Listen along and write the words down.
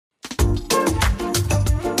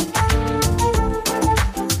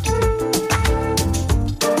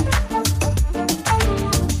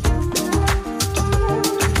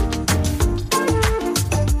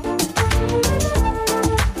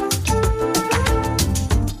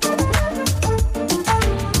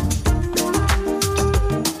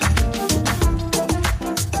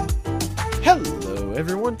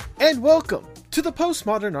Welcome to the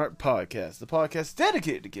Postmodern Art Podcast, the podcast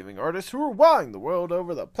dedicated to giving artists who are wowing the world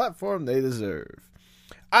over the platform they deserve.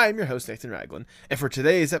 I am your host, Nathan Ragland, and for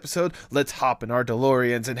today's episode, let's hop in our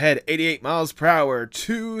DeLoreans and head 88 miles per hour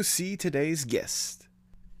to see today's guest.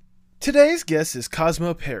 Today's guest is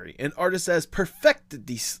Cosmo Perry, an artist that has perfected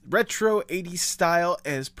the retro 80s style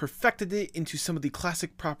and has perfected it into some of the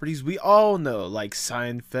classic properties we all know, like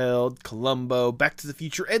Seinfeld, Columbo, Back to the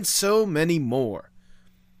Future, and so many more.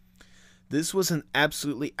 This was an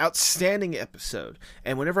absolutely outstanding episode,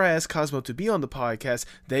 and whenever I asked Cosmo to be on the podcast,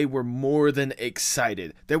 they were more than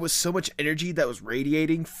excited. There was so much energy that was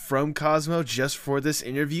radiating from Cosmo just for this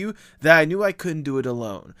interview that I knew I couldn't do it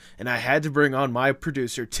alone, and I had to bring on my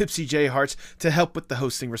producer, Tipsy J. Harts, to help with the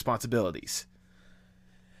hosting responsibilities.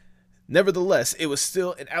 Nevertheless, it was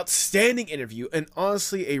still an outstanding interview and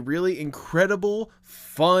honestly a really incredible,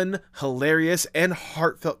 fun, hilarious, and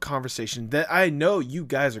heartfelt conversation that I know you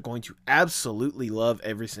guys are going to absolutely love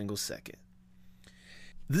every single second.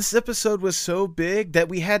 This episode was so big that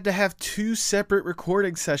we had to have 2 separate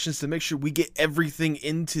recording sessions to make sure we get everything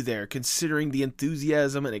into there, considering the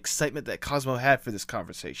enthusiasm and excitement that Cosmo had for this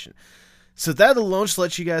conversation. So that alone should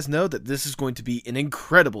let you guys know that this is going to be an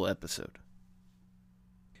incredible episode.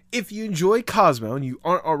 If you enjoy Cosmo and you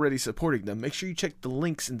aren't already supporting them, make sure you check the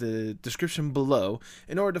links in the description below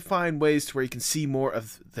in order to find ways to where you can see more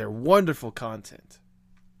of their wonderful content.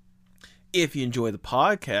 If you enjoy the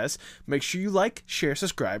podcast, make sure you like, share,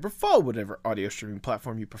 subscribe, or follow whatever audio streaming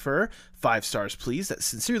platform you prefer. 5 stars, please. That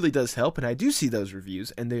sincerely does help, and I do see those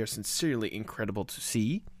reviews, and they are sincerely incredible to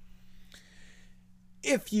see.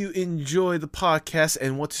 If you enjoy the podcast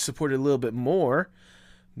and want to support it a little bit more,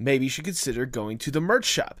 maybe you should consider going to the merch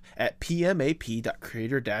shop at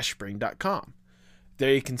pmap.creator-spring.com.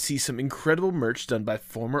 There you can see some incredible merch done by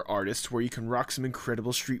former artists where you can rock some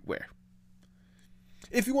incredible streetwear.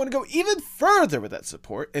 If you want to go even further with that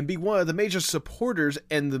support and be one of the major supporters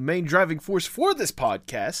and the main driving force for this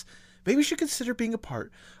podcast, maybe you should consider being a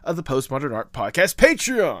part of the Postmodern Art Podcast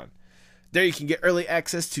Patreon. There you can get early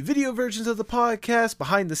access to video versions of the podcast,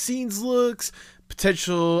 behind the scenes looks,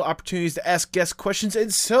 potential opportunities to ask guest questions,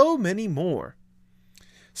 and so many more.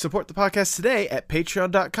 Support the podcast today at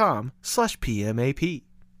patreon.com/PMAP.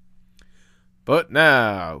 But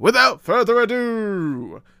now, without further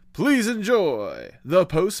ado, please enjoy the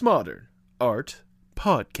Postmodern Art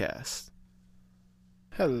Podcast.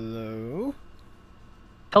 Hello.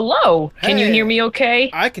 Hello. Can you hear me okay?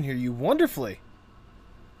 I can hear you wonderfully.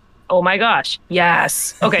 Oh my gosh.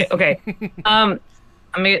 Yes. Okay. Now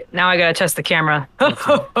I gotta test the camera.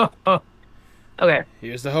 Okay.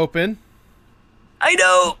 Here's the hoping. I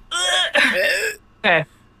know. Okay.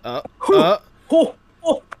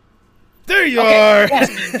 There you are.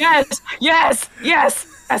 Yes.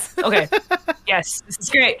 Okay. Yes. This is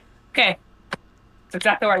great. Okay. It's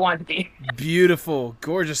exactly where I want it to be. Beautiful,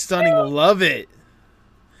 gorgeous, stunning. Love it.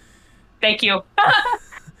 Thank you.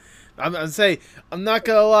 I'm not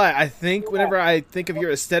gonna lie. I think whenever I think of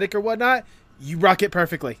your aesthetic or whatnot, you rock it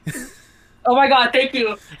perfectly. Oh my god, thank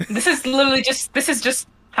you. This is just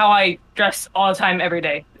how I dress all the time, every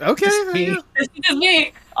day. Okay. Just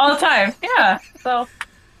me all the time. Yeah. So.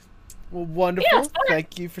 Well, wonderful. Yeah,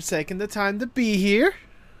 thank you for taking the time to be here.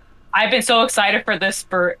 I've been so excited for this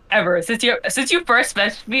forever. Since you first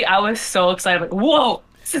messaged me, I was so excited. Like, whoa,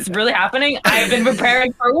 this is really happening. I've been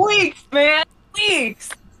preparing for weeks, man. Weeks.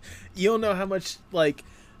 You don't know how much, like,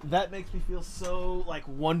 that makes me feel so, like,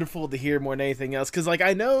 wonderful to hear more than anything else. Because, like,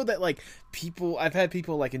 I know that, like, I've had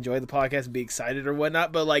people, like, enjoy the podcast and be excited or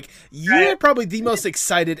whatnot. But, like, you're probably the most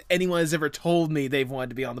excited anyone has ever told me they've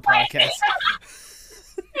wanted to be on the podcast.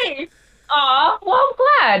 Aw, well, I'm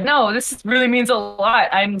glad. No, really means a lot.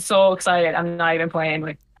 I'm so excited. I'm not even playing.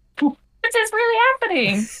 Like, this is really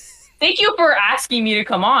happening. Thank you for asking me to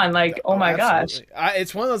come on. Like, oh my gosh.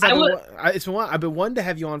 It's one of those. I've been wanting to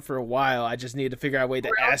have you on for a while. I just needed to figure out a way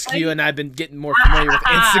to ask you, and I've been getting more familiar with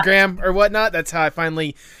Instagram or whatnot. That's how I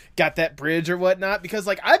finally got that bridge or whatnot. Because,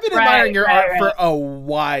 like, I've been admiring your art for a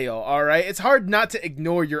while. All right, it's hard not to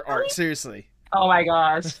ignore your art. Seriously. Oh my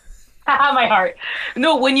gosh. My heart.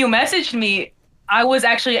 No, when you messaged me, I was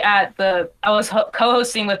actually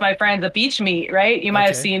co-hosting with my friend the Beach Meet. Right? You might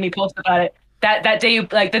have seen me post about it. That day, the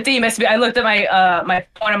day you messaged me, I looked at my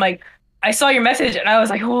phone. I'm like, I saw your message, and I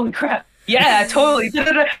was like, holy crap, yeah, totally.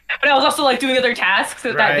 But I was also like doing other tasks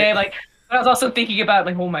that day. Like, but I was also thinking about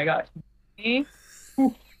like, oh my gosh.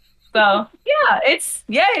 So the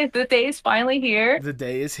day is finally here. The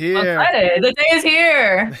day is here. I'm excited. The day is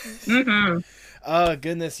here. Mm-hmm. Oh,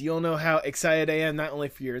 goodness. You don't know how excited I am, not only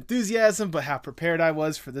for your enthusiasm, but how prepared I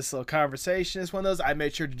was for this little conversation. It's one of those, I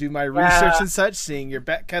made sure to do my research and such, seeing your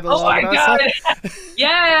back catalog. Oh my God.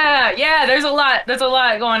 Yeah. There's a lot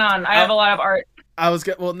going on. I have a lot of art. I was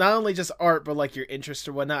good. Well, not only just art, but like your interest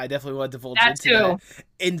or whatnot. I definitely want to divulge into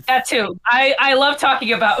that. That too. I love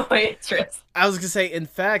talking about my interests. I was gonna say, in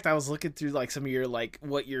fact, I was looking through like some of your like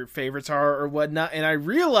what your favorites are or whatnot, and I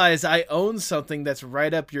realized I own something that's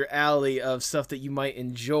right up your alley of stuff that you might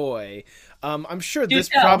enjoy. I'm sure this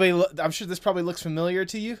probably looks familiar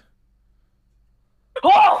to you.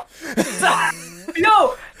 Oh!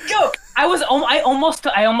 Yo! I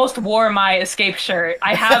almost wore my Escape shirt.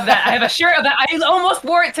 I have that. I have a shirt of that. I almost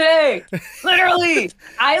wore it today. Literally.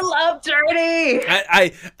 I love Journey.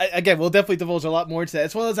 I again, we'll definitely divulge a lot more into that.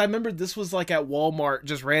 As well as I remember this was like at Walmart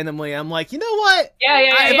just randomly. I'm like, you know what?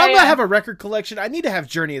 If I'm gonna have a record collection, I need to have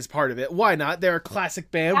Journey as part of it. Why not? They're a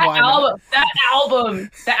classic band. That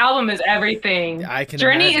album is everything.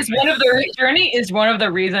 Journey is one of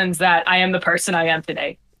the reasons that I am the person I am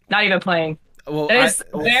today. Not even playing. Well,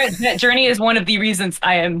 that Journey is one of the reasons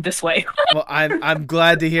I am this way. Well, I'm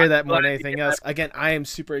glad to hear that more than anything else. Again, I am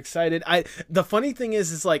super excited. The funny thing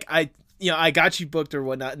is like I got you booked or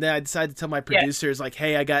whatnot, and then I decided to tell my producers like,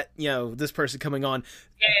 hey, I got this person coming on.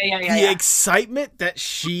 The excitement that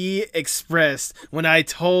she expressed when I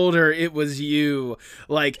told her it was you,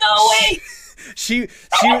 like, no way. She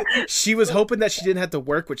was hoping that she didn't have to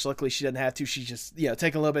work, which luckily she doesn't have to. She just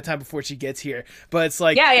take a little bit of time before she gets here. But it's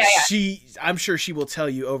like I'm sure she will tell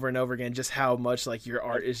you over and over again just how much like your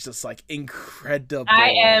art is just like incredible.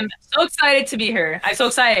 I am so excited to be here. I'm so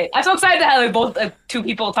excited to have like, both two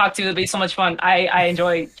people talk to. It'll be so much fun. I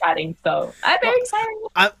enjoy chatting, so I'm very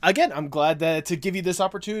excited. I'm glad to give you this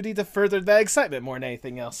opportunity to further that excitement more than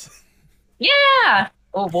anything else. Yeah.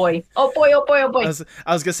 Oh boy. I was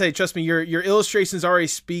gonna say, trust me, your illustrations already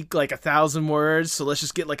speak like 1,000 words, so let's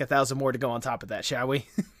just get like 1,000 more to go on top of that, shall we?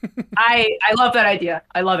 I love that idea.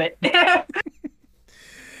 I love it.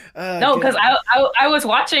 No, because I was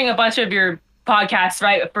watching a bunch of your podcasts,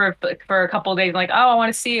 right, for a couple of days, like, oh, I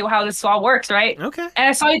want to see how this all works, right? Okay. And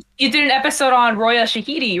I saw you did an episode on Roya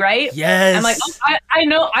Shahidi, right? Yes. I'm like,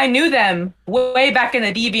 I knew them way back in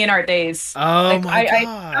the DeviantArt days. Oh like, my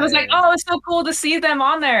God. I was like, oh, it's so cool to see them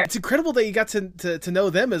on there. It's incredible that you got to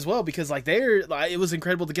know them as well, because like it was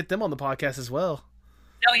incredible to get them on the podcast as well.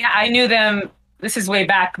 Oh yeah, I knew them. This is way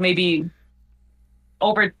back, maybe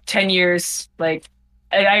over 10 years, like.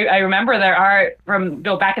 I remember their art from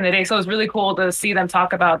back in the day, so it was really cool to see them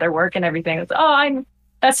talk about their work and everything. It's,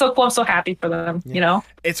 that's so cool. I'm so happy for them. Yeah.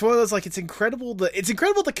 It's one of those like it's incredible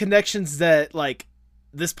the connections that like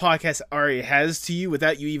this podcast already has to you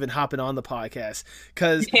without you even hopping on the podcast.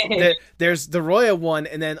 Because there's the Roya one,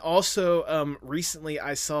 and then also recently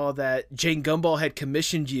I saw that Jane Gumball had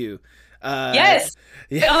commissioned you. Yes.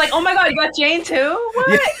 Yeah. I'm like, oh my God, you got Jane too?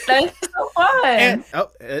 What? Yeah. That's so fun.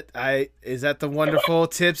 And, is that the wonderful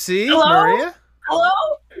Tipsy Hello? Maria? Hello?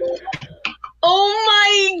 Oh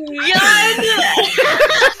my God. Oh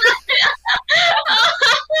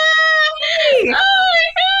my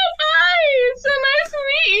God, hi. It's so nice to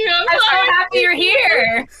meet you. I'm so happy you're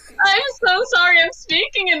here. I'm so sorry I'm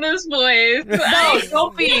speaking in this voice. No,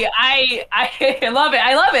 don't be. I love it.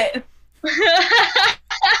 I love it.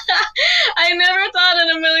 I never thought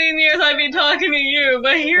in a million years I'd be talking to you,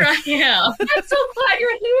 but here I am. I'm so glad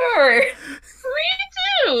you're here. Me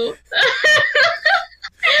too.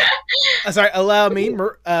 Sorry, allow me,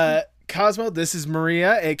 Cosmo. This is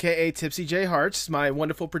Maria, aka Tipsy J Hearts, my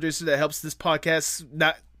wonderful producer that helps this podcast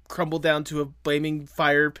not crumble down to a flaming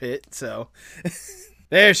fire pit. So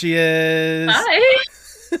there she is. Hi.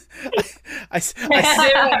 I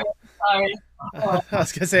Sorry. I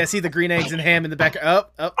was gonna say I see the green eggs and ham in the back. Oh,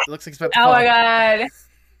 it looks like it's about to fall. fall. My God!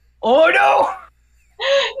 Oh no!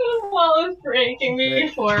 The wall is breaking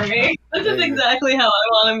before me. This is exactly how I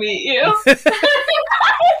want to meet you.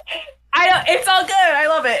 I know, it's all good. I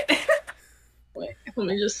love it. Wait, let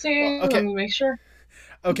me just see. Okay. Let me make sure.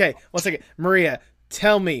 Okay, 1 second, Maria.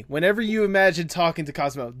 Tell me, whenever you imagine talking to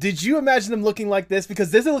Cosmo, did you imagine them looking like this?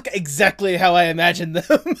 Because this look exactly how I imagined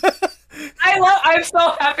them. I'm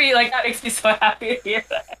so happy. Like, that makes me so happy to hear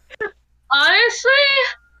that. Honestly,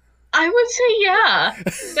 I would say yeah.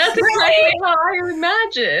 That's exactly how I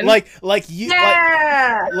imagine. Like you,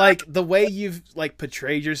 yeah. like the way you've like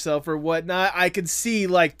portrayed yourself or whatnot. I could see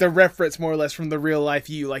like the reference more or less from the real life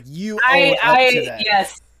you. Like you own up to that.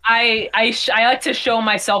 Yes. I like to show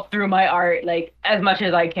myself through my art, like, as much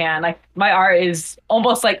as I can. Like, my art is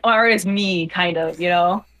almost like art is me, kind of,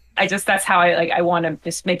 that's how I want to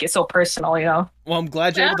just make it so personal, Well, I'm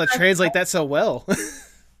glad you're able to translate that so well.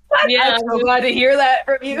 Yeah, I'm so glad to hear that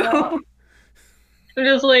from you. I'm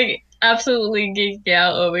just like absolutely geeked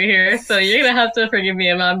out over here. So you're gonna have to forgive me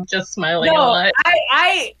if I'm just smiling a No, lot.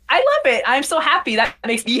 I love it. I'm so happy. That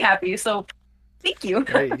makes me happy. So thank you.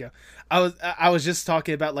 There you go. I was just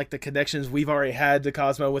talking about like the connections we've already had to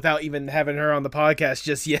Cosmo without even having her on the podcast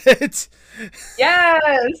just yet.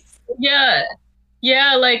 Yes.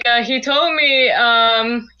 Yeah, like he told me,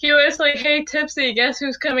 he was like, "Hey Tipsy, guess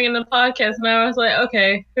who's coming in the podcast?" And I was like,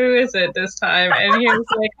 "Okay, who is it this time?" And he was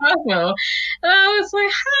like, "Cosmo." And I was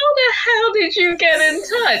like, "How the hell did you get in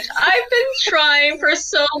touch? I've been trying for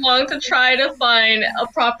so long to try to find a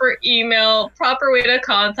proper email, proper way to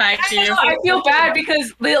contact you." I feel bad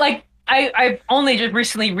because like I only just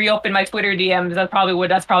recently reopened my Twitter DMs. That's probably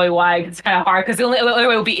why it's kind of hard because the only other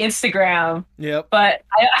way would be Instagram. Yep. But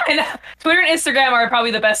I know Twitter and Instagram are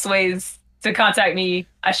probably the best ways to contact me.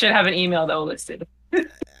 I should have an email though listed.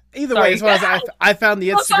 Either Sorry. way, as well as I found the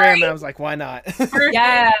Instagram sorry. and I was like, why not?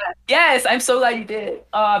 Yeah. Yes, I'm so glad you did.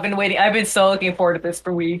 Oh, I've been waiting. I've been so looking forward to this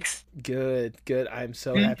for weeks. Good. I'm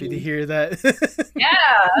so happy to hear that.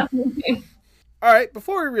 Yeah. All right,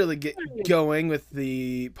 before we really get going with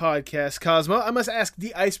the podcast, Cosmo, I must ask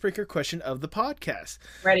the icebreaker question of the podcast.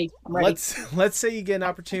 Ready. I'm ready. Let's say you get an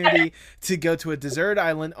opportunity to go to a desert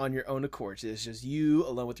island on your own accord. It's just you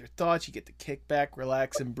alone with your thoughts. You get to kick back,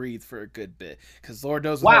 relax, and breathe for a good bit. Because Lord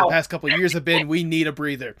knows what the past couple of years have been. We need a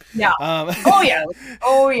breather. Yeah. Oh yeah.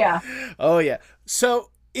 Oh yeah. So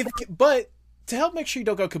to help make sure you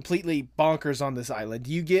don't go completely bonkers on this island,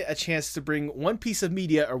 you get a chance to bring one piece of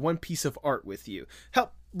media or one piece of art with you.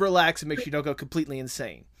 Help relax and make sure you don't go completely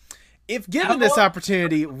insane. If given this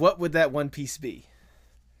opportunity, what would that one piece be?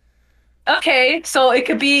 Okay, so it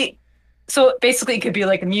could be. So basically, it could be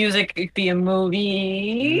like music. It could be a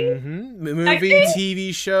movie. Mm-hmm. Movie,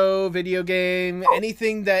 TV show, video game,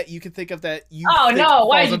 anything that you can think of that you. Oh no!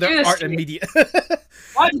 Why did you do this art to and me? media?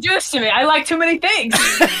 Why did you do this to me? I like too many things.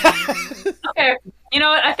 Okay, you know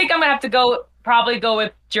what? I think I'm gonna have to probably go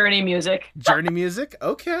with Journey music. Journey music,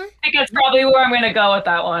 okay. I think that's probably where I'm gonna go with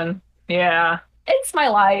that one. Yeah, it's my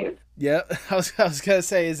life. Yeah, I was gonna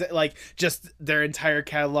say, is it like just their entire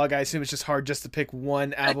catalog? I assume it's just hard just to pick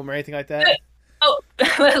one album or anything like that. Oh,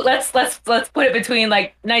 let's put it between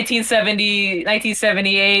like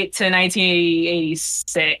 1978 to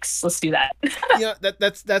 1986. Let's do that. Yeah,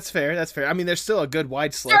 that's fair. That's fair. I mean, there's still a good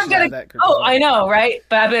wide selection of that. Oh, I know, right?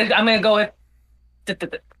 But I'm gonna go with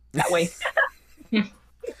that way.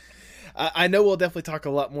 I know we'll definitely talk a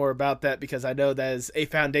lot more about that because I know that is a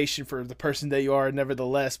foundation for the person that you are,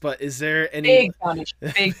 nevertheless. But is there any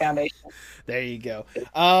big foundation? There you go.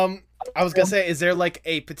 I was gonna say, is there like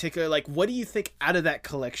a particular what do you think out of that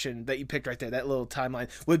collection that you picked right there, that little timeline,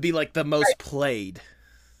 would be like the most played?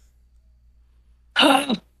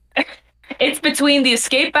 It's between the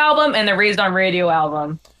Escape album and the Raised on Radio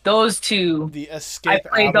album. Those two. The Escape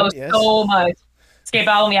album. I played those so much. Escape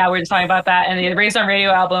album, yeah, we were just talking about that, and the Raised on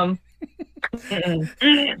Radio album.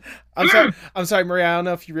 I'm sorry, Maria. I don't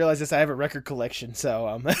know if you realize this. I have a record collection, so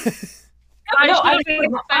I know. I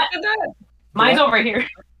expected that. Mine's over here.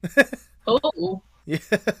 Oh. Yeah.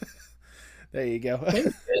 There you go.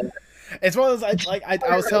 It's one of those,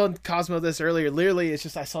 I was telling Cosmo this earlier. Literally, it's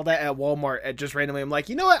just I saw that at Walmart at just randomly. I'm like,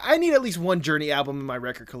 you know what? I need at least one Journey album in my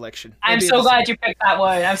record collection. I'm so glad you picked that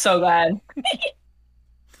one. I'm so glad.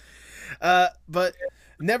 But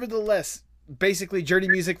nevertheless, basically Journey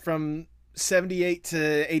music from 78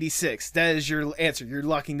 to 86. That is your answer. You're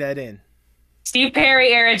locking that in. Steve Perry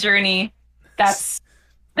era Journey. That's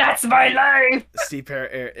my life. Steve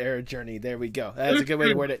Perry era Journey. There we go. That's a good way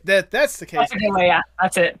to word it. That's the case. That's a good way, yeah.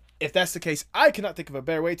 That's it. If that's the case, I cannot think of a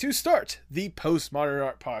better way to start the Postmodern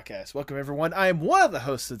Art Podcast. Welcome, everyone. I am one of the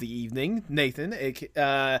hosts of the evening, Nathan,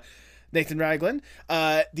 Nathan Ragland.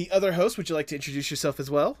 The other host, would you like to introduce yourself as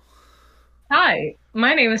well? Hi,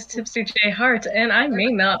 my name is Tipsy J. Hart, and I may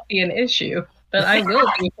not be an issue, but I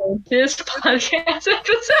will be for this podcast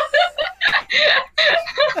episode.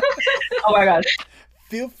 Oh my god.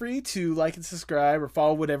 Feel free to like and subscribe or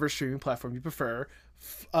follow whatever streaming platform you prefer.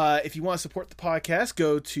 If you want to support the podcast,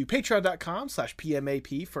 go to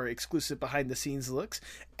patreon.com/PMAP for exclusive behind-the-scenes looks,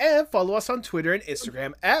 and follow us on Twitter and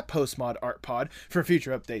Instagram at PostmodArtPod for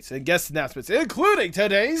future updates and guest announcements, including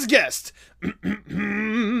today's guest.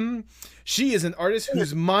 She is an artist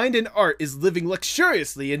whose mind and art is living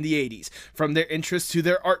luxuriously in the 80s. From their interests to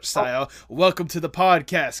their art style, welcome to the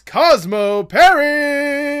podcast, Cosmo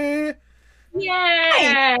Perry!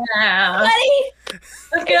 Yeah! Buddy!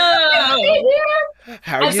 Let's go!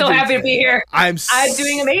 I'm so happy to be here. I'm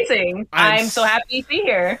doing amazing. I'm so happy to be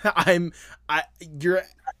here.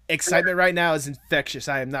 excitement right now is infectious.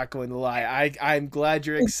 I am not going to lie. I'm glad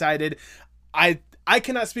you're excited. I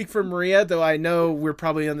cannot speak for Maria, though I know we're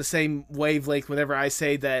probably on the same wavelength whenever I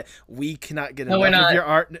say that we cannot get enough of your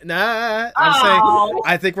art. Nah, I'm saying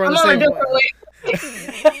I think we're on the same way.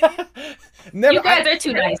 Never, you guys are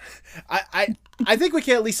too nice. I think we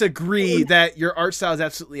can at least agree that your art style is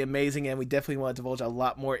absolutely amazing, and we definitely want to divulge a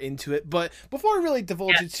lot more into it. But before we really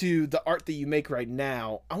divulge into the art that you make right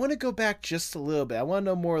now, I want to go back just a little bit. I want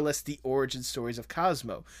to know more or less the origin stories of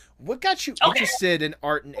Cosmo. What got you interested in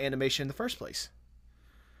art and animation in the first place?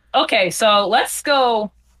 Okay, so let's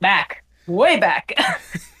go back, way back.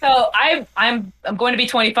 So I'm going to be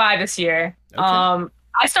 25 this year. Okay.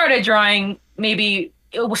 I started drawing maybe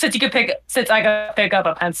since I could pick up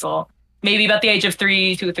a pencil, maybe about the age of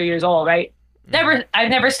 2 or 3 years old, right? I've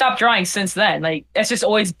never stopped drawing since then. Like, that's just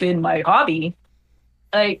always been my hobby.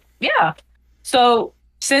 Like, yeah. So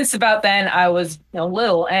since about then, I was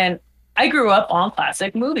little, and I grew up on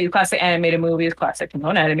classic movies, classic animated movies, classic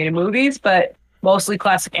non-animated movies, but mostly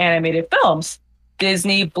classic animated films.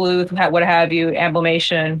 Disney, Bluth, what have you,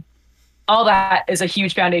 Amblimation. All that is a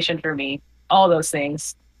huge foundation for me. All those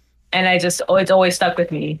things. And it's always stuck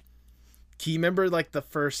with me. Can you remember like the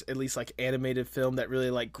first, at least like animated film that really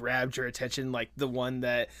like grabbed your attention? Like the one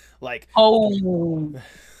that like... Oh.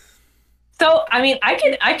 So, I mean,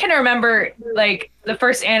 I can remember like the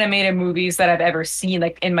first animated movies that I've ever seen,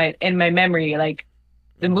 like in my memory, like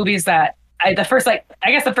the movies that the first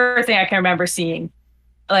thing I can remember seeing,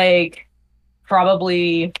 like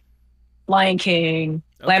probably Lion King,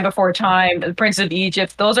 Land Before Time, The Prince of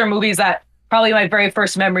Egypt. Those are movies that probably my very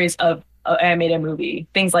first memories of an animated movie,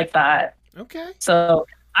 things like that. Okay. So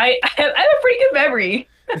I have a pretty good memory.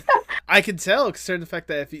 I can tell, considering the fact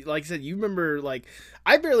that if you, like I said, you remember, like,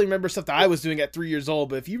 I barely remember stuff that I was doing at 3 years old,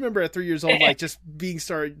 but if you remember at 3 years old, like just being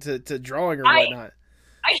started to drawing or whatnot.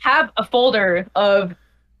 I have a folder of,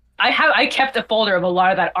 I kept a folder of a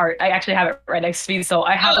lot of that art. I actually have it right next to me, so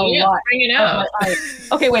I have a lot. Bring it out.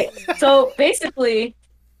 Okay, wait. So basically,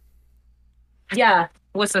 yeah,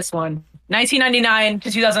 what's this one? 1999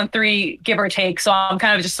 to 2003, give or take. So I'm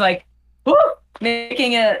kind of just like, whoo,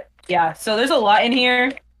 making it. Yeah. So there's a lot in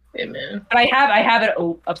here. Amen. But I have it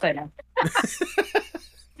upside down.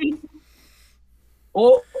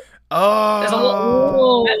 Oh. There's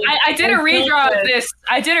I did a redraw of this.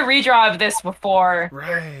 I did a redraw of this before.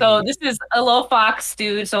 Right. So this is a little fox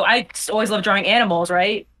dude. So I always love drawing animals,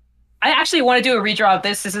 right? I actually want to do a redraw of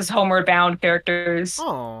this. This is Homeward Bound characters.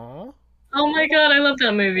 Aww. Oh my god, I love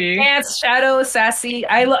that movie. Dance, Shadow, Sassy.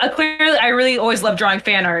 I really always loved drawing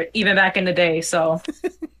fan art, even back in the day. So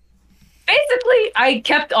basically, I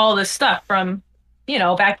kept all this stuff from,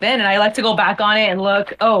 back then, and I like to go back on it and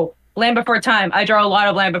look. Oh, Land Before Time. I draw a lot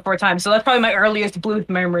of Land Before Time, so that's probably my earliest Bluth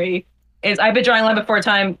memory. Is I've been drawing Land Before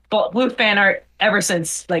Time, Bluth fan art ever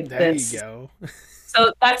since this. There you go.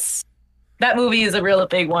 So that movie is a real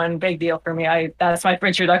big deal for me. That's my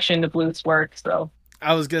introduction to Bluth's work. So.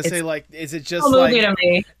 I was gonna say, like, is it just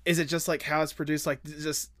like how it's produced? Like,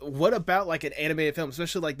 just what about like an animated film,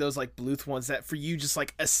 especially like those like Bluth ones that for you just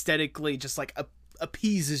like aesthetically just like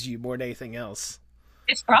appeases you more than anything else?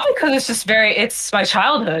 It's probably because it's my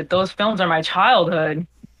childhood. Those films are my childhood,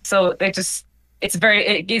 so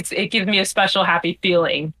it gives me a special happy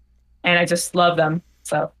feeling, and I just love them.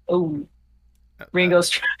 So, Ringo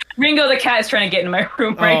the cat is trying to get in my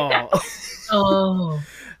room right now. Oh.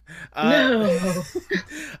 No.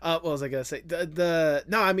 What was I gonna say?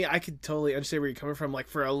 No, I mean, I could totally understand where you're coming from. Like,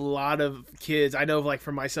 for a lot of kids, I know, like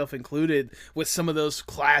for myself included, with some of those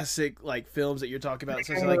classic like films that you're talking about,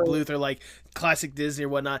 especially like Bluth or like classic Disney or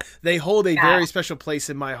whatnot, they hold a very special place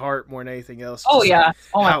in my heart more than anything else. Oh yeah.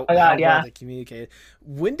 Oh my god, yeah. Well they communicate.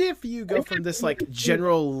 When did for you go from this like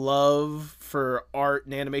general love for art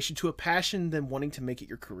and animation to a passion, then wanting to make it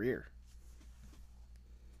your career?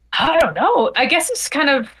 I don't know. I guess it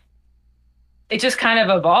just kind of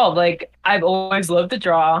evolved. Like, I've always loved to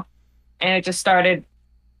draw, and it just started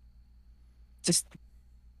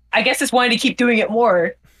I guess just wanted to keep doing it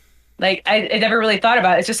more. Like, I never really thought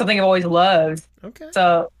about it. It's just something I've always loved. Okay.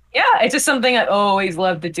 So yeah, it's just something I've always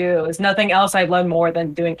loved to do. There's nothing else I love more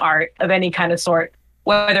than doing art of any kind of sort,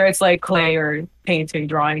 whether it's like clay or painting,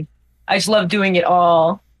 drawing. I just love doing it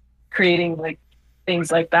all, creating like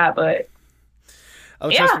things like that. But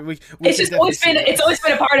me, it's always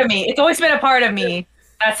been a part of me. It's always been a part of me.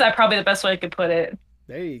 That's probably the best way I could put it.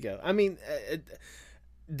 There you go. I mean,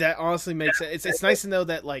 That honestly makes it. It's nice to know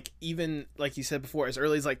that, like, even like you said before, as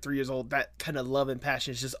early as like 3 years old, that kind of love and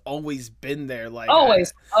passion has just always been there. Like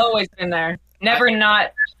always been there. Never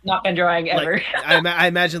not been drawing ever. Like, I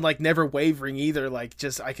imagine like never wavering either. Like,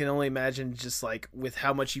 just I can only imagine just like with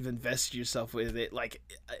how much you've invested yourself with it. Like,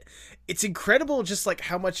 it's incredible just like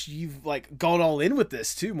how much you've like gone all in with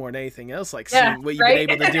this too, more than anything else. Like seeing what you've been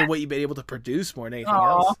able to do, what you've been able to produce more than anything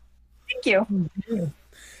else. Thank you.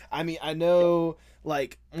 I mean, I know,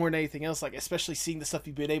 like, more than anything else, like, especially seeing the stuff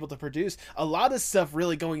you've been able to produce, a lot of stuff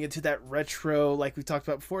really going into that retro, like we talked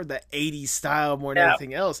about before, that 80s style more than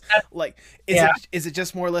anything else. Like, is it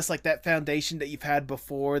just more or less like that foundation that you've had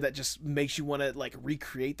before that just makes you want to, like,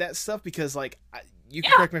 recreate that stuff? Because, like, you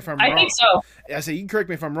can correct me if I'm wrong. I think so. I say you can correct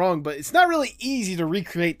me if I'm wrong, but it's not really easy to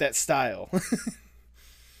recreate that style.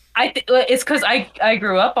 It's because I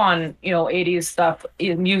grew up on 80s stuff,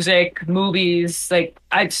 music, movies. Like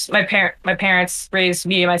my parents raised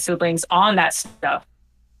me and my siblings on that stuff.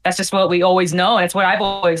 That's just what we always know, and it's what I've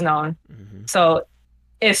always known. Mm-hmm. So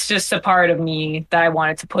it's just a part of me that I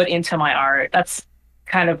wanted to put into my art. That's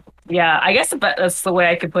kind of I guess that's the way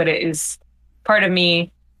I could put it. Is part of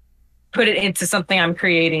me put it into something I'm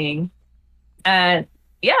creating, and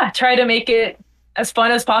try to make it as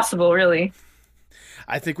fun as possible. Really.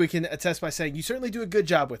 I think we can attest by saying you certainly do a good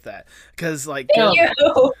job with that. Because, like, thank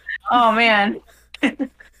you. Oh man.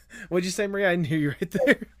 What'd you say, Maria? I didn't hear you right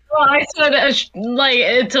there. Well, I said like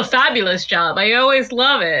it's a fabulous job. I always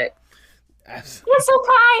love it. Absolutely.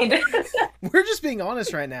 You're so kind. We're just being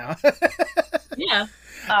honest right now. Yeah.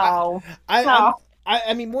 Oh.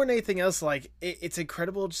 I mean, more than anything else, like it's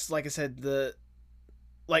incredible. Just like I said,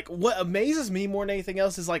 like, what amazes me more than anything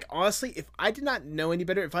else is, like, honestly, if I did not know any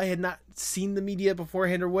better, if I had not seen the media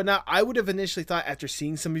beforehand or whatnot, I would have initially thought, after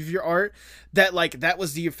seeing some of your art, that, like, that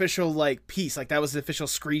was the official, like, piece. Like, that was the official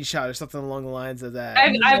screenshot or something along the lines of that.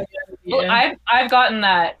 I've gotten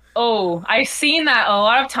that. Oh, I've seen that a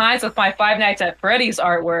lot of times with my Five Nights at Freddy's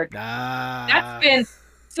artwork.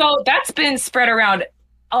 That's been spread around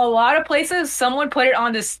a lot of places. Someone put it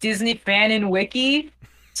on this Disney Fanon wiki.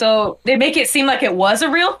 So they make it seem like it was a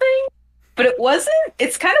real thing, but it wasn't.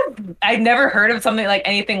 It's kind of, I've never heard of something like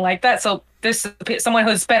anything like that. So there's someone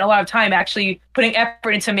who's spent a lot of time actually putting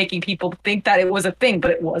effort into making people think that it was a thing,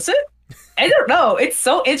 but it wasn't. I don't know. It's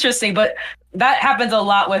so interesting, but that happens a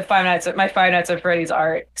lot with my Five Nights at Freddy's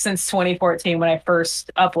art since 2014 when I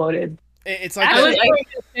first uploaded. It's like I was going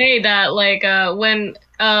to say that, like, when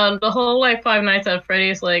the whole like Five Nights at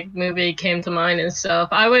Freddy's like movie came to mind and stuff,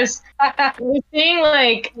 I was seeing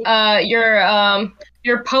like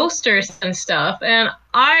your posters and stuff, and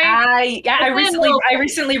I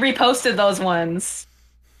recently reposted those ones.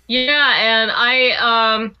 Yeah, and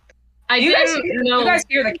I didn't know. You guys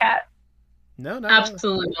hear the cat? No,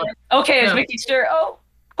 absolutely not. Okay, I was making sure. Oh,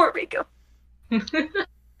 Puerto Rico.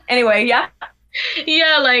 Anyway, yeah.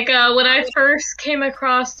 Yeah, like when I first came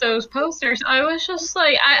across those posters, I was just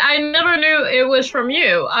like, I never knew it was from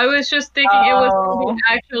you. I was just thinking it was from the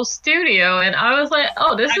actual studio, and I was like,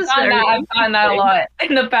 oh, this is very I've gotten that a lot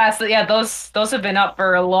in the past. Yeah, those have been up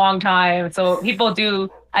for a long time. So people do,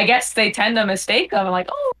 I guess they tend to mistake them. I'm like,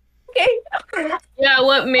 oh, okay. Yeah,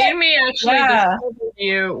 what made me actually discover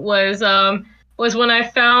you was when I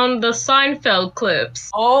found the Seinfeld clips.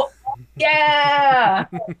 Oh. Yeah,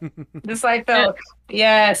 the Seinfeld.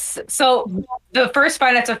 Yes. So the first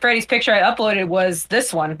Five Nights at Freddy's picture I uploaded was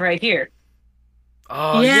this one right here.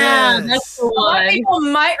 Oh yeah, that's the one. A lot of people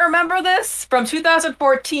might remember this from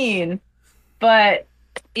 2014, but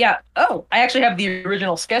yeah. Oh, I actually have the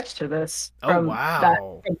original sketch to this. From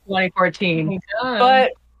 2014. Oh,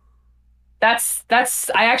 but that's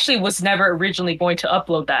I actually was never originally going to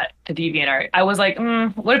upload that to DeviantArt. I was like,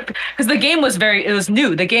 what? Because the game was it was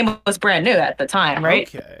new. The game was brand new at the time, right?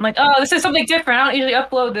 Okay. I'm like, oh, this is something different. I don't usually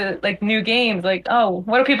upload the like new games. Like, oh,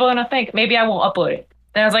 what are people gonna think? Maybe I won't upload it.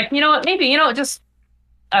 Then I was like, you know what? Maybe just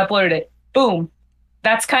uploaded it. Boom.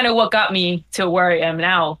 That's kind of what got me to where I am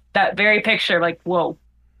now. That very picture, like, whoa,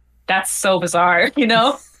 that's so bizarre. I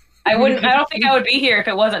don't think I would be here if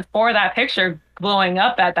it wasn't for that picture blowing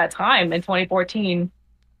up at that time in 2014.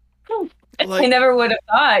 I never would have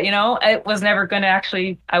thought, I was never going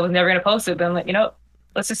to post it, but I'm like,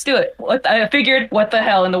 let's just do it. I figured, what the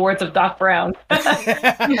hell, in the words of Doc Brown.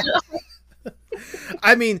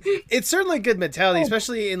 I mean, it's certainly a good mentality,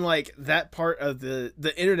 especially in like that part of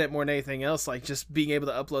the internet more than anything else, like just being able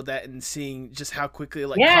to upload that and seeing just how quickly it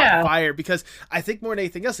caught fire. Because I think more than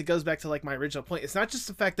anything else, it goes back to like my original point. It's not just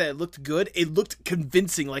the fact that it looked good, it looked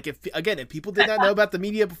convincing. Like if people did not know about the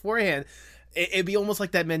media beforehand, it'd be almost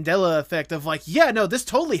like that Mandela effect of like, yeah, no, this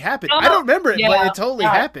totally happened. I don't remember it, but it totally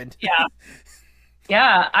happened. Yeah.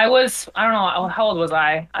 Yeah, I don't know, how old was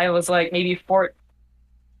I? I was like maybe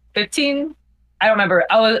 15. I don't remember.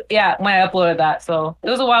 I was, yeah, when I uploaded that, so it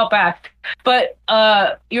was a while back. But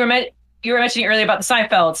you were mentioning earlier about the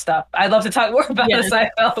Seinfeld stuff. I'd love to talk more about the Yes.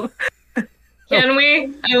 Seinfeld. Can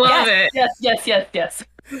we? I love it. Yes.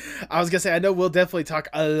 I was gonna say I know we'll definitely talk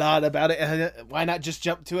a lot about it. Why not just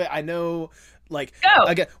jump to it? I know, like, Go.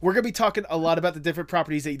 again, we're gonna be talking a lot about the different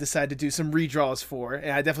properties that you decide to do some redraws for,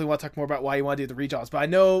 and I definitely want to talk more about why you want to do the redraws. But I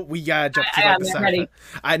know we gotta jump to like, the I'm Seinfeld. ready.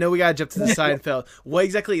 I know we gotta jump to the Seinfeld. What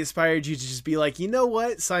exactly inspired you to just be like, you know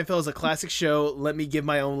what, Seinfeld is a classic show. Let me give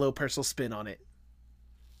my own little personal spin on it.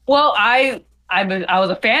 Well, I was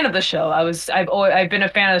a fan of the show. I've been a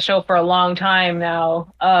fan of the show for a long time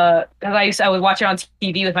now. Because I would watch it on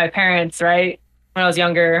TV with my parents, right? When I was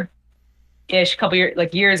younger, ish, a couple years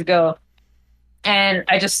like years ago. And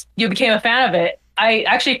you became a fan of it. I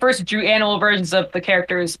actually first drew animal versions of the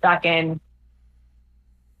characters back in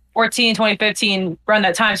 2015, around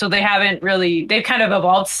that time. So they've kind of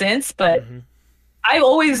evolved since, but Mm-hmm.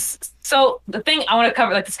 so the thing I want to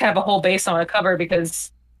cover, like this kind of a whole base I want to cover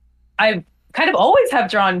because I kind of always have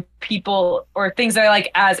drawn people or things that I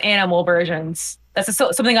like as animal versions.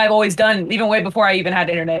 Something I've always done, even way before I even had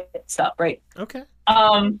internet stuff, right? Okay.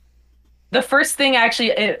 Um, the first thing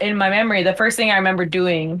actually in my memory, the first thing I remember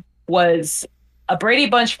doing was a Brady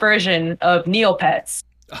Bunch version of Neopets.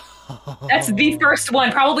 That's the first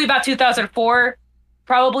one, probably about 2004.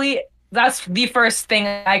 Probably that's the first thing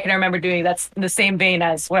I can remember doing. That's in the same vein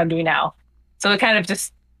as what I'm doing now. So it kind of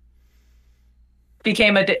just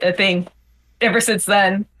became a thing ever since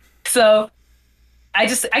then. So I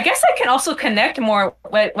guess I can also connect more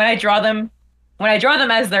when I draw them. When I draw them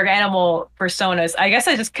as their animal personas, I guess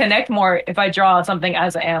I just connect more if I draw something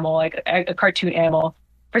as an animal, like a cartoon animal.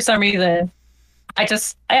 For some reason,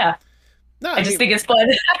 yeah, No, I just think it's fun.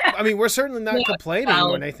 I mean, we're certainly not Yeah, complaining more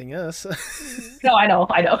valid. than anything else. No, I know.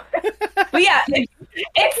 But yeah,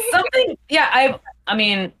 it's something. Yeah, I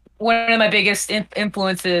mean, one of my biggest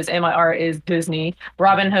influences in my art is Disney.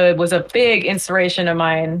 Robin Hood was a big inspiration of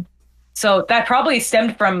mine, so that probably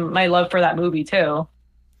stemmed from my love for that movie too.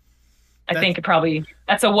 I That's think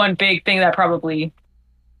that's a one big thing that probably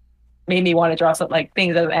made me want to draw some like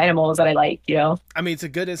things of animals that I like. You know? I mean, it's a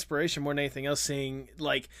good inspiration more than anything else, seeing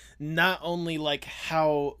like not only like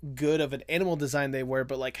how good of an animal design they were,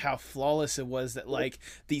 but like how flawless it was that like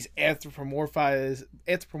these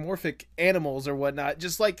anthropomorphic animals or whatnot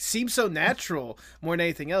just like seem so natural more than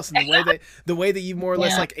anything else, and the way that you more or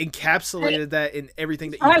less Yeah. like encapsulated that in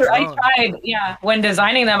everything that I you've drawn. tried, yeah. When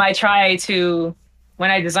designing them, when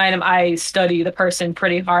I design them, I study the person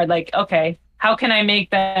pretty hard. Like, okay, how can I make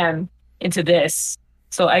them into this?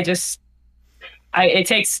 So it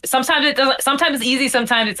takes, sometimes it doesn't, sometimes it's easy,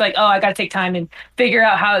 sometimes it's like, oh, I got to take time and figure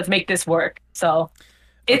out how to make this work. So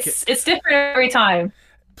it's different every time.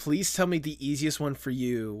 Please tell me the easiest one for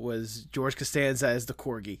you was George Costanza as the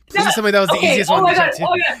corgi. Please tell me that was the Okay, easiest oh one my to God, jump to. oh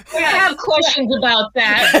my God, oh my I God. have questions about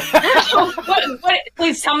that.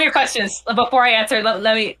 Please tell me your questions before I answer.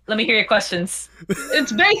 Let me hear your questions.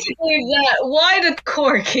 It's basically that. Why the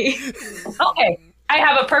corgi? Okay, I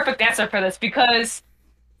have a perfect answer for this because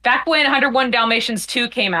back when 101 Dalmatians 2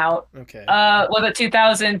 came out, Okay. was it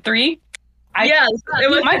 2003? Yes, it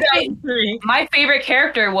was my 2003. My favorite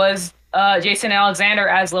character was Jason Alexander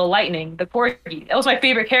as Little Lightning, the corgi. That was my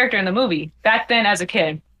favorite character in the movie back then as a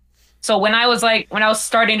kid. So when I was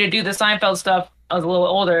starting to do the Seinfeld stuff, I was a little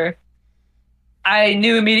older. I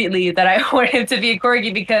knew immediately that I wanted him to be a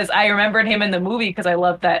corgi because I remembered him in the movie because I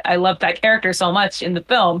loved that character so much in the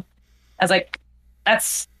film. I was like, I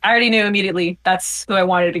already knew immediately that's who I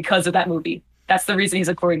wanted because of that movie. That's the reason he's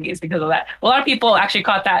a corgi is because of that. A lot of people actually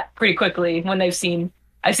caught that pretty quickly when I've seen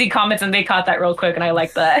comments and they caught that real quick and I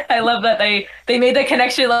like that. I love that they made the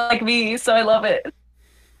connection like me, so I love it.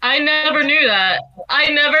 I never knew that. I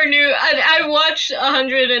never knew. I watched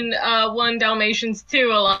 101 Dalmatians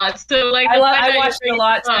 2 a lot. So like I watched it a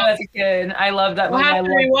lot too as a kid. I love that We'll movie. have to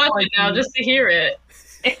rewatch it now just to hear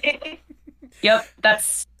it. Yep,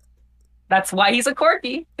 that's why he's a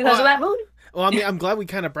corgi because of that movie. Well, I mean, I'm glad we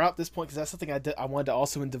kind of brought up this point because that's something I wanted to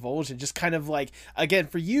also divulge and just kind of like, again,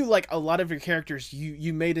 for you, like a lot of your characters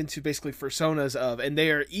you made into basically personas of, and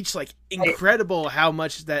they are each like incredible how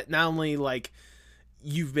much that not only like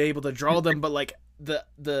you've been able to draw them, but like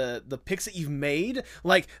the pics that you've made,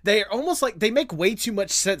 like they are almost like they make way too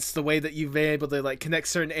much sense the way that you've been able to like connect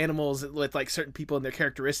certain animals with like certain people and their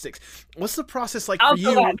characteristics. What's the process like for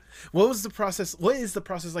you? What is the process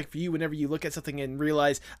like for you whenever you look at something and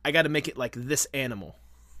realize I got to make it like this animal?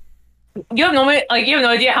 You have no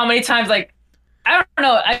idea how many times like I don't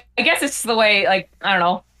know. I guess it's the way like I don't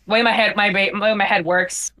know. way my head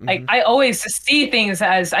works. Like Mhm. I always see things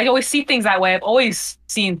that way. I've always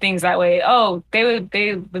seen things that way. Oh, they would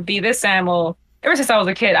be this animal. Ever since I was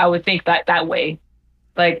a kid, I would think that way.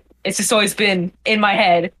 Like it's just always been in my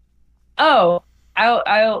head. Oh,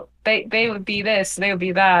 they would be this, they would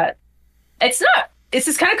be that. It's not. It's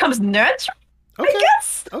just kind of comes natural, I Okay.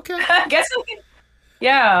 guess. Okay. I guess.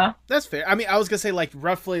 Yeah. That's fair. I mean, I was gonna say like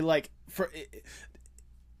roughly like for.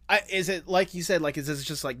 Is it like you said, like, is this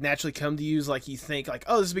just like naturally come to you? Like you think like,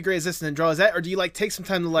 oh, this would be great as this, and then draw as that, or do you like take some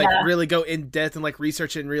time to like Yeah. really go in depth and like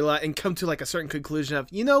research it and realize and come to like a certain conclusion of,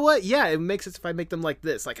 you know what? Yeah, it makes sense if I make them like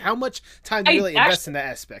this. Like, how much time do you I really invest in that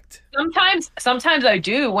aspect? Sometimes I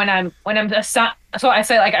do when so I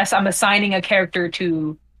say like I'm assigning a character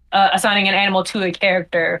to assigning an animal to a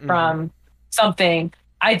character from something.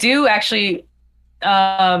 I do actually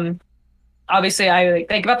obviously I like,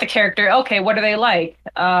 think about the character. Okay, what are they like?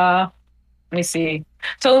 Let me see.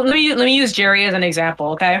 So let me use Jerry as an example,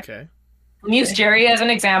 okay? Okay. Let me use Jerry as an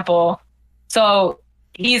example. So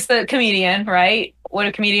he's the comedian, right? What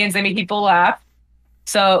do comedians? They make people laugh.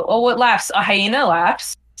 So, oh, what laughs? A hyena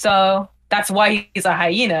laughs. So that's why he's a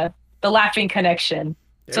hyena. The laughing connection.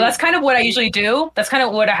 There So you that's kind of what I usually do. That's kind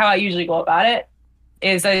of how I usually go about it.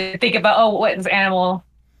 Is I think about, oh, what is animal?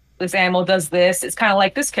 This animal does this. It's kind of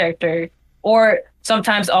like this character. Or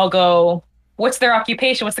sometimes I'll go, what's their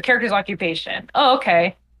occupation? What's the character's occupation? Oh,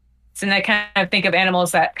 okay. So then I kind of think of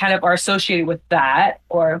animals that kind of are associated with that,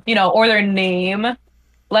 or or their name.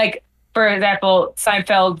 Like for example,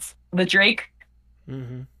 Seinfeld's the Drake.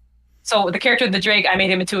 Mm-hmm. So the character of the Drake, I made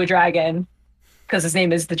him into a dragon because his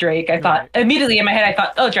name is the Drake. I thought immediately in my head, I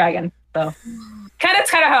thought, oh, dragon. So that's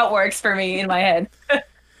kind of how it works for me in my head.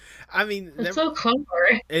 I mean, It's so clever.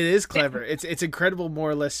 it is clever. It's incredible, more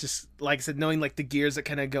or less. Just like I said, knowing like the gears that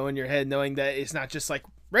kind of go in your head, knowing that it's not just like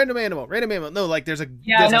random animal. No, like there's a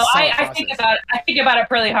Yeah, there's a no, solid I think process. about it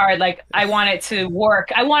really hard. Like I want it to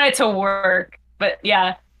work. But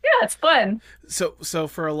yeah, it's fun. So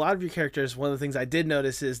for a lot of your characters, one of the things I did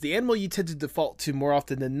notice is the animal you tend to default to more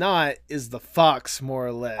often than not is the fox, more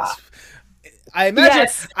or less. I imagine.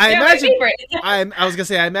 Yes, I they're my imagine. favorite. I was gonna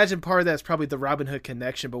say. I imagine part of that's probably the Robin Hood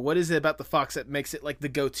connection. But what is it about the fox that makes it like the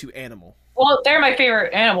go-to animal? Well, they're my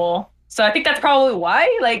favorite animal, so I think that's probably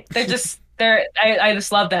why. Like I just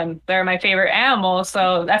love them. They're my favorite animal,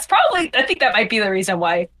 so I think that might be the reason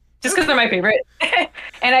why. Just because they're my favorite,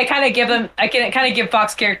 and I can kind of give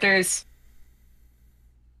Fox characters,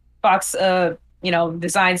 Fox,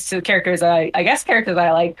 designs to characters I guess characters that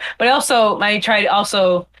I like, but also I try to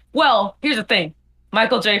also. Well, here's the thing.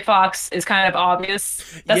 Michael J. Fox is kind of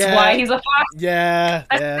obvious. That's Yeah. why he's a fox. Yeah.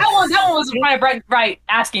 That one was kind of right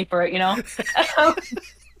asking for it,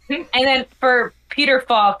 And then for Peter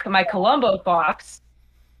Falk, my Columbo Fox,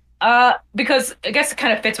 because I guess it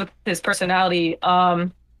kind of fits with his personality.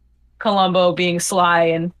 Columbo being sly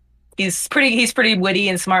and he's pretty witty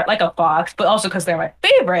and smart like a fox, but also because they're my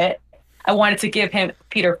favorite, I wanted to give him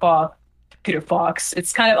Peter Fox.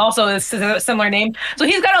 It's kind of also a similar name. So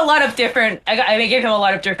he's got a lot of different, I gave him a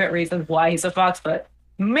lot of different reasons why he's a fox, but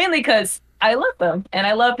mainly because I love him and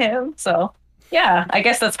I love him. So yeah, I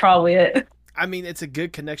guess that's probably it. I mean, it's a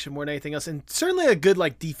good connection more than anything else, and certainly a good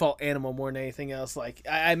like default animal more than anything else. Like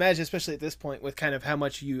I imagine, especially at this point, with kind of how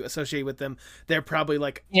much you associate with them, they're probably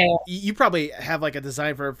like, Yeah. you probably have like a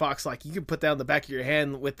design for a fox like you can put down the back of your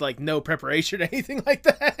hand with like no preparation or anything like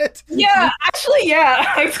that. Yeah, actually,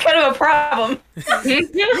 yeah, it's kind of a problem.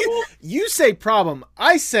 You say problem,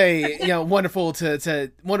 I say wonderful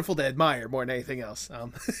to admire more than anything else.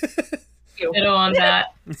 Ditto on that.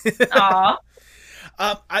 Aw.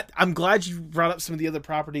 I'm glad you brought up some of the other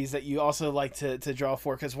properties that you also like to draw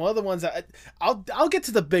for, because one of the ones that I'll get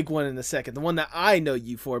to the big one in a second, the one that I know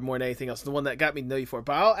you for more than anything else, the one that got me to know you for,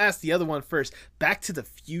 but I'll ask the other one first. Back to the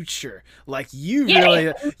Future, like you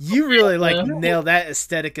really like nail that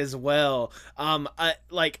aesthetic as well.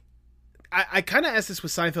 I kind of asked this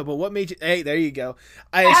with Seinfeld, but what made you? Hey, there you go.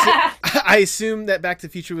 I assume that Back to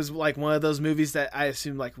the Future was like one of those movies that I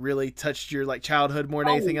assume like really touched your like childhood more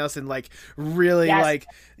than anything else, and like really like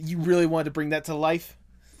you really wanted to bring that to life.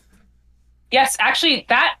 Yes, actually,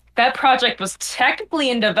 that project was technically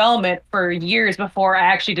in development for years before I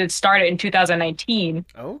actually did start it in 2019.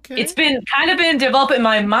 Okay, It's been in development in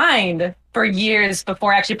my mind for years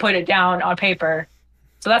before I actually put it down on paper.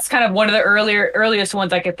 So that's kind of one of the earliest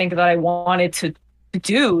ones I could think of that I wanted to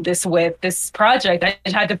do this with this project. I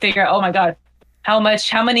just had to figure out, oh my God, how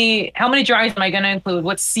many drawings am I going to include?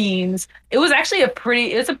 What scenes? It was actually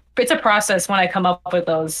it's a process when I come up with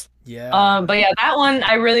those. yeah. But yeah, that one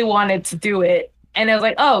I really wanted to do it And it was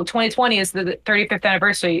like, oh, 2020 is the 35th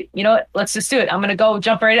anniversary. You know what? Let's just do it. I'm gonna go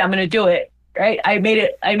jump right in. I'm gonna do it. Right? I made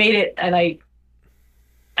it, and I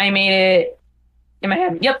made it in my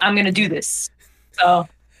head. Yep, I'm gonna do this. So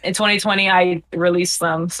in 2020, I released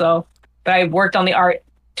them. So, but I worked on the art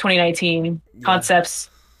 2019 concepts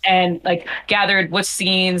and like gathered what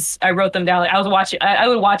scenes. I wrote them down. Like I would watch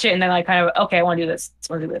it and then like kind of, okay, I want to do this.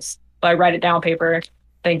 I want to do this. But I write it down on paper,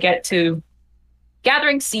 then get to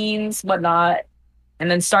gathering scenes, whatnot, and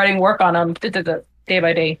then starting work on them day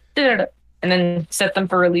by day, and then set them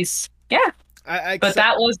for release. Yeah. But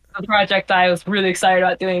that was the project I was really excited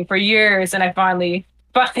about doing for years, and I finally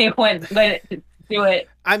went to do it.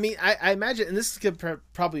 I mean, I imagine, and this could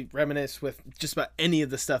probably reminisce with just about any of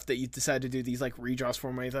the stuff that you decide to do, these like redraws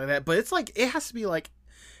for or anything like that, but it's like, it has to be like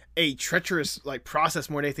a treacherous like process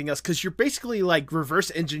more than anything else, because you're basically like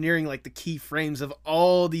reverse engineering like the key frames of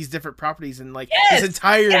all these different properties and like this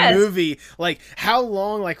entire movie. Like, how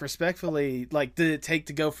long, like, respectfully, like, did it take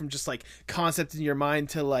to go from just like concept in your mind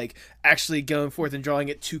to like actually going forth and drawing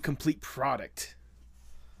it to complete product?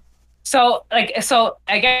 So I guess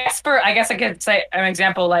I could say an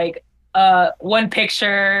example, like one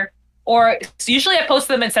picture, or usually I post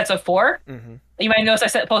them in sets of 4. Mm-hmm. You might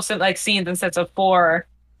notice I posted like scenes in sets of 4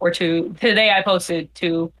 or 2. Today I posted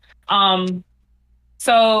 2.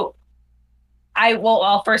 So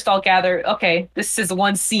I'll gather, okay, this is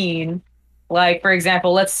one scene. Like, for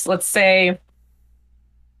example, let's give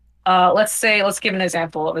an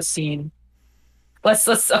example of a scene. Let's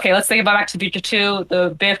think about Back to the Future 2,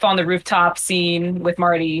 the Biff on the rooftop scene with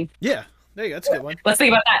Marty. Yeah, there you go. That's a good one. Let's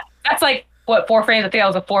think about that. That's like, what, 4 frames? I think that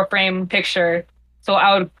was a 4-frame picture. So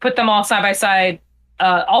I would put them all side by side.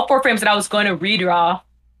 All 4 frames that I was going to redraw,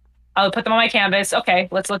 I would put them on my canvas. Okay,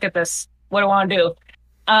 let's look at this. What do I want to do?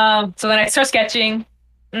 So then I start sketching.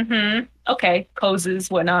 Okay,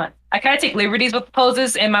 poses, whatnot. I kind of take liberties with the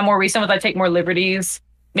poses. In my more recent ones, I take more liberties,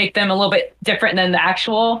 make them a little bit different than the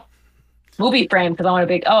actual movie frame, because I want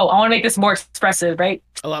to make this more expressive, right?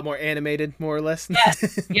 A lot more animated, more or less.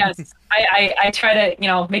 Yes. I try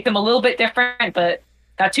to, make them a little bit different, but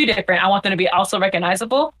not too different. I want them to be also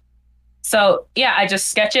recognizable. So yeah, I just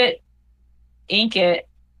sketch it, ink it,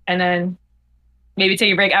 and then maybe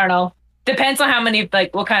take a break. I don't know. Depends on how many,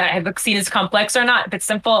 like, what kind of, if the scene is complex or not. If it's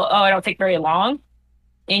simple, I don't take very long.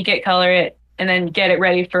 Ink it, color it, and then get it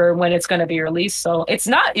ready for when it's going to be released. So it's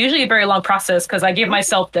not usually a very long process because I give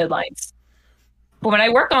myself deadlines. But when I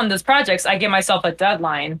work on those projects, I give myself a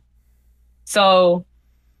deadline. So,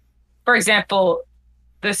 for example,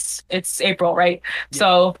 it's April, right? Yeah.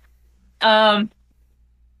 So,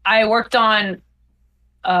 I worked on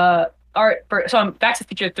art so I'm Back to the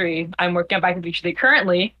Future 3. I'm working on Back to the Future 3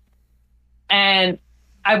 currently. And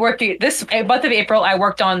I worked this month of April, I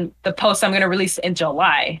worked on the post I'm going to release in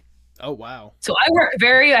July. Oh, wow. So I work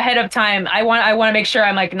very ahead of time. I want to make sure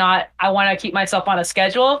I'm like I want to keep myself on a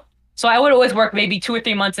schedule. So I would always work maybe 2 or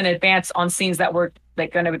 3 months in advance on scenes that were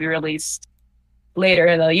like going to be released later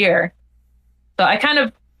in the year. So I kind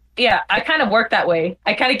of work that way.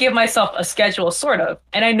 I kind of give myself a schedule, sort of,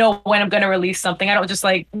 and I know when I'm going to release something. I don't just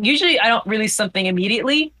usually I don't release something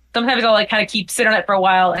immediately. Sometimes I'll like kind of keep sitting on it for a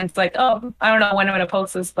while, and it's like, oh, I don't know when I'm going to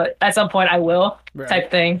post this, but at some point I will, right,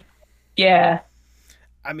 type thing. Yeah.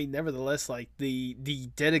 I mean, nevertheless, like the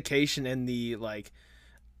dedication and the like,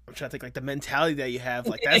 I'm trying to think, like the mentality that you have,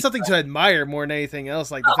 like that's something to admire more than anything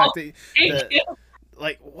else. Like the fact that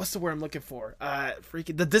like, what's the word I'm looking for?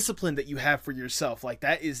 Freaking the discipline that you have for yourself. Like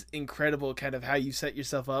that is incredible, kind of how you set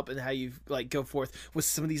yourself up and how you like go forth with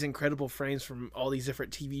some of these incredible frames from all these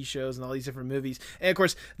different TV shows and all these different movies. And of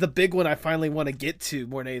course, the big one I finally want to get to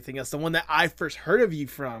more than anything else, the one that I first heard of you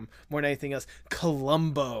from more than anything else,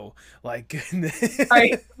 Columbo. Like, goodness.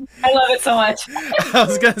 I love it so much. I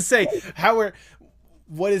was gonna say,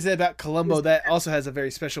 what is it about Columbo that also has a very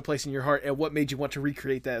special place in your heart, and what made you want to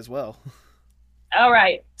recreate that as well? All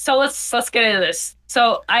right, so let's get into this.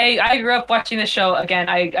 So I grew up watching the show again.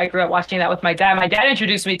 I grew up watching that with my dad. My dad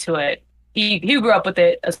introduced me to it. He grew up with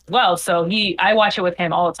it as well, so I watch it with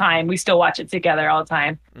him all the time. We still watch it together all the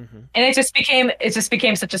time, and it just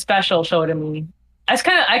became such a special show to me. I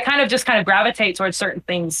kind of gravitate towards certain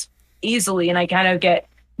things easily, and I kind of get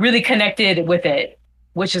really connected with it,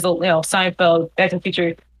 which is Seinfeld, Back to the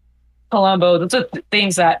Future, Columbo. Those are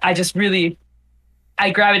things that I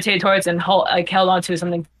gravitated towards and held on to,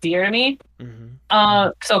 something dear to me.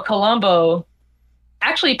 So Columbo,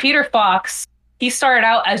 actually Peter Fox, he started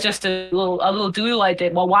out as just a little doodle I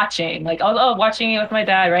did while watching, watching it with my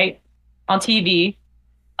dad, right, on TV.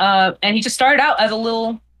 And he just started out as a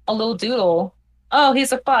little doodle. Oh,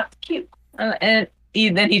 he's a fox, cute. And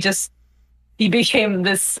then he he became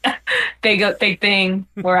this big thing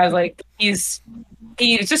where I was like, he started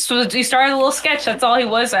a little sketch. That's all he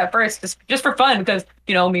was at first, just for fun, because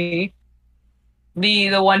me,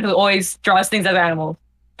 the one who always draws things as animals.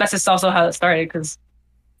 That's just also how it started. Because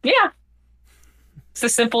yeah, it's a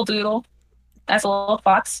simple doodle. That's a little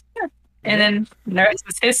fox. Yeah. And then the rest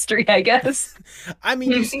is history, I guess. I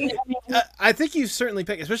mean, I think you certainly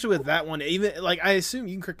picked, especially with that one. Even like, I assume,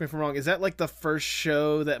 you can correct me if I'm wrong, is that like the first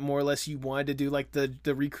show that more or less you wanted to do like the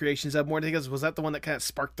recreations of more? Because was that the one that kind of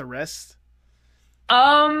sparked the rest?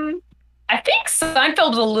 I think Seinfeld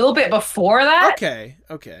was a little bit before that. Okay.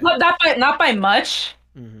 Not by much,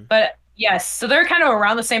 but yes. So they're kind of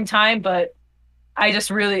around the same time, but I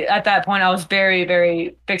just really, at that point, I was very,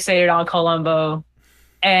 very fixated on Columbo.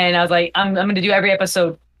 And I was like, I'm going to do every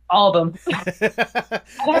episode, all of them. I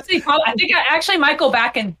think I actually might go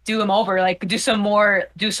back and do them over, like do some more,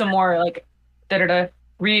 like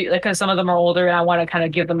because some of them are older, and I want to kind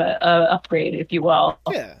of give them a upgrade, if you will.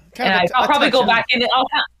 Yeah. And I'll probably go back and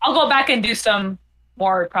I'll go back and do some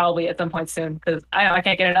more probably at some point soon, because I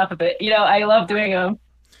can't get enough of it. I love doing them.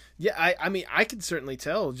 Yeah, I mean, I can certainly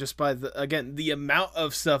tell just by the amount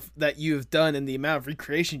of stuff that you've done and the amount of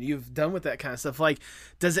recreation you've done with that kind of stuff. Like,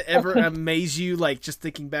 does it ever amaze you, like, just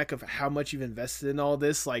thinking back of how much you've invested in all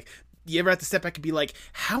this? Like, you ever have to step back and be like,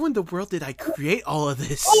 how in the world did I create all of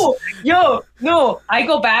this? Oh, no.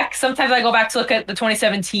 Sometimes I go back to look at the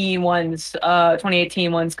 2017 ones,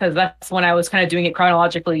 2018 ones, because that's when I was kind of doing it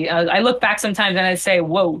chronologically. I look back sometimes and I say,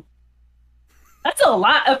 whoa. That's a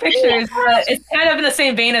lot of pictures. It's kind of in the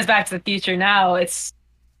same vein as Back to the Future now. It's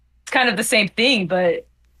kind of the same thing, but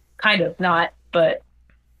kind of not. But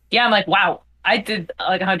yeah, I'm like, wow, I did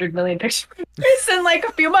like 100 million pictures in like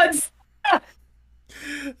a few months.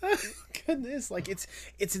 Goodness, like it's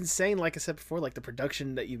insane. Like I said before, like the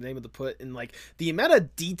production that you've been able to put in, like the amount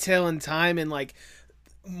of detail and time, and like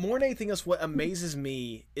more than anything else, what amazes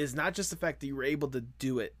me is not just the fact that you were able to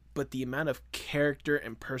do it, but the amount of character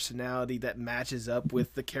and personality that matches up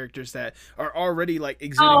with the characters that are already like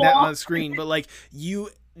exhibiting that on screen, but like you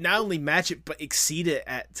not only match it but exceed it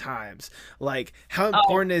at times. Like, how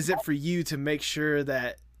important is it for you to make sure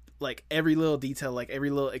that like every little detail, like every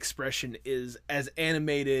little expression is as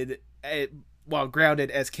animated while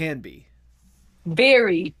grounded as can be?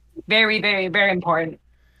 Very, very, very, very important.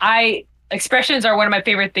 Expressions are one of my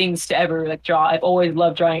favorite things to ever like draw. I've always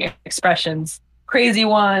loved drawing expressions. Crazy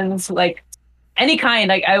ones, like any kind.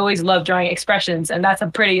 Like, I always love drawing expressions, and that's a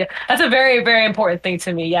very, very important thing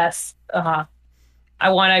to me. Yes. I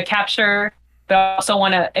want to capture, but I also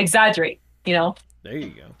want to exaggerate, There you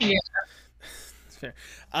go. Yeah. That's fair.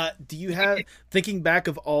 Do you have, thinking back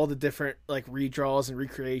of all the different like redraws and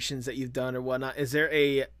recreations that you've done or whatnot, is there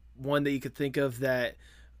a one that you could think of that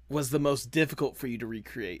was the most difficult for you to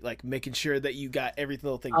recreate? Like making sure that you got every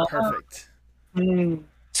little thing perfect.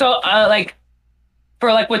 So, like,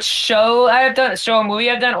 for like what show or movie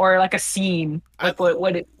I've done, or like a scene, like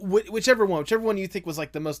whichever one you think was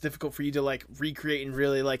like the most difficult for you to like recreate and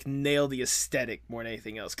really like nail the aesthetic more than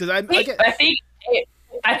anything else. Because I think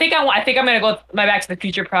I'm gonna go with my Back to the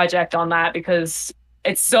Future project on that, because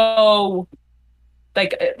it's so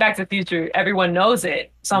like Back to the Future, everyone knows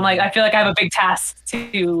it. So I'm like, I feel like I have a big task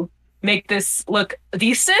to make this look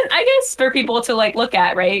decent, I guess, for people to like look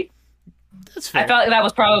at, right? That's fair. I felt like that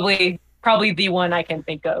was probably the one I can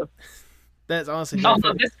think of. That's honestly.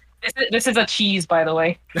 This is a cheese, by the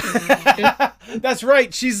way. That's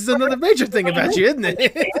right. Cheese is another major thing about you, isn't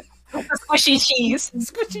it? Squishy cheese.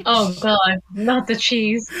 Squishy. Oh god, not the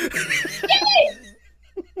cheese.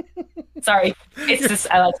 Sorry, it's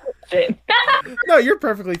just I like it. No, you're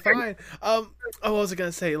perfectly fine. What was I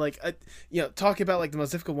gonna say? Like, talking about like the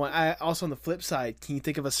most difficult one. I also, on the flip side, can you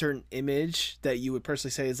think of a certain image that you would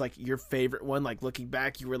personally say is like your favorite one? Like, looking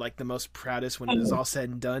back, you were like the most proudest when it was all said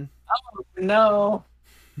and done. Oh no,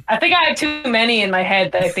 I think I have too many in my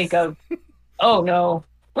head that I think of. Oh no.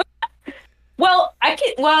 Well, I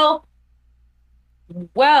can.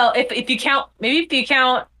 Well, if you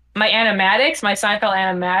count my animatics, my Seinfeld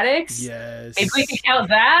animatics. Yes. Maybe we can count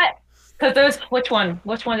that. Because there's which one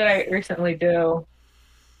did I recently do?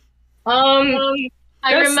 I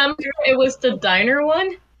remember it was the diner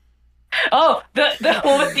one. Oh, the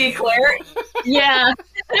one with the eclair. Yeah.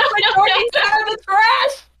 The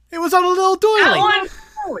trash. It was on a little doily.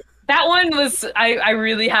 That one was. I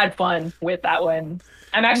really had fun with that one.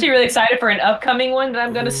 I'm actually really excited for an upcoming one that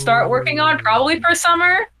I'm going to start working on, probably for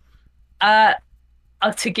summer.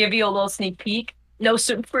 To give you a little sneak peek, No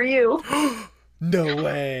Soup for You. No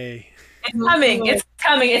way. It's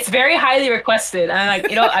coming. It's very highly requested. I'm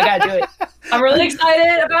like, I gotta do it. I'm really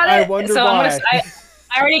excited about it. I wonder why.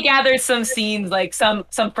 I already gathered some scenes, like some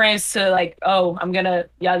frames to like, oh,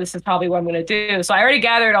 this is probably what I'm gonna do. So I already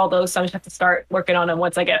gathered all those, so I just have to start working on them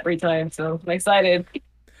once I get free time. So I'm excited.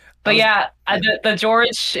 But the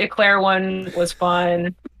George Eclair one was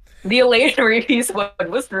fun. The Elaine Reese one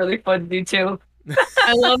was really fun to do too.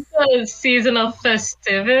 I love the season of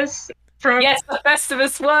Festivus. Yes, the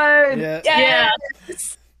Festivus one. Yeah.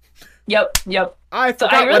 Yes. Yep. I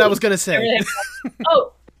forgot what I was gonna say.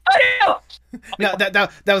 Oh no! No,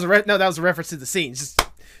 that was a reference to the scenes.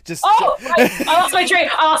 I lost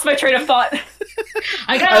my train of thought.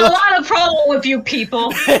 I got a lot of problem with you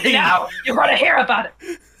people. Now you're gonna hear about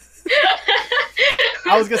it.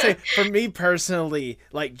 I was gonna say, for me personally,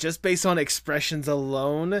 like just based on expressions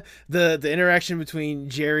alone, the interaction between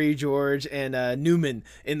Jerry, George, and Newman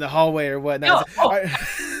in the hallway or whatnot.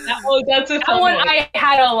 That's a that one. I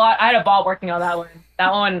had a ball working on that one.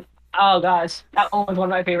 That one, oh gosh, that one was one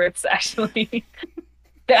of my favorites actually.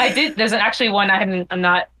 There's actually one I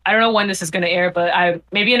don't know when this is gonna air, but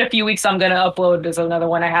maybe in a few weeks I'm gonna upload. There's another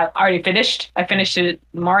one I have already finished. I finished it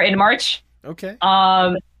in March. Okay.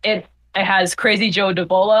 It has Crazy Joe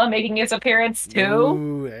Davola making his appearance too.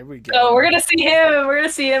 Ooh, there we go. So we're gonna see him. We're gonna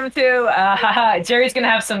see him too. Jerry's gonna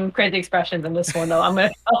have some crazy expressions in this one, though. I'll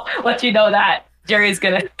let you know that Jerry's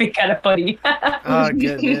gonna be kind of funny. Oh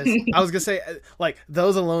goodness! I was gonna say, like,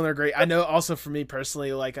 those alone are great. I know also for me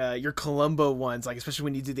personally, like your Columbo ones, like especially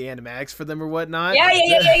when you do the animatics for them or whatnot. Yeah.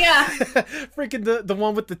 Freaking the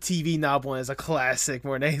one with the TV knob one is a classic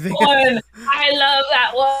more than anything. I love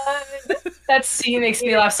that one. That scene makes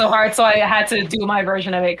me laugh so hard, so I had to do my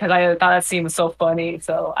version of it because I thought that scene was so funny.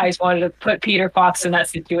 So I just wanted to put Peter Fox in that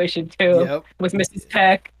situation too, with Mrs.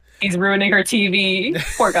 Peck. He's ruining her TV.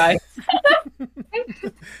 Poor guy.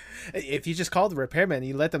 If you just call the repairman,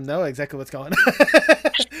 you let them know exactly what's going on.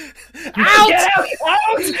 Out! Get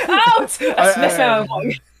out! That's my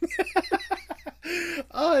one.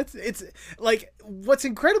 Oh, it's like what's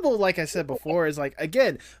incredible, like I said before, is like,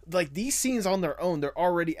 again, like these scenes on their own, they're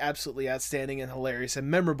already absolutely outstanding and hilarious and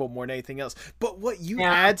memorable more than anything else. But what you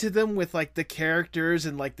add to them with like the characters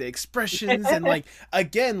and like the expressions and like,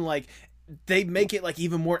 again, like they make it like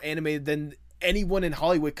even more animated than anyone in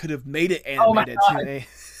Hollywood could have made it animated.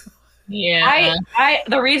 Yeah.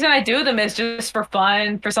 The reason I do them is just for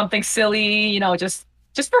fun, for something silly, you know, just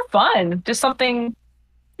for fun, just something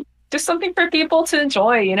for people to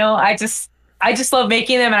enjoy, you know. I just love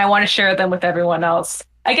making them, and I want to share them with everyone else.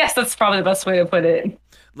 I guess that's probably the best way to put it.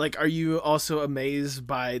 Like, are you also amazed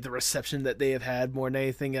by the reception that they have had more than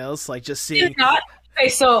anything else? Like, just seeing. Okay,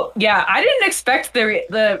 so yeah, I didn't expect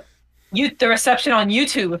the reception on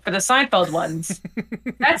YouTube for the Seinfeld ones.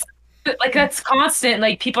 That's constant.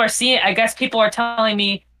 Like, people are seeing it. I guess people are telling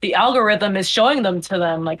me the algorithm is showing them to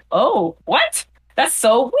them. Like, oh, what? That's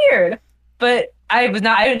so weird. But I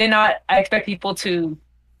did not expect people to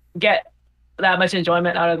get that much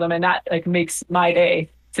enjoyment out of them, and that like makes my day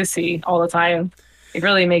to see all the time. It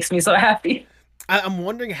really makes me so happy. I'm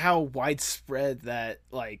wondering how widespread that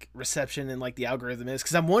like reception and like the algorithm is,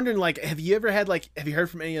 because I'm wondering, like, have you heard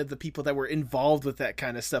from any of the people that were involved with that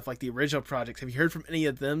kind of stuff, like the original projects? Have you heard from any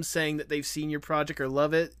of them saying that they've seen your project or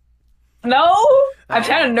love it? No, I'm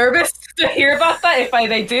kind of nervous to hear about that. If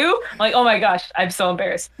they do, I'm like, oh my gosh, I'm so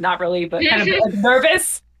embarrassed. Not really, but kind of like,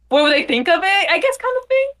 nervous. What would they think of it? I guess, kind of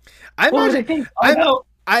thing. What would they think?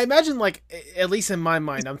 I imagine, like, at least in my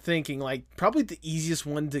mind, I'm thinking, like, probably the easiest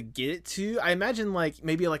one to get it to. I imagine, like,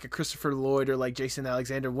 maybe like a Christopher Lloyd or like Jason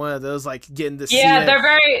Alexander, one of those, like, getting to see it. Yeah,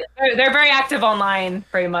 they're very active online,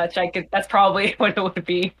 pretty much. That's probably what it would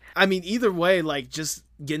be. I mean, either way, like, just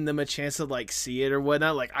getting them a chance to like see it or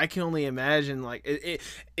whatnot, like, I can only imagine, like,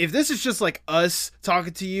 if this is just like us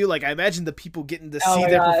talking to you, like, I imagine the people getting to see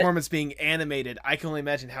their performance being animated. I can only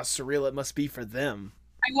imagine how surreal it must be for them.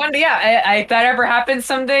 I wonder, if that ever happens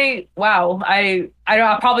someday, wow,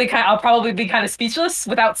 I'll probably be kind of speechless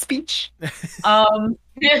without speech. We'll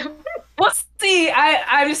see.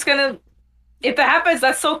 I'm just gonna, if that happens,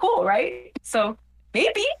 that's so cool, right? So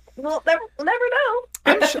maybe we'll never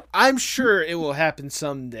know. I'm sure it will happen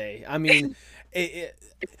someday. I mean,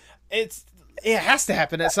 it has to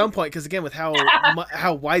happen at some point, because again, with how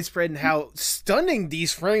widespread and how stunning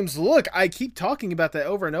these frames look, I keep talking about that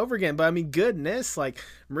over and over again. But I mean, goodness, like,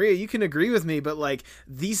 Maria, you can agree with me, but like,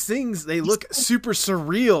 these things, they look super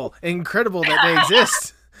surreal and incredible that they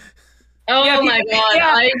exist. Oh my god!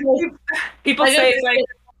 Yeah. People say like,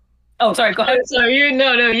 oh, sorry, go ahead. Sorry, you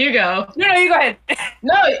go. No, you go ahead.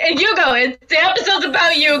 No, you go. The episode's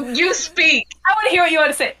about you. You speak. I want to hear what you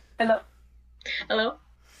want to say. Hello. Hello.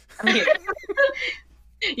 I'm here.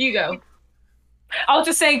 You go. I was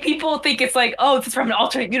just saying, people think it's like, oh, this is from an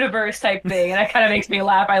alternate universe type thing, and that kind of makes me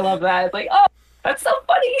laugh. I love that. It's like, oh, that's so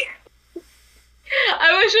funny.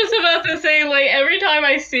 I was just about to say, like, every time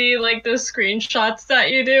I see, like, the screenshots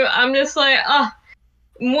that you do, I'm just like,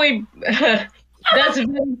 muy, that's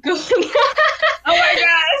very good. Oh my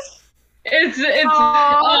gosh.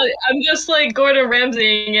 I'm just like Gordon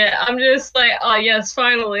Ramsaying it. I'm just like, oh yes,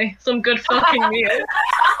 finally, some good fucking meat.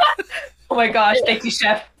 Oh my gosh, thank you,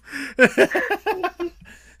 chef.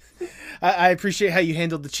 I appreciate how you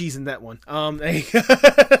handled the cheese in that one. Sorry, it's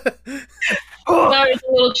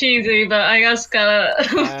a little cheesy, but I guess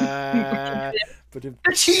gotta. The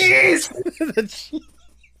cheese. The cheese.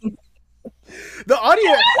 The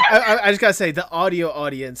audio, I just gotta say, the audio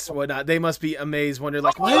audience, whatnot, they must be amazed, wondering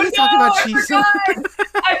like, why are we talking about cheese?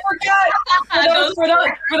 I forgot.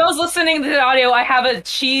 For those listening to the audio, I have a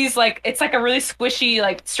cheese, like, it's like a really squishy,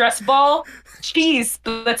 like, stress ball cheese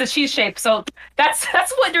that's a cheese shape. So that's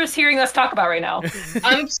what you're hearing us talk about right now.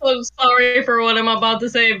 I'm so sorry for what I'm about to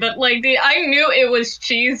say, but like I knew it was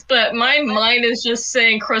cheese, but my mind is just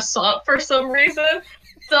saying croissant for some reason.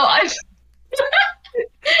 So I.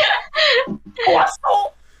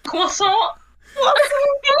 Croissant.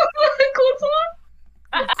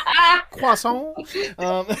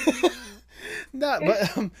 No,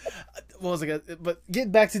 but what was I gonna? But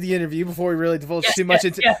getting back to the interview before we really divulge too much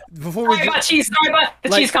into before we sorry about the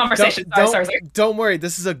cheese conversation. Sorry. Don't worry,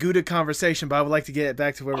 this is a Gouda conversation, but I would like to get it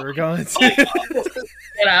back to where we were going. Get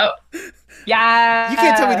out. Yeah. You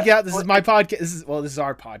can't tell me to get out. This is my podcast. This is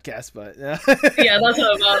our podcast, but yeah, that's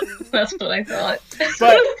what I thought.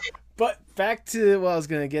 But back to what I was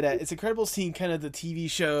gonna get at. It's incredible seeing kind of the TV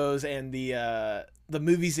shows and the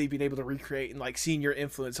movies that you've been able to recreate and like seeing your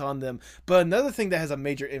influence on them. But another thing that has a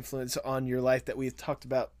major influence on your life that we've talked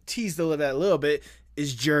about, teased a little bit,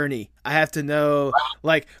 is Journey. I have to know,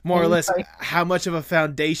 like, more or less how much of a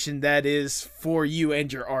foundation that is for you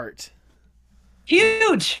and your art.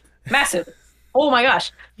 Huge, massive. Oh my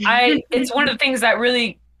gosh. It's one of the things that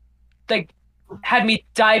really like had me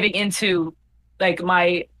diving into like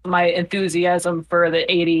my enthusiasm for the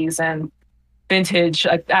 80s and vintage.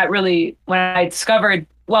 Like that really, when I discovered,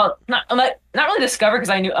 well, not really discovered, because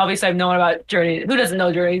I knew, obviously I've known about Journey. Who doesn't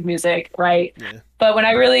know Journey's music, right? Yeah. But when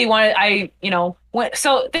I really wanted,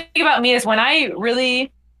 so think about me is when I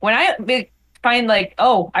find like,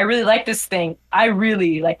 oh, I really like this thing. I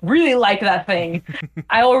really like that thing.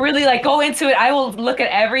 I will really like go into it. I will look at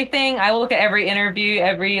everything. I will look at every interview,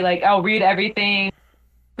 I'll read everything.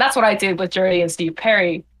 That's what I did with Journey and Steve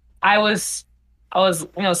Perry. I was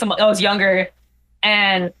younger,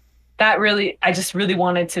 and that really, I just really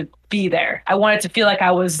wanted to be there. I wanted to feel like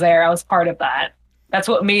I was there. I was part of that. That's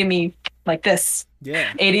what made me like this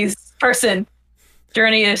 80s person.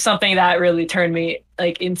 Journey is something that really turned me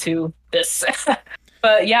like into this.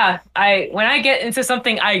 But yeah, when I get into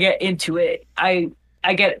something, I get into it. I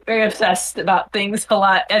get very obsessed about things a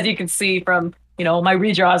lot, as you can see from my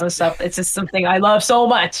redraws and stuff. It's just something I love so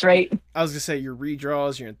much, right? I was gonna say your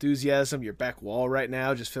redraws, your enthusiasm, your back wall right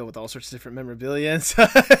now just filled with all sorts of different memorabilia.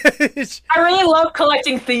 I really love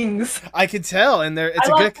collecting things. I can tell, and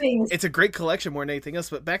it's a great collection more than anything else.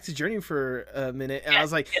 But back to Journey for a minute, and I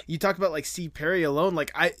was like, you talked about like Steve Perry alone.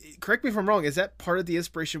 Like, correct me if I'm wrong. Is that part of the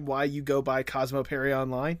inspiration why you go by Cosmo Perry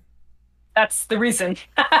online? That's the reason.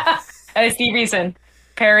 That is the reason.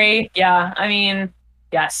 Perry, yeah. I mean,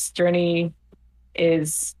 yes, Journey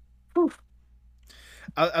is.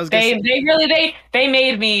 I was they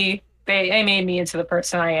made me into the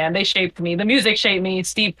person I am. They shaped me. The music shaped me.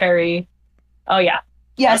 Steve Perry. Oh yeah.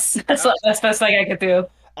 Yes. That's the best thing I could do.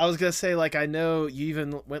 I was gonna say, like, I know you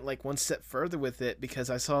even went like one step further with it, because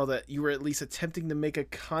I saw that you were at least attempting to make a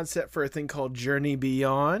concept for a thing called Journey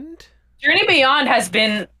Beyond. Journey Beyond has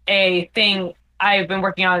been a thing I've been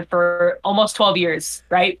working on for almost 12 years,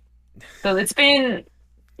 right? So it's been,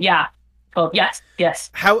 yeah. Oh, yes.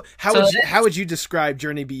 How would you describe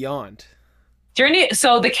Journey Beyond?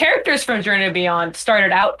 So the characters from Journey Beyond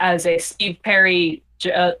started out as a Steve Perry.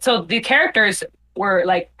 So the characters were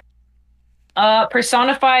like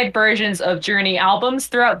personified versions of Journey albums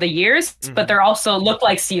throughout the years, but they're also look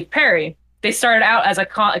like Steve Perry. They started out as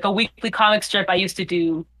a weekly comic strip I used to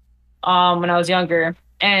do when I was younger,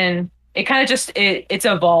 and it kind of just it's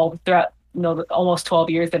evolved throughout the almost 12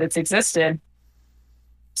 years that it's existed.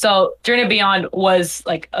 So Journey Beyond was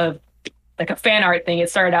like a fan art thing. It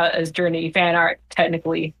started out as Journey fan art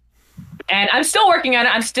technically, and I'm still working on it.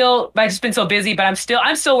 I've just been so busy, but I'm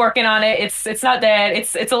still working on it. It's not dead.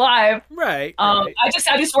 It's alive. Right. I'm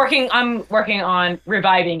working on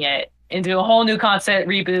reviving it into a whole new concept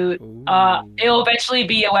reboot. It'll eventually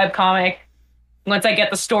be a webcomic. once I get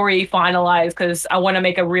the story finalized, because I want to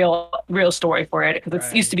make a real story for it.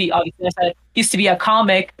 Because it used to be, obviously, I said, used to be a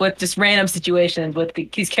comic with just random situations with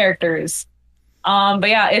these characters. But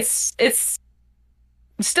yeah, it's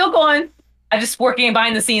still going. I'm just working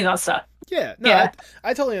behind the scenes on stuff. Yeah, no, Yeah.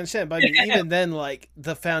 I totally understand. But I mean, even then, like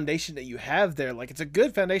the foundation that you have there, like it's a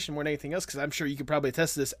good foundation more than anything else. Because I'm sure you could probably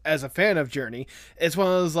attest to this as a fan of Journey. It's one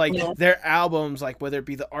of those like Yeah. their albums, like whether it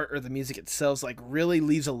be the art or the music itself, like really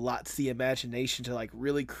leaves a lot to the imagination to like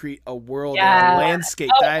really create a world Yeah. and a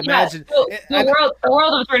landscape that I yeah. imagine. The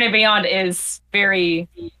world of Journey Beyond is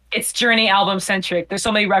it's Journey album centric. There's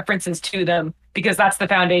so many references to them because that's the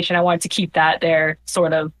foundation. I wanted to keep that there,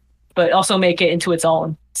 sort of, but also make it into its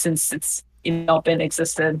own since it's been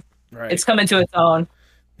existed. Right. It's come into its own.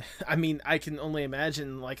 I mean, I can only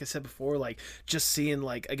imagine, like I said before, like just seeing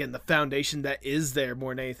like again the foundation that is there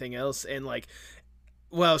more than anything else, and like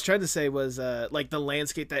what I was trying to say was like the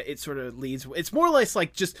landscape that it sort of leads. It's more or less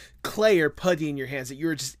like just clay or putty in your hands that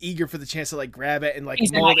you're just eager for the chance to like grab it and like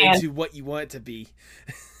mold it into what you want it to be.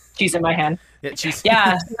 Cheese in my hand. Yeah, cheese.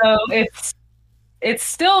 Yeah, so it's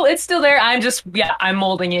still there. I'm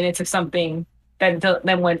molding it into something that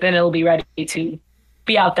then it'll be ready to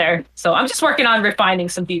be out there. So I'm just working on refining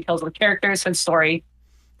some details of the characters and story.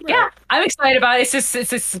 Right. Yeah, I'm excited about it.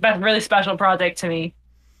 It's a really special project to me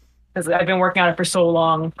because I've been working on it for so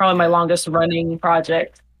long. Probably my longest running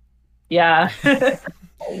project. Yeah.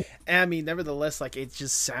 And I mean, nevertheless, like it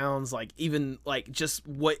just sounds like even like just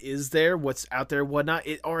what is there, what's out there, whatnot.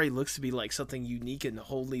 It already looks to be like something unique and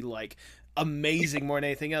wholly like amazing more than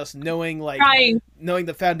anything else. Knowing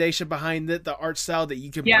the foundation behind it, the art style that you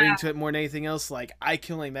can bring to it more than anything else. Like I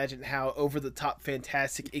can only imagine how over the top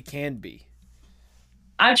fantastic it can be.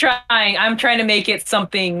 I'm trying to make it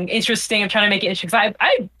something interesting. I'm trying to make it interesting.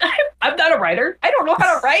 I'm not a writer. I don't know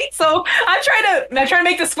how to write, so I'm trying to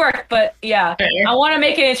make this work. But yeah, I want to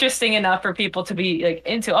make it interesting enough for people to be like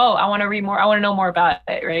into. Oh, I want to read more. I want to know more about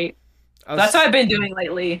it. Right. That's what I've been doing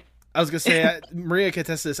lately. I was gonna say, Maria can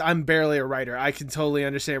attest to this. I'm barely a writer. I can totally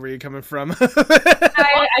understand where you're coming from.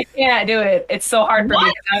 I can't do it. It's so hard for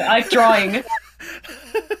me. I like drawing.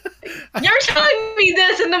 You're telling me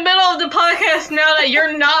this in the middle of the podcast now that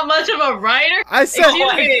you're not much of a writer? I said,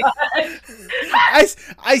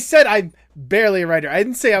 I said I'm barely a writer. I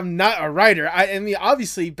didn't say I'm not a writer. I mean,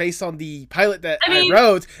 obviously, based on the pilot that I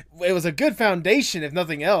wrote, it was a good foundation, if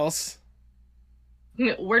nothing else.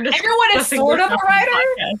 We're just everyone is sort of a writer.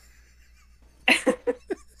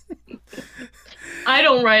 I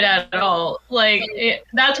don't write at all. Like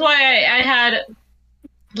that's why I had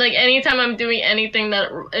like anytime I'm doing anything that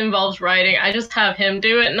involves writing, I just have him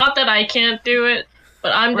do it. Not that I can't do it,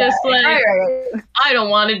 but I'm just I don't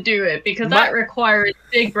want to do it because that requires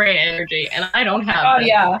big brain energy, and I don't have. Oh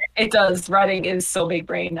yeah, it does. Writing is so big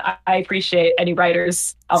brain. I appreciate any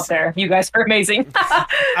writers out there. You guys are amazing.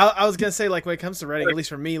 I was gonna say, like, when it comes to writing, at least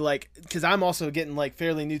for me, like, because I'm also getting like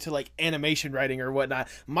fairly new to like animation writing or whatnot.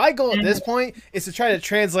 My goal at this point is to try to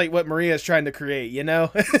translate what Maria is trying to create. You know.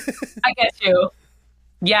 I get you.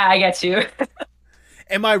 Yeah, I get you.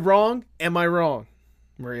 Am I wrong? Am I wrong,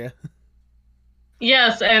 Maria?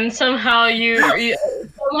 Yes, and somehow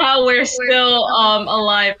somehow we're still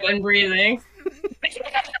alive and breathing.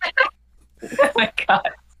 Oh my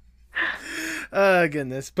god.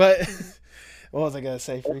 Goodness. But what was I gonna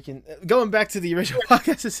say? Freaking going back to the original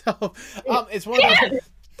podcast itself. It's one of those,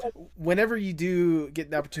 whenever you do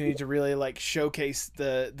get the opportunity to really like showcase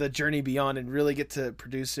the Journey Beyond and really get to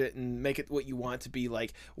produce it and make it what you want it to be,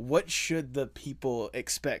 like what should the people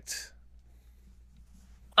expect?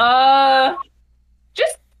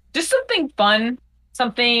 Just something fun,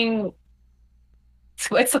 something.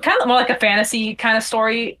 It's kind of more like a fantasy kind of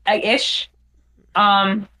story ish,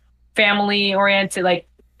 family oriented. Like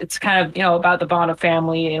it's kind of about the bond of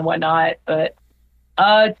family and whatnot. But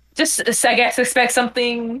just I guess expect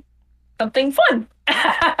something fun.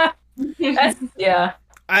 Yeah.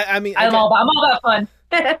 I mean, I'm all about fun.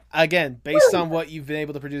 Again, based on what you've been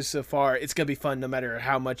able to produce so far, it's gonna be fun no matter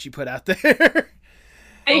how much you put out there.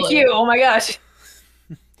 Thank you. Oh my gosh.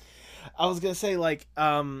 I was gonna say like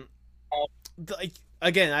again,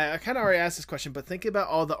 I kind of already asked this question, but think about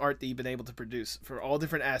all the art that you've been able to produce for all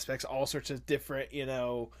different aspects, all sorts of different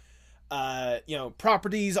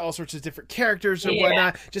properties, all sorts of different characters or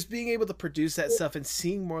whatnot. Just being able to produce that stuff and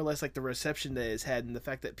seeing more or less like the reception that it's had and the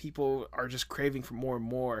fact that people are just craving for more and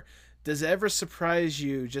more. Does it ever surprise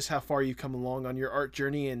you just how far you've come along on your art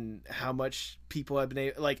journey and how much people have been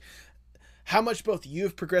able, like, how much both you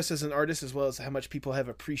have progressed as an artist as well as how much people have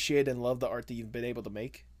appreciated and loved the art that you've been able to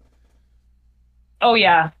make? Oh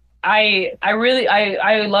yeah. I really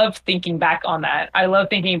love thinking back on that. I love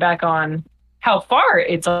thinking back on how far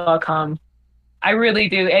it's all come. I really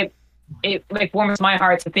do. It like warms my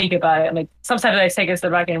heart to think about it. Like sometimes I take a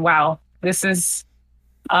step back and wow, this is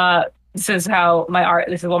how my art.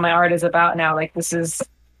 This is what my art is about now. Like this is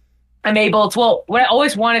I'm able to. Well, what I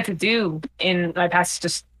always wanted to do in my past is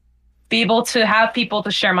just be able to have people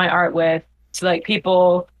to share my art with. To like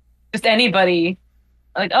people, just anybody.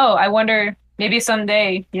 Like oh, I wonder maybe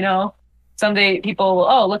someday, someday people will,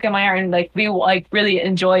 oh look at my art and like we will like really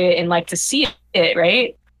enjoy it and like to see it,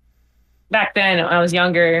 right? Back then when I was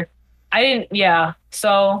younger, I didn't. Yeah,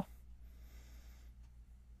 so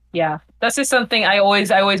yeah, that's just something I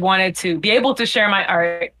always wanted to be able to share my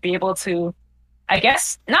art, be able to. I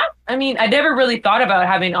guess not. I mean, I never really thought about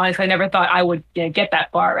having an audience. I never thought I would get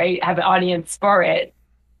that far, right? Have an audience for it.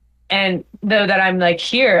 And though that I'm like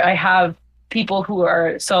here, I have people who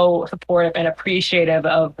are so supportive and appreciative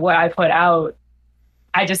of what I put out.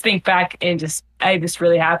 I just think back and I'm just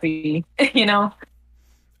really happy,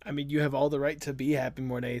 I mean, you have all the right to be happy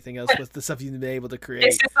more than anything else with the stuff you've been able to create.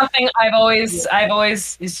 It's just something I've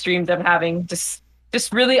always just dreamed of having. Just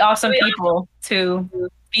really awesome people to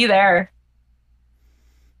be there.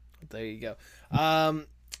 There you go.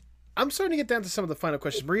 I'm starting to get down to some of the final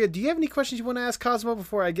questions. Maria, do you have any questions you want to ask Cosmo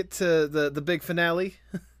before I get to the big finale?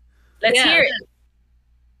 Let's hear it.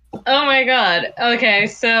 Oh my god. Okay,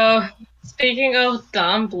 so speaking of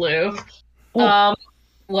Don Bluth,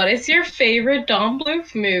 what is your favorite Don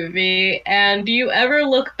Bluth movie, and do you ever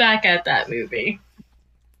look back at that movie?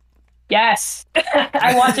 Yes,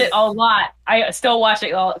 I watch it a lot. I still watch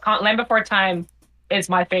it. Land Before Time is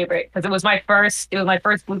my favorite because it was my first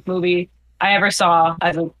Bluth movie I ever saw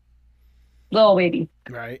as a little baby.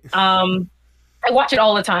 Right. I watch it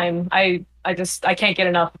all the time. I can't get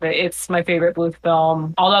enough of it. It's my favorite Bluth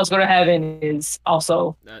film. All Dogs Go to Heaven is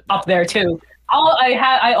also up there too.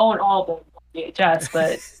 I own all of them on VHS,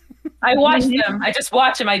 but I watch them. I just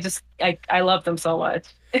watch them. I love them so much.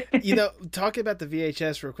 Talking about the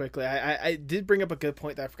VHS real quickly, I did bring up a good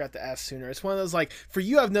point that I forgot to ask sooner. It's one of those, like, for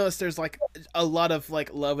you, I've noticed there's, like, a lot of,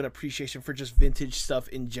 like, love and appreciation for just vintage stuff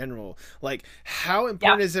in general. Like, how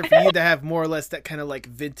important is it for you to have more or less that kind of, like,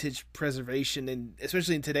 vintage preservation, and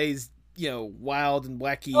especially in today's, wild and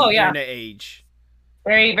wacky internet age?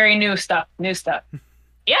 Very, very new stuff. Yeah,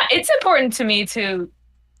 it's important to me to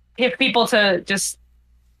get people to just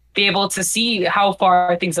be able to see how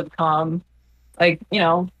far things have come. Like,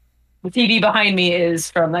 the TV behind me is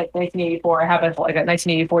from like 1984. I have a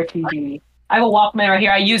 1984 TV. I have a Walkman right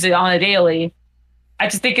here. I use it on a daily. I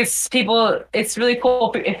just think it's really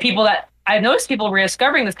cool if people that I've noticed people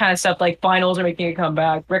rediscovering this kind of stuff, like vinyls are making a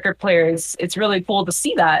comeback, record players. It's really cool to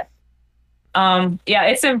see that. I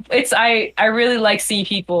really like seeing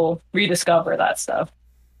people rediscover that stuff.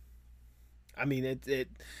 I mean,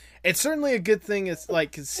 it's certainly a good thing. It's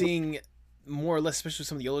like seeing more or less, especially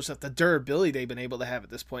some of the older stuff, the durability they've been able to have at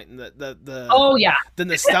this point, and the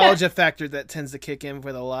nostalgia factor that tends to kick in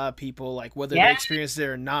with a lot of people, like whether they experience it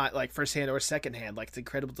or not, like firsthand or secondhand. Like it's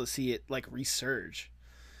incredible to see it like resurge.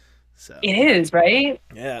 So it is, right?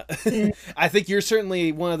 Yeah. I think you're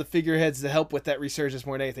certainly one of the figureheads to help with that resurgence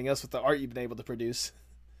more than anything else with the art you've been able to produce.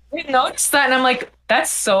 I noticed that, and I'm like,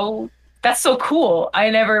 that's so cool. I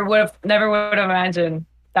never would have imagined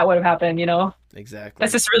that would have happened. Exactly.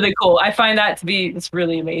 That's just really cool. I find that to be it's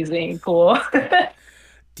really amazing, cool.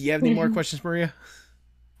 Do you have any more questions, Maria?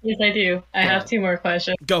 Yes, I do. I have 2 more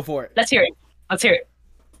questions. Go for it. Let's hear it.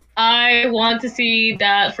 I want to see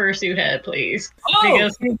that fursuit head, please. Oh!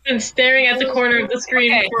 Because we've been staring at the corner of the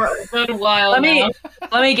screen for a good while Let now.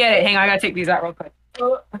 me get it. Hang on, I gotta take these out real quick.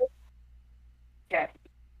 Okay.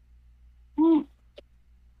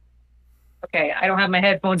 Okay, I don't have my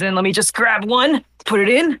headphones in. Let me just grab one, put it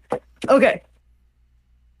in.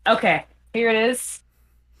 Okay, here it is.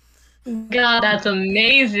 God, that's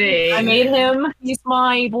amazing. I made him. He's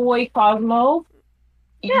my boy Cosmo.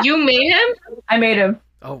 Yeah. You made him? I made him.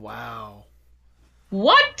 Oh, wow.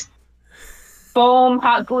 What? Foam,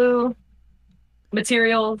 hot glue,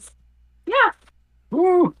 materials. Yeah.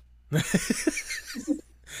 Woo. You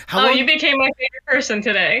became my favorite person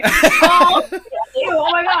today. Oh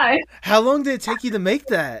my god. How long did it take you to make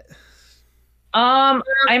that?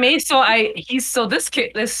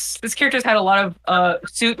 This character's had a lot of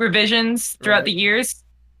suit revisions throughout the years.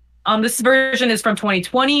 This version is from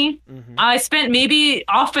 2020. Mm-hmm. I spent maybe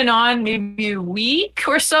off and on maybe a week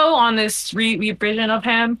or so on this revision of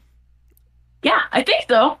him. Yeah, I think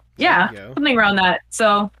so. Yeah, something around that.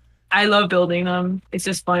 So I love building them. It's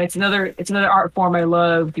just fun. It's another art form I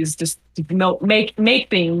love. Is just to make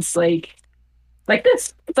things like like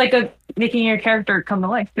this. It's like a making your character come to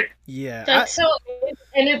life. Yeah. That's so,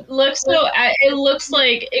 and it looks so. It looks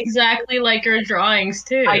like exactly like your drawings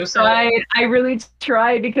too. I tried. I really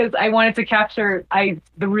tried because I wanted to capture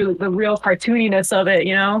the real cartooniness of it.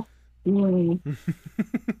 You know.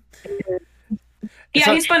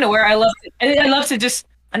 Yeah, he's fun to wear. I love to just.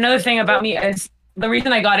 Another thing about me is the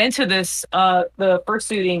reason I got into this. The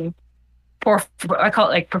fursuiting, I call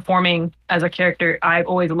it like performing as a character. I've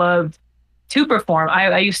always loved to perform.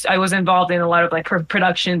 I was involved in a lot of like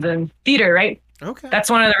productions and theater, right? Okay. That's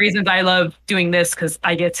one of the reasons I love doing this, because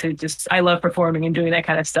I get to I love performing and doing that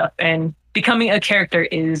kind of stuff. And becoming a character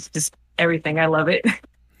is just everything. I love it.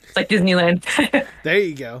 It's like Disneyland. There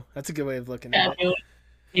you go. That's a good way of looking at it.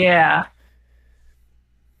 Yeah.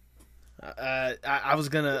 I was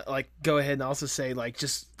gonna like go ahead and also say like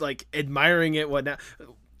just like admiring it. Whatnot.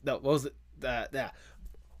 No, what was it? Yeah.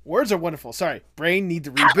 Words are wonderful. Sorry, brain need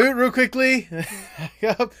to reboot real quickly.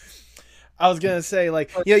 I was gonna say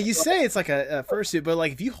like you say it's like a fursuit, but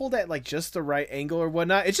like if you hold that like just the right angle or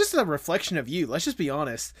whatnot, it's just a reflection of you. Let's just be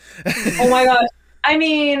honest. Oh my gosh. I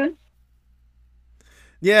mean.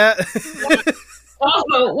 Yeah.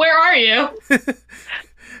 Also, where are you?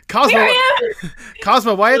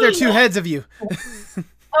 Cosmo, why are there two heads of you?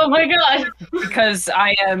 Oh my god. Because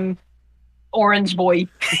I am Orange Boy.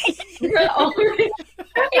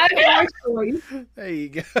 There you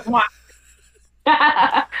go.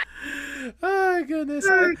 Oh goodness.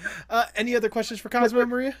 Any other questions for Cosmo,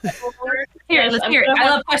 Maria? Let's hear it. I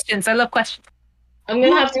love questions. I'm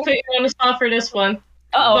gonna have to put you on the spot for this one.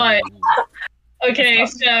 Uh-oh. But okay,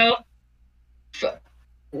 so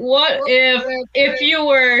what if you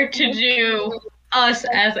were to do us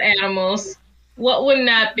as animals, what would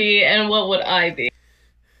that be and what would I be?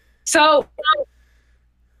 So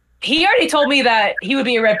he already told me that he would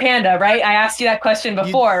be a red panda, right? I asked you that question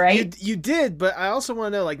before, right? You did, but I also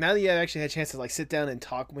want to know, like, now that you actually had a chance to like sit down and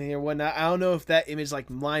talk with me or whatnot, I don't know if that image like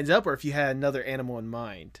lines up or if you had another animal in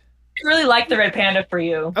mind. I really like the red panda for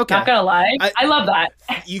you. Okay. Not gonna lie. I love that.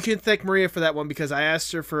 You can thank Maria for that one because I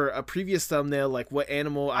asked her for a previous thumbnel, like what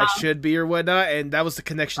animal I should be or whatnot, and that was the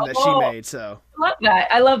connection that she made. So I love that.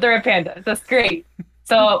 I love the red panda. That's great.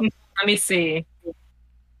 So let me see.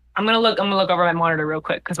 I'm gonna look over my monitor real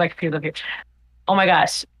quick because my computer's up here. Oh my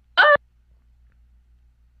gosh.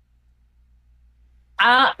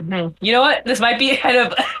 You know what? This might be kind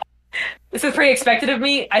of. This is pretty expected of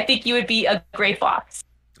me. I think you would be a gray fox.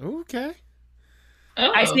 Okay.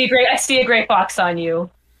 Oh. I see a gray fox on you.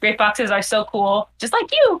 Gray foxes are so cool, just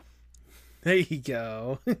like you. There you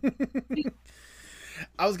go.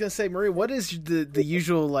 I was gonna say, Maria, what is the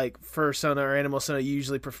usual like fursona or animal sona you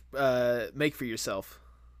usually make for yourself?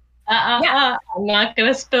 Yeah. I'm not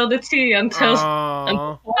gonna spill the tea until.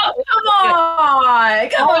 Oh, come on!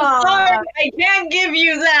 I'm sorry, I can't give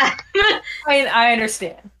you that. I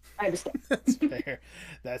understand.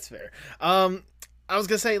 That's fair. I was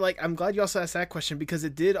gonna say, like, I'm glad you also asked that question because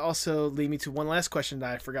it did also lead me to one last question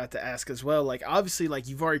that I forgot to ask as well. Like, obviously, like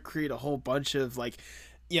you've already created a whole bunch of like,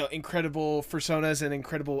 incredible fursonas and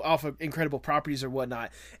incredible properties or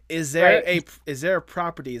whatnot. Is there a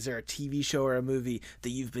property? Is there a TV show or a movie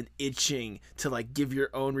that you've been itching to like give your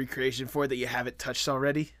own recreation for that you haven't touched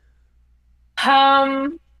already?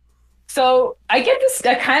 So I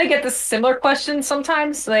kind of get this similar question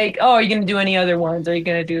sometimes. Like, oh, are you gonna do any other ones? Are you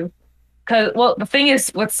gonna do? Because, well, the thing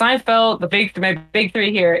is, with Seinfeld, my big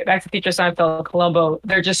three here, Back to the Future, Seinfeld, Columbo,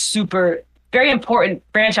 they're just very important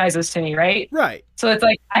franchises to me, right? Right. So it's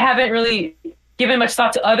like I haven't really given much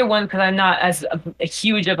thought to other ones because I'm not as a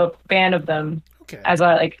huge of a fan of them as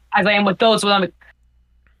I am with those.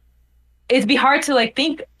 It'd be hard to like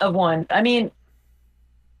think of one. I mean,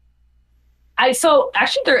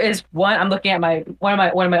 actually there is one. I'm looking at one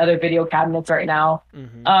of my other video cabinets right now.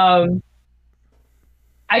 Mm-hmm.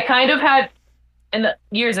 I kind of had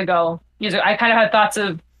years ago, I kind of had thoughts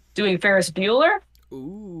of doing Ferris Bueller.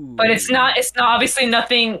 Ooh. But it's not obviously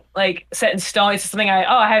nothing like set in stone. It's just something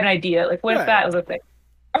I had an idea. Like, what if that was a thing?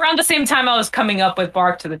 Around the same time I was coming up with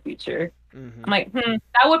Bark to the Future. Mm-hmm. I'm like,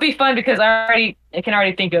 that would be fun because I can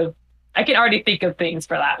already think of things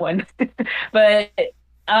for that one. But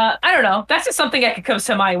I don't know. That's just something that comes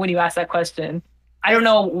to mind when you ask that question. I don't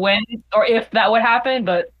know when or if that would happen,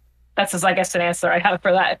 but that's just, I guess, an answer I have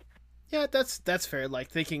for that. Yeah, that's fair. Like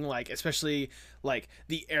thinking like especially like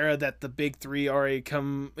the era that the big three already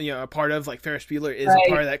come a part of, like Ferris Bueller is a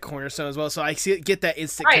part of that cornerstone as well. So I get that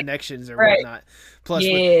instant connections or whatnot. Plus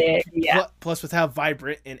plus with how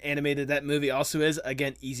vibrant and animated that movie also is,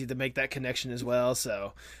 again, easy to make that connection as well.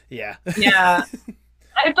 So yeah. Yeah.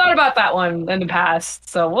 I've thought about that one in the past,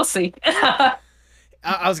 so we'll see.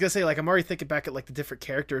 I was gonna say, like, I'm already thinking back at like the different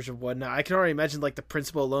characters or whatnot. I can already imagine like the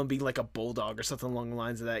principal alone being like a bulldog or something along the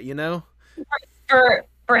lines of that, you know?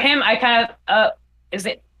 For him, I kind of is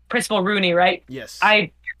it Principal Rooney, right? Yes.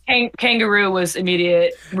 Kangaroo was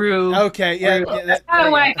immediate. Roo. Okay, yeah, Roo. yeah That's kind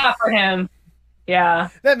of what I thought for him. Yeah.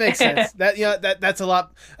 That makes sense. That's a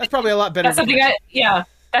lot. That's probably a lot better. That's something.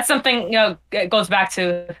 That's something. It goes back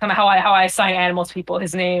to kind of how I assign animals to people.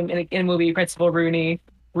 His name in the movie, Principal Rooney,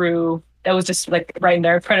 Roo. That was just like right in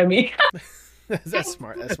there in front of me. That's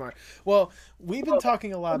smart. That's smart. Well, we've been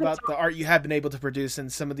talking a lot about the art you have been able to produce and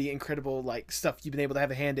some of the incredible like stuff you've been able to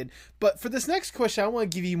have a hand in. But for this next question, I want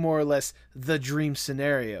to give you more or less the dream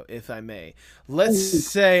scenario, if I may. Let's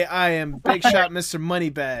say I am Big Shot Mr.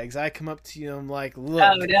 Moneybags. I come up to you and I'm like,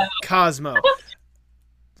 look, Cosmo,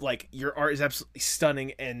 like your art is absolutely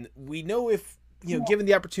stunning, and we know if given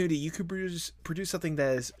the opportunity, you could produce something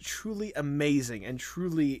that is truly amazing and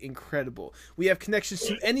truly incredible. We have connections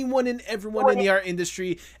to anyone and everyone in the art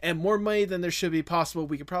industry, and more money than there should be possible.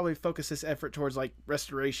 We could probably focus this effort towards like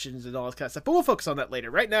restorations and all this kind of stuff, but we'll focus on that later.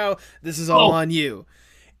 Right now, this is all on you.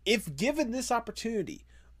 If given this opportunity,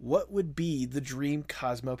 what would be the dream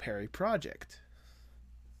Cosmo Perry project?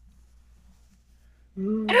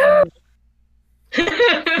 Oh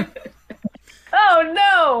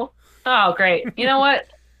no! Oh, great. You know what?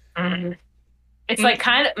 It's like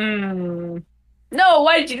kind of. No,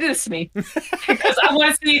 why did you do this to me? Because I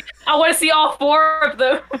want to see all four of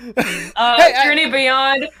them. Journey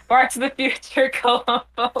Beyond, Back to the Future,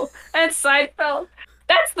 Columbo, and Seinfeld.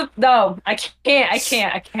 That's no. I can't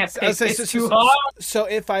pick. It's too hard. So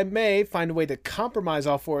if I may find a way to compromise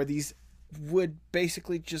all four of these, would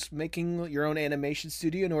basically just making your own animation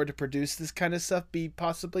studio in order to produce this kind of stuff be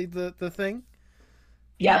possibly the thing?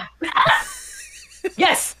 Yeah.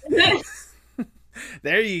 Yes.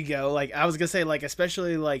 There you go. Like I was gonna say, like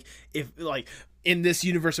especially like if like in this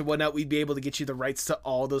universe or whatnot, we'd be able to get you the rights to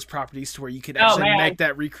all those properties to where you could actually make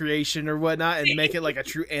that recreation or whatnot and make it like a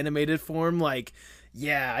true animated form. Like,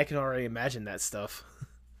 yeah, I can already imagine that stuff.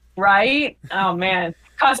 Right? Oh man,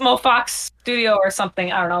 Cosmo Fox Studio or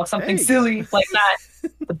something. I don't know, something silly like that.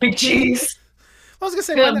 The Big Cheese. I was gonna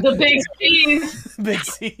say the Big Cheese. Big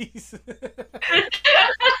Cheese.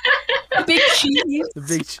 The Big Cheese. The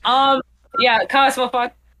Big Cheese. Yeah, Cosmo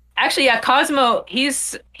Fox. Actually, yeah, Cosmo.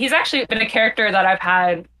 He's actually been a character that I've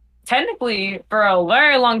had technically for a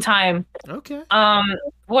very long time. Okay.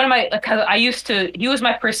 One of my because he was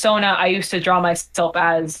my persona. I used to draw myself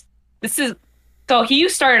as. So he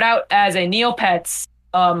started out as a Neopets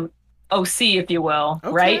OC, if you will,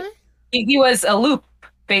 right? He was a Loop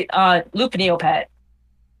Neopet.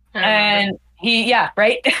 And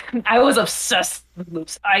right? I was obsessed with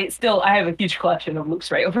Loops. I have a huge collection of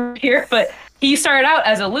Loops right over here, but he started out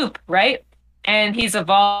as a Loop, right? And he's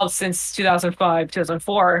evolved since 2005,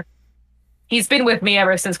 2004. He's been with me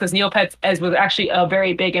ever since because Neopets was actually a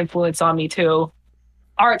very big influence on me too.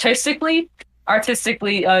 Artistically,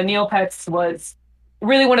 Neopets was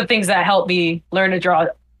really one of the things that helped me learn to draw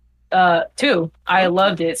too. I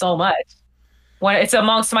loved it so much. It's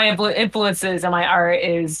amongst my influences in my art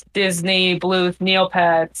is Disney, Bluth,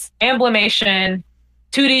 Neopets, Emblemation,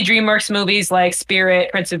 2D DreamWorks movies like Spirit,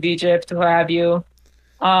 Prince of Egypt, what have you,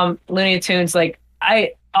 Looney Tunes. Like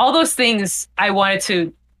all those things I wanted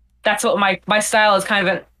to. That's what my style is kind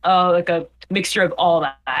of like a mixture of all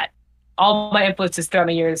that. All my influences throughout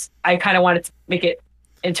the years, I kind of wanted to make it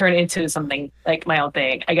and turn it into something like my own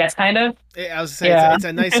thing, I guess, kind of. Yeah, I was saying it's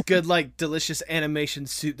a nice, good, like delicious animation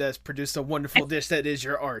suit that's produced a wonderful dish that is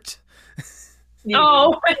your art.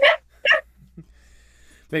 Oh,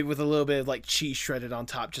 maybe with a little bit of like cheese shredded on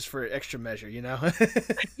top, just for extra measure, you know.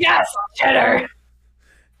 Yes, cheddar.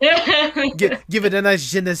 Give it a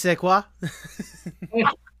nice je ne sais quoi.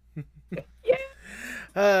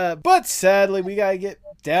 But sadly, we gotta get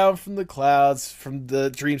down from the clouds, from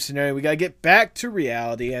the dream scenario. We gotta get back to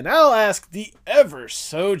reality, and I'll ask the ever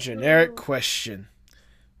so generic question: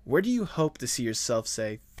 where do you hope to see yourself,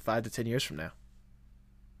 say, 5 to 10 years from now?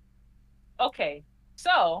 Okay,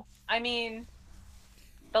 so I mean,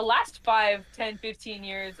 the last 5, 10, 15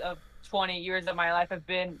 years of 20 years of my life have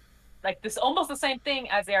been like this, almost the same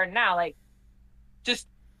thing as they are now, like just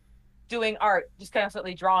doing art, just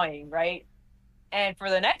constantly drawing, right? And for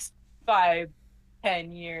the next 5,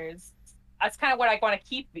 10 years, that's kind of what I want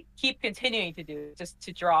to keep continuing to do, just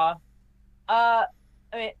to draw. I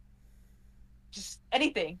mean, just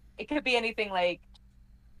anything. It could be anything, like,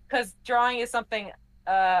 because drawing is something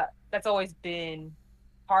that's always been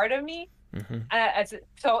part of me. Mm-hmm.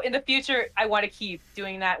 So in the future, I want to keep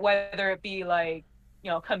doing that, whether it be like,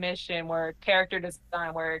 commission work, character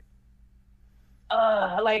design work,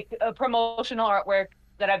 like a promotional artwork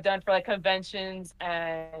that I've done for like conventions,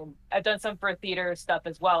 and I've done some for theater stuff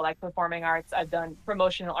as well, like performing arts. I've done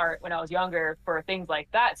promotional art when I was younger for things like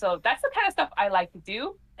that. So that's the kind of stuff I like to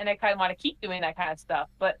do, and I kind of want to keep doing that kind of stuff.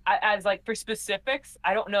 But as like for specifics,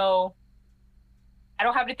 I don't know. I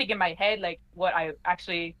don't have anything in my head like what I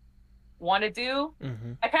actually want to do.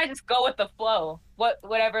 Mm-hmm. I kind of just go with the flow.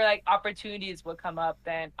 Whatever like opportunities would come up,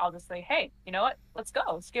 then I'll just say, hey, you know what? Let's go.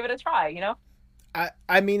 Let's give it a try. You know.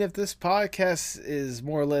 I mean, if this podcast is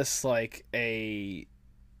more or less like a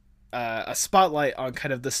spotlight on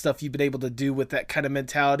kind of the stuff you've been able to do with that kind of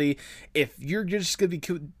mentality, if you're just going to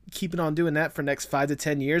be keeping on doing that for the next 5 to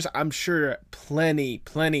 10 years, I'm sure plenty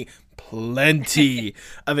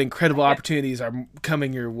of incredible opportunities are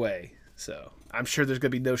coming your way. So I'm sure there's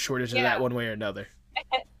going to be no shortage of that one way or another.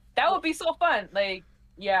 That would be so fun. Like,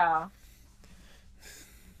 yeah.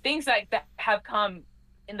 Things like that have come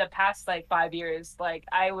in the past like 5 years. Like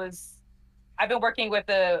I've been working with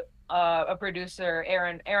a producer,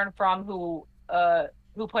 Aaron Fromm, who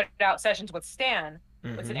put out Sessions with Stan.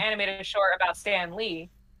 Mm-hmm. It's an animated short about Stan Lee,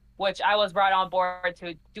 which I was brought on board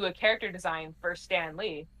to do a character design for Stan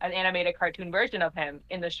Lee, an animated cartoon version of him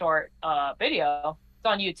in the short video. It's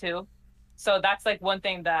on YouTube. So that's like one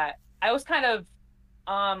thing that I was kind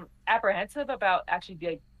of apprehensive about actually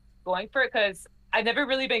like going for it, because I've never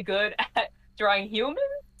really been good at drawing humans.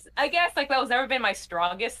 I guess like that was never been my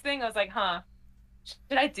strongest thing. I was like,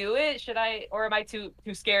 should I do it? Should I, or am I too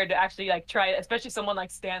scared to actually like try it? Especially someone like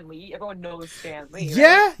Stan Lee. Everyone knows Stan Lee.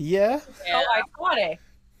 Right? Yeah. So iconic.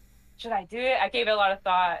 Should I do it? I gave it a lot of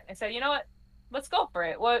thought and said, you know what? Let's go for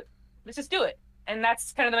it. Let's just do it. And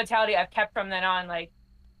that's kind of the mentality I've kept from then on, like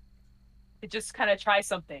to just kind of try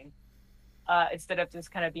something instead of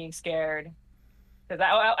just kind of being scared. Because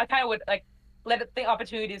I kind of would like let the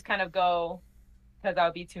opportunities kind of go, because I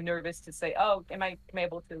would be too nervous to say, oh, am I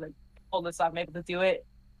able to like pull this off? Am I able to do it?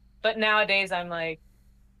 But nowadays I'm like,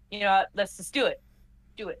 you know, let's just do it.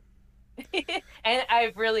 And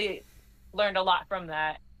I've really learned a lot from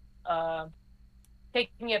that.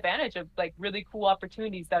 Taking advantage of like really cool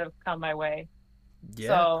opportunities that have come my way. Yeah.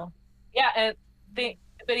 So yeah, and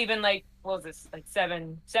but even like, what was this, like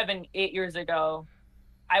 8 years ago,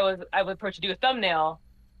 I was approached to do a thumbnail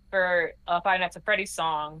for a Five Nights at Freddy's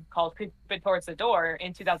song called Creeping Towards the Door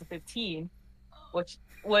in 2015, which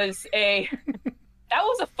was that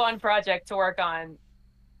was a fun project to work on,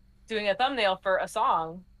 doing a thumbnail for a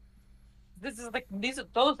song. This is like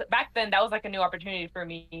those back then, that was like a new opportunity for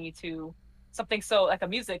me to something so like a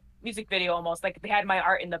music video almost, like they had my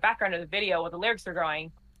art in the background of the video where the lyrics were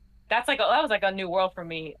going. That was like a new world for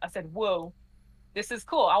me. I said, whoa, this is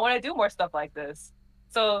cool. I want to do more stuff like this.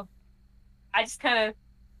 So I just kind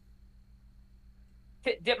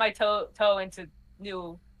of dip my toe into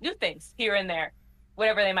new things here and there,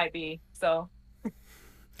 whatever they might be. So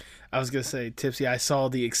I was gonna say, Tipsy, I saw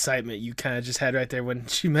the excitement you kind of just had right there when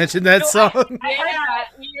she mentioned that song. I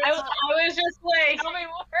was just like, tell me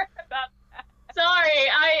more about that. Sorry,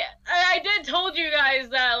 I did told you guys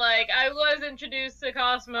that like I was introduced to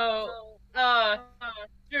Cosmo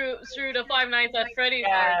through the Five Nights at Freddy's.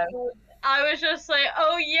 Yeah. I was just like,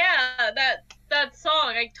 oh yeah, that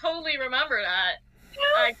song. I totally remember that.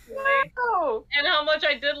 Actually, and how much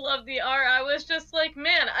I did love the art. I was just like,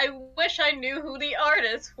 man, I wish I knew who the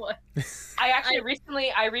artist was. I actually recently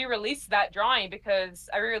re-released that drawing, because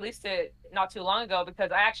I re-released it not too long ago,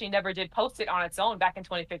 because I actually never did post it on its own back in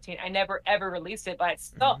 2015. I never ever released it by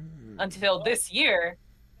itself until this year,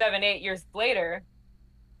 7-8 years later.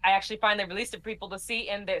 I actually finally released it for people to see,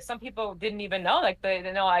 and some people didn't even know, like they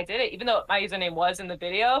didn't know I did it, even though my username was in the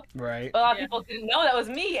video. Right. But a lot of people didn't know that was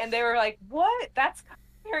me, and they were like, "What? That's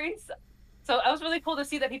scary." So it was really cool to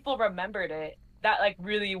see that people remembered it. That like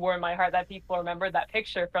really warmed my heart that people remembered that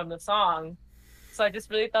picture from the song. So I just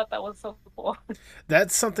really thought that was so cool.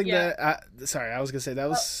 That's something that I was gonna say that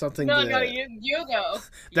was something. No, you go.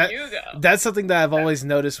 That's something that I've always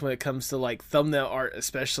noticed when it comes to like thumbnail art,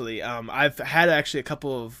 especially. I've had actually a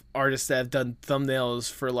couple of artists that have done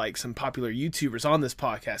thumbnails for like some popular YouTubers on this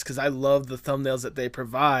podcast, because I love the thumbnails that they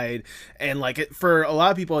provide, and like for a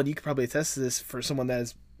lot of people, and you could probably attest to this, for someone that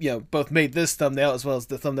has, you know, both made this thumbnail as well as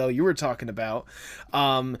the thumbnail you were talking about,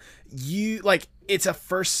 you like, it's a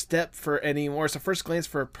first step for anyone, or it's a first glance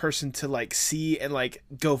for a person to like see and like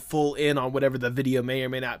go full in on whatever the video may or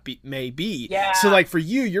may be. Yeah. So like for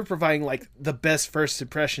you're providing like the best first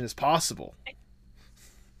impression as possible.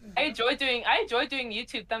 I enjoy doing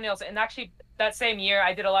YouTube thumbnails, and actually that same year,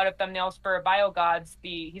 I did a lot of thumbnails for BioGods.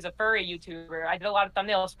 He's a furry YouTuber. I did a lot of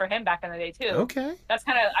thumbnails for him back in the day too. Okay.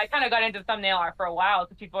 I kind of got into thumbnail art for a while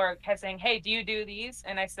because people were saying, "Hey, do you do these?"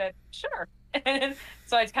 And I said, "Sure." And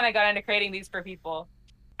so I just kind of got into creating these for people.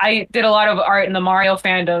 I did a lot of art in the Mario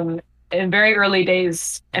fandom in very early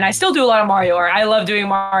days, and I still do a lot of Mario art. I love doing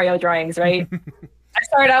Mario drawings, right? I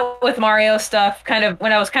started out with Mario stuff kind of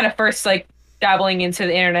when I was kind of first like dabbling into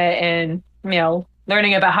the internet and,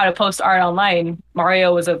 learning about how to post art online.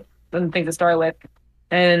 Mario was one of the things to start with.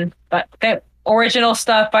 But the original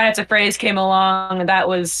stuff, Finance of Phrase came along, and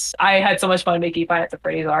I had so much fun making Finance of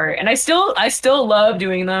Phrase art. And I still love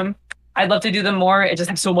doing them. I'd love to do them more. It just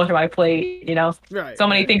has so much on my plate, Right. So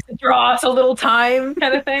many things to draw, so little time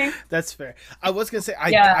kind of thing. That's fair. I was going to say,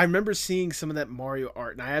 I remember seeing some of that Mario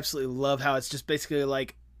art, and I absolutely love how it's just basically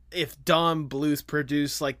like if Don Bluth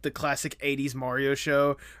produced like the classic 80s Mario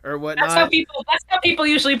show or whatnot. That's how people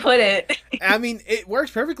usually put it. I mean, it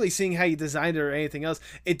works perfectly seeing how you designed it or anything else.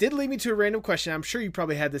 It did lead me to a random question. I'm sure you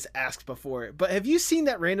probably had this asked before, but have you seen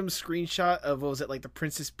that random screenshot of, what was it, like the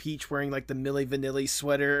Princess Peach wearing like the Milli Vanilli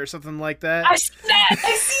sweater or something like that? I see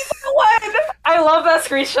that one. I love that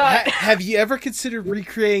screenshot. Have you ever considered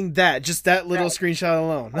recreating that, just that little screenshot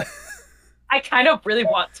alone? I kind of really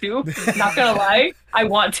want to. Not gonna lie, I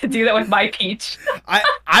want to do that with my Peach.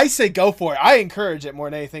 I say go for it. I encourage it more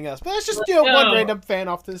than anything else. But it's just one random fan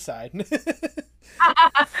off to the side.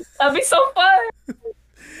 That'd be so fun.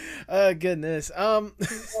 Oh goodness.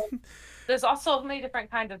 There's also so many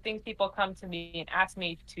different kinds of things people come to me and ask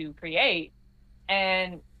me to create,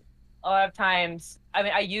 and a lot of times, I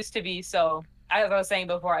mean, I used to be as I was saying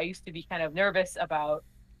before, I used to be kind of nervous about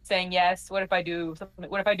saying yes. What if I do something?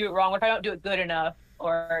 What if I do it wrong? What if I don't do it good enough?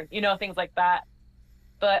 Or, things like that.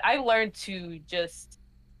 But I learned to just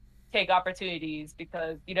take opportunities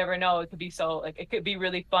because you never know. It could be it could be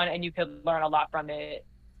really fun and you could learn a lot from it.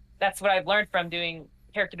 That's what I've learned from doing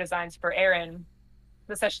character designs for Aaron,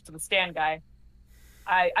 the Sessions with Stan guy.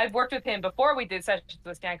 I've worked with him before we did Sessions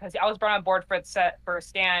with Stan because I was brought on board for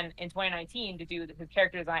Stan in 2019 to do his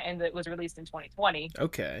character design, and it was released in 2020.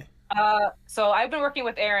 Okay. So I've been working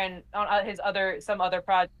with Aaron on some other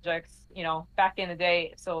projects, back in the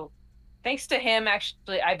day. So thanks to him,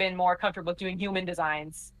 actually, I've been more comfortable doing human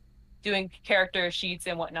designs, doing character sheets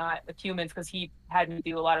and whatnot with humans because he had me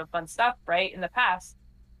do a lot of fun stuff, right, in the past.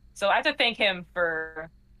 So I have to thank him for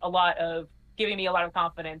giving me a lot of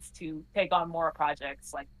confidence to take on more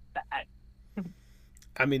projects like that.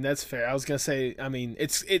 I mean, that's fair. I was gonna say, I mean,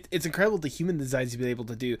 it's incredible the human designs you've been able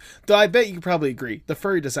to do. Though I bet you can probably agree, the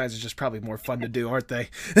furry designs are just probably more fun to do, aren't they?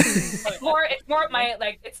 It's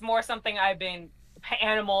more something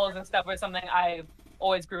animals and stuff was something I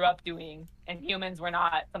always grew up doing, and humans were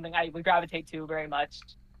not something I would gravitate to very much.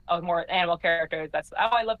 I was more animal characters. That's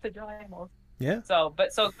I love to draw animals. Yeah.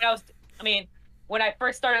 When I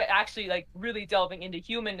first started actually really delving into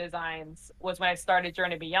human designs was when I started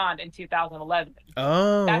Journey Beyond in 2011.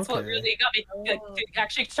 Oh, that's what really got me to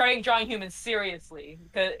actually starting drawing humans seriously,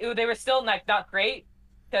 because they were still not great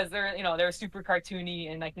because they're super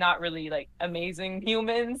cartoony and not really amazing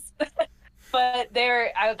humans, but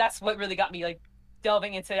that's what really got me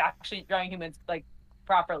delving into actually drawing humans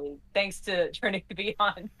properly, thanks to Journey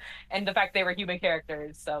Beyond and the fact they were human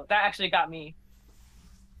characters. So that actually got me.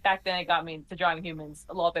 Back then, it got me to drawing humans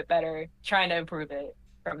a little bit better, trying to improve it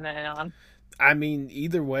from then on. I mean,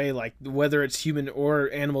 either way, whether it's human or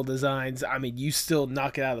animal designs, I mean, you still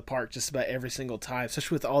knock it out of the park just about every single time,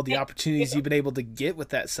 especially with all the opportunities you've been able to get with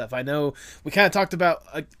that stuff. I know we kind of talked about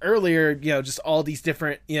earlier, just all these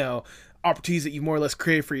different, opportunities that you more or less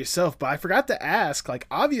created for yourself, but I forgot to ask,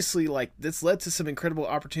 obviously, this led to some incredible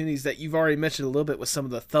opportunities that you've already mentioned a little bit with some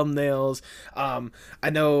of the thumbnails.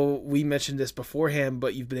 I know we mentioned this beforehand,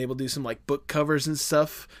 but you've been able to do some book covers and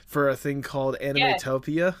stuff for a thing called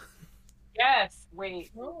Animatopia. Yes.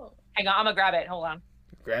 Wait. Hang on, I'm gonna grab it. Hold on.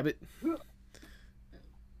 Grab it.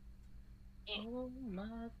 Oh my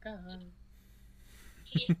god.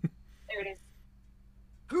 There it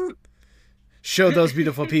is. Show those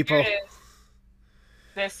beautiful people.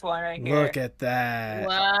 This one right here. Look at that.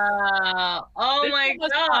 Wow. Oh my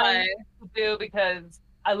god. To do because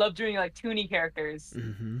I love doing toony characters.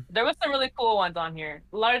 Mm-hmm. There was some really cool ones on here.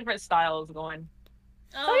 A lot of different styles going.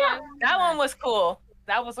 Oh, so yeah, that one was cool.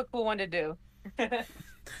 That was a cool one to do.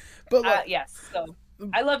 But yes. So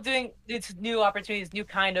I love doing these new opportunities, new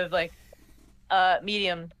kind of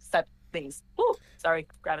medium type things. Ooh, sorry,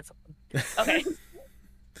 grabbing something. Okay.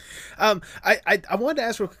 I wanted to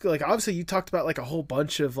ask real quickly, obviously you talked about a whole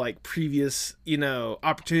bunch of previous,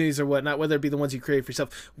 opportunities or whatnot, whether it be the ones you created for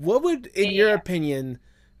yourself. What would, in your opinion,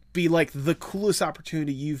 be like the coolest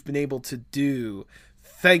opportunity you've been able to do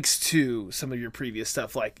thanks to some of your previous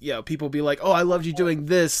stuff? Like, you know, people be like, oh, I loved you doing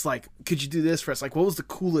this. Like, could you do this for us? Like, what was the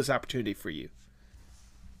coolest opportunity for you?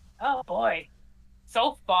 Oh boy.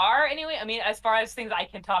 So far, anyway, I mean, as far as things I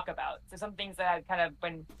can talk about. So some things that I've kind of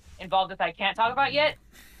been involved with I can't talk about yet.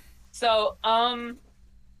 So, I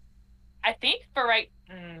think for okay,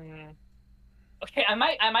 I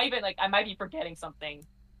might even like, I might be forgetting something,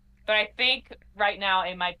 but I think right now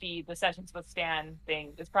it might be the Sessions with Stan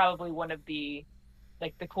thing. It's probably one of the,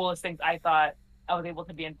 like, the coolest things I thought I was able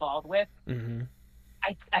to be involved with. Mm-hmm.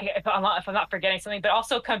 If I'm not forgetting something, but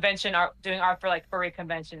also convention art, doing art for like furry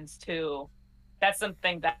conventions too. That's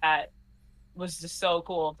something that was just so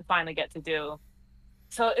cool to finally get to do.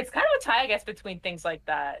 So it's kind of a tie, I guess, between things like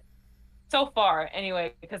that. So far,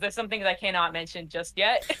 anyway, because there's some things I cannot mention just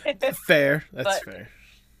yet. Fair. That's But- fair.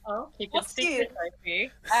 Oh, you We'll can see. secret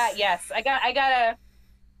IP. Yes, I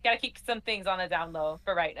gotta keep some things on the down low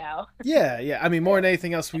for right now. Yeah. I mean, more than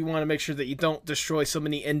anything else, we want to make sure that you don't destroy so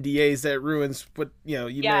many NDAs that ruins what, you know,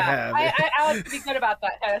 you may have. I like to be good about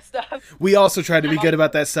that kind of stuff. We also try to be good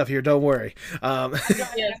about that stuff here. Don't worry.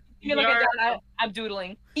 Yes, You look at that, I'm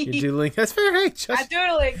doodling. You're doodling. That's fair. Hey, I'm just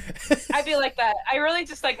doodling. I feel like that. I really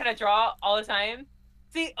just like kind of draw all the time.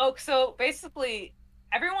 See, so basically,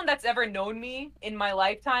 everyone that's ever known me in my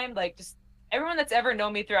lifetime, like just everyone that's ever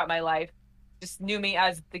known me throughout my life, just knew me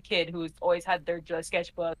as the kid who's always had their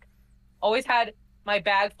sketchbook, always had my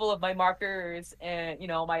bag full of my markers and, you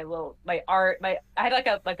know, my art. I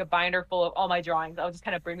had like a binder full of all my drawings. I would just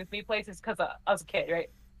kind of bring with me places because I was a kid,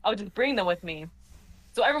 right? I would just bring them with me.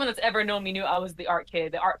 So everyone that's ever known me knew I was the art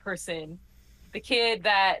kid, the art person, the kid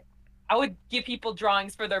that I would give people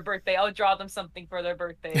drawings for their birthday. I would draw them something for their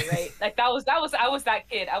birthday, right? Like I was that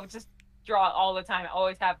kid. I would just draw all the time. I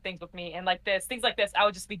always have things with me, and things like this, I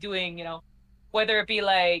would just be doing, you know, whether it be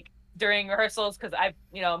like during rehearsals, because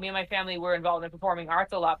me and my family were involved in performing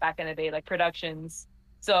arts a lot back in the day, like productions.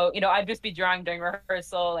 So, you know, I'd just be drawing during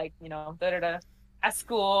rehearsal, like, you know, at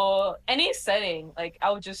school, any setting, like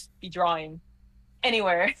I would just be drawing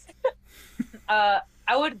anywhere. I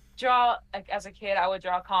would draw, like as a kid, I would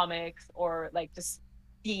draw comics or like just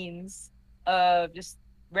scenes of just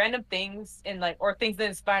random things or things that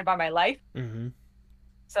inspired by my life. Mm-hmm.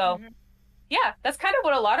 So yeah, that's kind of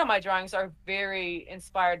what a lot of my drawings are, very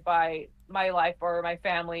inspired by my life or my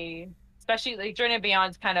family, especially like Journey and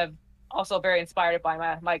Beyond's kind of also very inspired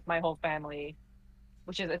by my whole family,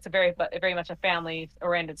 which is it's a very much a family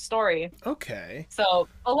oriented story. Okay. So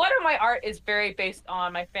a lot of my art is very based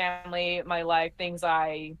on my family, my life,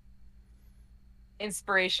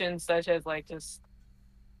 inspirations such as like just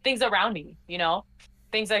things around me, you know,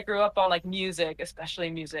 things I grew up on, like music, especially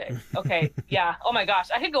music. Okay, yeah. Oh my gosh,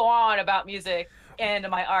 I could go on about music and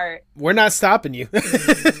my art. We're not stopping you. We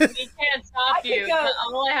can't stop you. go.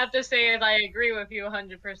 All I have to say is I agree with you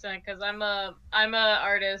 100% because I'm a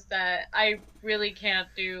artist that I really can't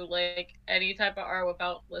do like any type of art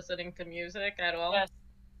without listening to music at all.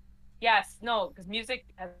 Yes, no, because music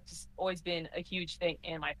has just always been a huge thing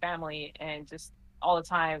in my family and just all the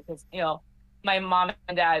time. Because, you know, my mom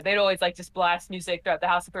and dad, they'd always like just blast music throughout the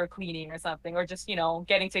house if we were cleaning or something, or just, you know,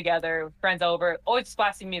 getting together with friends over, always just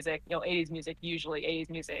blasting music, you know, 80s music, usually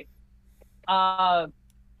 80s music. A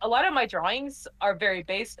lot of my drawings are very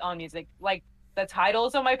based on music. Like the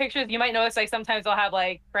titles of my pictures, you might notice like sometimes I'll have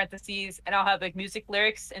like parentheses and I'll have like music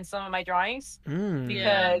lyrics in some of my drawings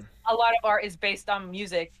because a lot of art is based on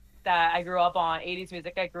music that I grew up on, 80s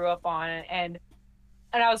music I grew up on, and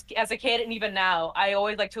I was, as a kid and even now, I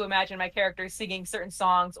always like to imagine my characters singing certain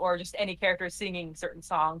songs or just any characters singing certain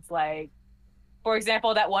songs. Like, for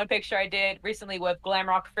example, that one picture I did recently with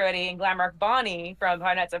Glamrock Freddy and Glamrock Bonnie from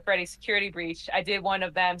Five Nights at Freddy's Security Breach. I did one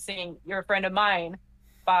of them singing You're a Friend of Mine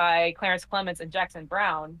by Clarence Clements and Jackson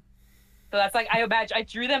Brown. So that's like, I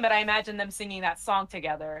drew them, but I imagined them singing that song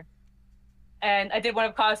together. And I did one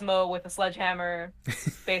of Cosmo with a sledgehammer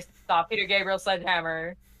based off Peter Gabriel's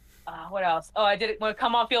Sledgehammer. What else? Oh, I did it when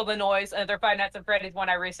Come On Feel the Noise, another Five Nights at Freddy's one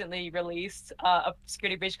I recently released, of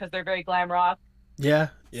Security Breach, because they're very glam rock. Yeah.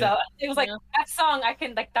 So it was like that song.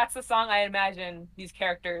 That's the song I imagine these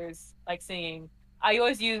characters like singing. I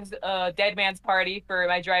always use Dead Man's Party for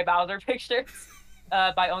my Dry Bowser pictures,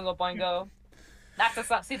 by Oingo Boingo. That's the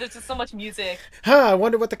song. See, there's just so much music. I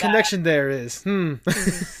wonder what the connection there is.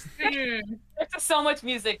 There's just so much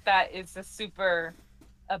music that is just a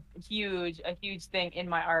huge thing in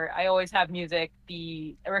my art. I always have music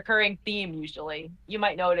be a recurring theme. Usually, you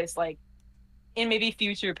might notice like in maybe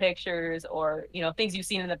future pictures or, you know, things you've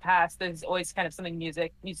seen in the past, there's always kind of something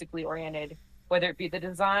musically oriented, whether it be the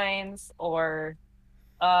designs or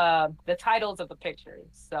the titles of the pictures.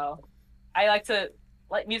 So I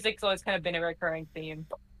like music's always kind of been a recurring theme.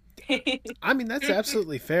 I mean, that's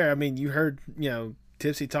absolutely fair. I mean, you heard,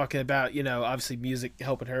 Tipsy talking about, obviously music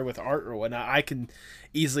helping her with art or whatnot. I can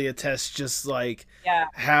easily attest just like Yeah,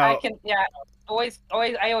 how I can. Yeah, I always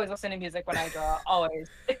listen to music when I draw. Always.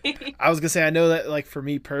 I was gonna say, I know that like for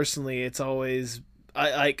me personally, it's always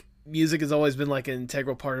I like music has always been like an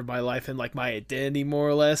integral part of my life and like my identity more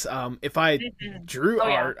or less. If I drew Oh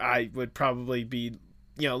yeah. art, I would probably be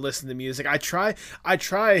listen to music. I try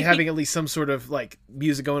having at least some sort of like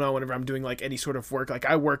music going on whenever I'm doing like any sort of work. Like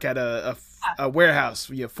I work at a warehouse,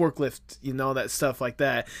 forklift, all that stuff like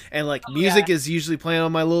that, and like Oh music yeah. is usually playing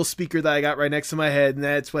on my little speaker that I got right next to my head, and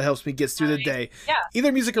that's what helps me get through the Nice. day. Yeah.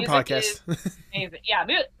 Either music or Music podcast. is amazing. Yeah.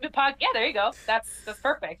 Yeah. There you go. That's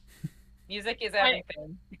perfect. Music is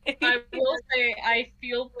everything. I will say I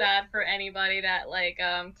feel bad for anybody that like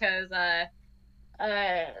because uh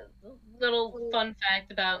little fun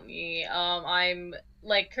fact about me, I'm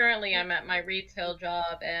like currently I'm at my retail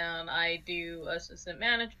job and I do assistant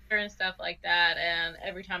manager and stuff like that, and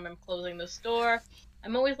every time I'm closing the store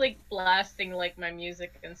I'm always like blasting like my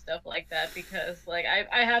music and stuff like that because like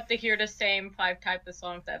I have to hear the same 5 types of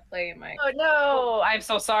songs that play in my. Oh no, I'm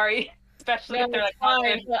so sorry. Especially No, if they're it's like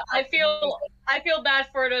fine. But I feel bad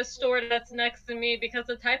for the store that's next to me because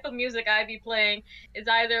the type of music I be playing is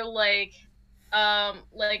either like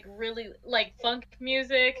really like funk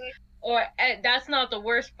music, or that's not the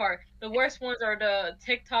worst part. The worst ones are the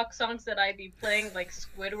TikTok songs that I be playing, like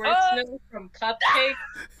Squidward Oh! Snow from Cupcake.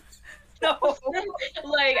 no.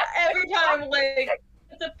 Like every time, like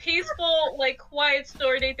it's a peaceful, like quiet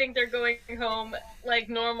story. They think they're going home like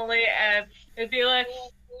normally, and it'd be like,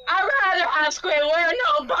 I'd rather have Squidward,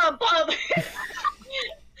 no bum bum.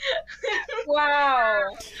 Wow.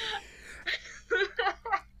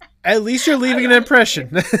 At least you're leaving an impression.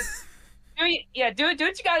 Do what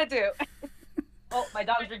you gotta do. Oh, my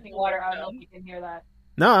dog's drinking water. I don't know if you can hear that.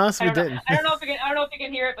 No, honestly, I don't know. didn't. I don't know if you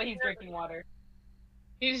can hear it, but he's drinking water.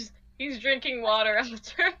 He's drinking water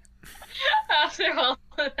after all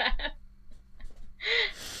of that.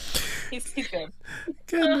 He's good.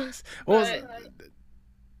 Goodness. Well, But-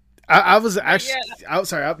 I was actually. yeah. I'm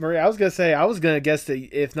sorry, Maria. I was gonna guess that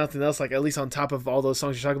if nothing else, like at least on top of all those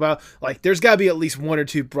songs you're talking about, like there's got to be at least 1 or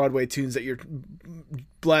 2 Broadway tunes that you're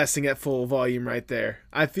blasting at full volume right there.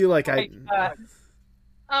 I feel like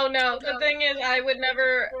Oh no, the thing is I would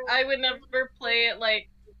never play it like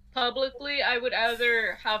publicly. I would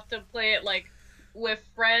either have to play it like with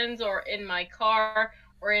friends or in my car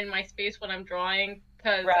or in my space when I'm drawing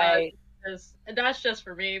because Right. that's just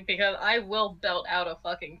for me because I will belt out a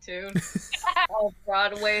fucking tune on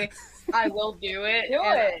Broadway. I will do it. Do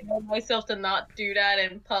and it. I know myself to not do that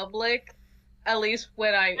in public. At least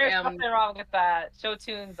when I There's am. nothing wrong with that. Show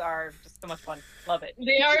tunes are just so much fun. Love it.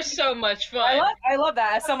 They are so much fun. I love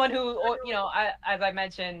that. As someone who, as I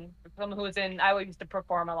mentioned, someone who was I used to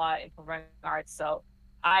perform a lot in performing arts, so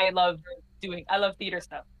I love theater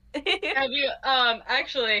stuff. Have you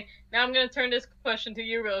actually now I'm gonna turn this question to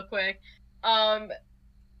you real quick.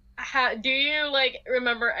 Do you like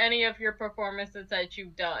remember any of your performances that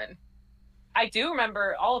you've done? I do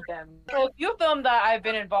remember all of them. So a few of them that I've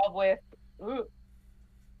been involved with. Ooh.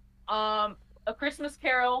 A Christmas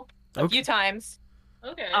Carol a Okay. few times.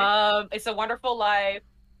 Okay. It's a Wonderful Life.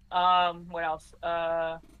 What else?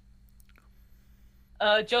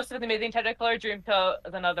 Joseph and the Amazing Technicolor Dreamcoat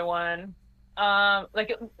is another one.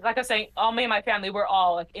 Like I was saying, all me and my family were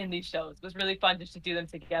all like in these shows. It was really fun just to do them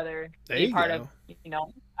together. There Be you part go.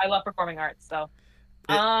 of, I love performing arts. So,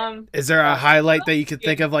 Is there a highlight that you could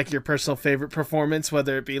think of, like your personal favorite performance,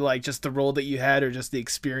 whether it be like just the role that you had or just the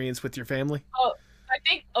experience with your family? I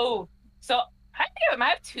think. So I think I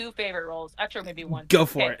have 2 favorite roles. Actually, maybe 1. Go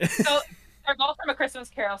for it. So they're both from A Christmas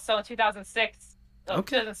Carol. So in 2006, Okay.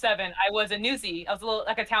 2007, I was a newsie. I was a little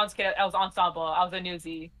like a town's kid. I was ensemble. I was a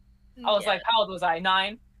newsie. I was like, how old was I?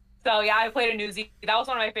 9. So yeah, I played a newsie. That was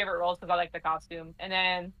one of my favorite roles because I liked the costume. And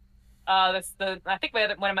then, I think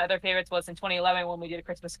one of my other favorites was in 2011 when we did a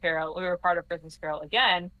Christmas Carol. We were part of Christmas Carol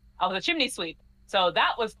again. I was a chimney sweep, so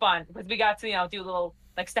that was fun because we got to do little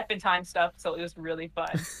like step in time stuff. So it was really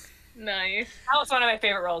fun. Nice. That was one of my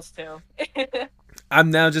favorite roles too. I'm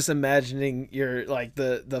now just imagining your like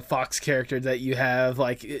the Fox character that you have,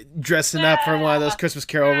 like dressing up for one of those Christmas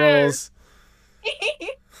Carol roles.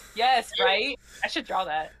 Yes, right. I should draw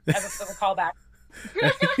that as a callback.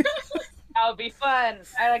 That would be fun.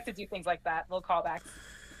 I like to do things like that, little callbacks.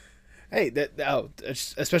 Hey,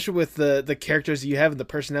 especially with the characters you have and the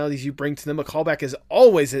personalities you bring to them, a callback is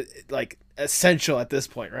always like essential at this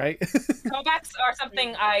point, right? Throwbacks are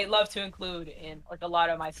something I love to include in like a lot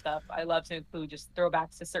of my stuff. I love to include just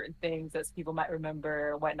throwbacks to certain things that people might remember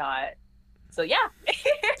or whatnot. So yeah,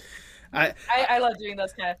 I love doing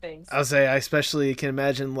those kind of things. I'll say I especially can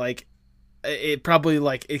imagine like it probably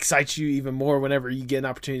like excites you even more whenever you get an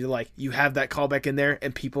opportunity to like you have that callback in there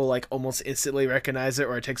and people like almost instantly recognize it,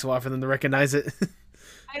 or it takes a while for them to recognize it.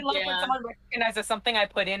 I love when someone recognizes something I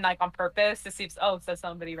put in like on purpose to see if so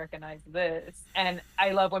somebody recognized this, and I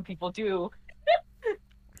love when people do.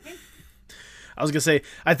 I was gonna say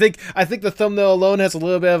I think the thumbnail alone has a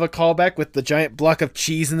little bit of a callback with the giant block of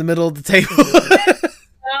cheese in the middle of the table.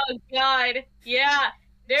 Oh God, yeah.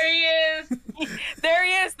 There he is. There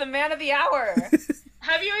he is, the man of the hour.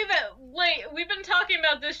 Have you even... Wait, we've been talking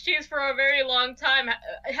about this cheese for a very long time.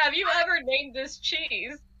 Have you ever named this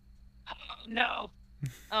cheese? No.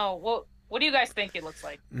 Oh, well, what do you guys think it looks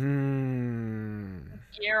like?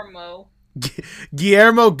 Guillermo.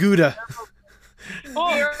 Guillermo Gouda.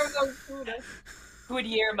 Oh. Guillermo Gouda.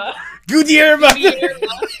 Guillermo. Guillermo.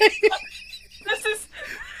 This is...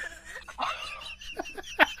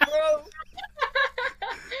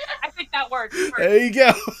 I think that works. There you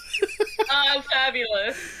go.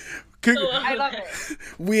 Fabulous. I love it.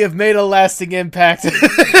 We have made a lasting impact. Got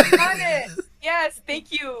it. Yes,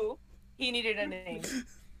 thank you. He needed a name.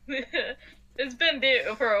 It's been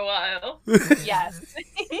due for a while. Yes.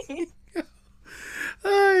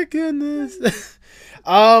 Oh goodness.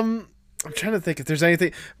 I'm trying to think if there's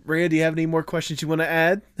anything. Rhea, do you have any more questions you want to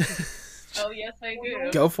add? Oh yes, I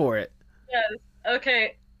do. Go for it. Yes.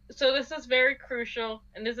 Okay. So this is very crucial,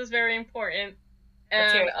 and this is very important.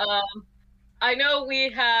 And I know we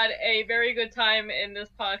had a very good time in this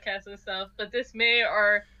podcast and stuff, but this may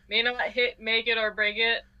or may not make it or break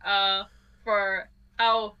it for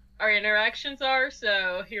how our interactions are.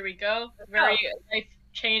 So here we go. Very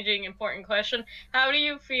life-changing, important question. How do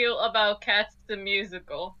you feel about Cats the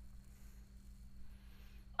musical?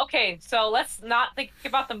 Okay, so let's not think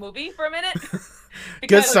about the movie for a minute.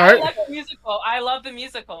 Good start. I love the musical. I love the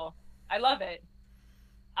musical. I love it.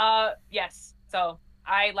 Yes. So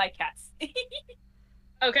I like Cats.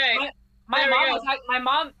 Okay. My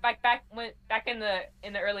mom back in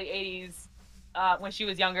the early 80s, when she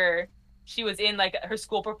was younger, she was in like her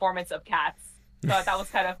school performance of Cats. So that was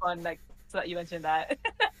kind of fun. Like, so that you mentioned that.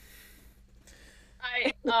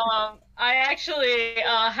 I actually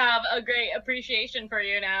have a great appreciation for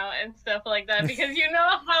you now and stuff like that, because you know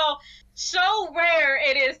how so rare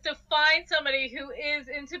it is to find somebody who is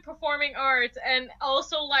into performing arts and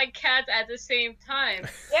also like Cats at the same time.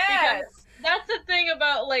 Yes. Because that's the thing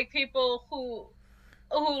about like people who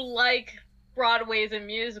like Broadways and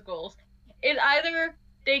musicals. Is either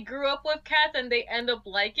they grew up with Cats and they end up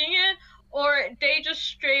liking it, or they just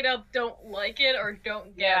straight up don't like it or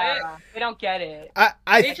don't get it. They don't get it.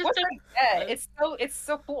 They just don't. It's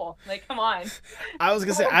so cool. Like, come on. I was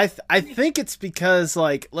gonna say I think it's because,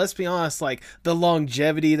 like, let's be honest, like the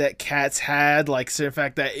longevity that Cats had, like the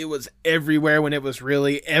fact that it was everywhere when it was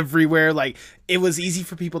really everywhere, like it was easy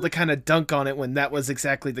for people to kind of dunk on it when that was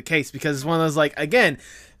exactly the case, because it's one of those, like, again,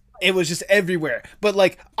 it was just everywhere. But,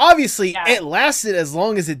 like, obviously, it lasted as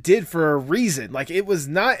long as it did for a reason. Like, it was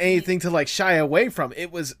not anything to, like, shy away from.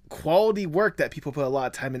 It was quality work that people put a lot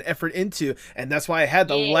of time and effort into, and that's why it had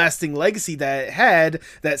the lasting legacy that it had,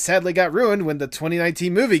 that sadly got ruined when the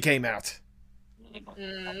 2019 movie came out.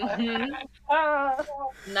 Mm-hmm.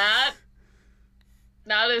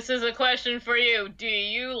 Now this is a question for you. Do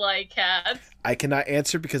you like Cats? I cannot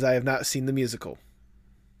answer because I have not seen the musical.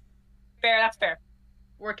 Fair, that's fair.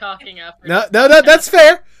 We're talking after. No, that's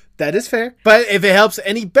fair. That is fair. But if it helps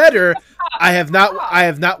any better, I have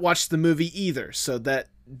not watched the movie either, so that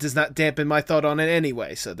does not dampen my thought on it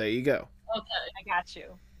anyway. So there you go. Okay, I got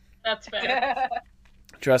you. That's fair.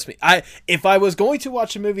 Trust me. If I was going to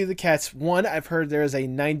watch a movie of the Cats, one, I've heard there is a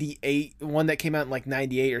 98 one that came out in like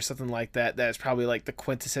 98 or something like that. That is probably like the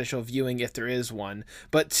quintessential viewing if there is one.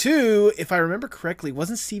 But two, if I remember correctly,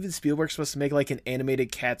 wasn't Steven Spielberg supposed to make like an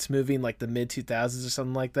animated Cats movie in like the mid 2000s or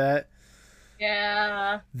something like that?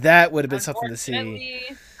 Yeah. That would have been something to see.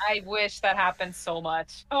 I wish that happened so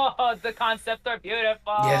much. Oh, the concepts are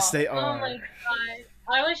beautiful. Yes, they are. Oh my god.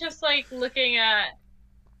 I was just like looking at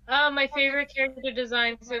my favorite character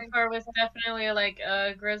design so far was definitely like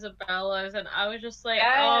Grisabella's, and I was just like,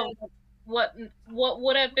 what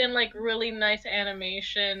would have been like really nice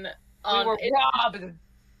animation?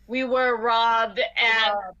 We were robbed,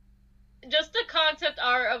 and just the concept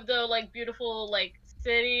art of the like beautiful like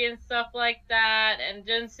city and stuff like that, and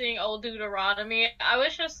then seeing Old Deuteronomy, I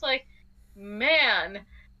was just like, man,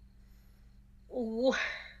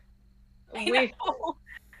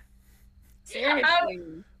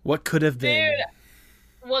 Seriously. What could have been?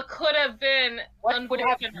 Dude, what could have been? What would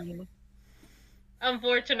have been?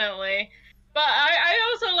 Unfortunately. But I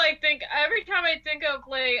also like think every time I think of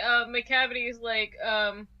like McCavity's like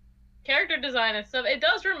character design and stuff, it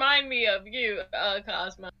does remind me of you,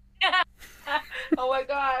 Cosmo. Oh my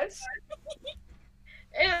gosh.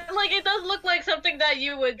 It does look like something that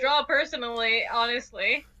you would draw personally,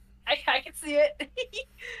 honestly. I can see it.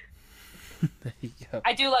 There you go.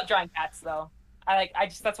 I do love drawing cats though.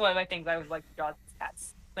 That's one of my things I always like to draw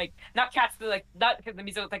cats. Like not cats, but not because the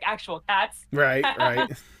music was like actual cats. Right. I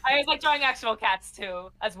always like drawing actual cats too,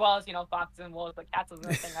 as well as foxes and wolves. But cats was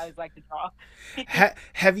another thing I always like to draw.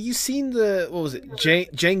 Have you seen what was it,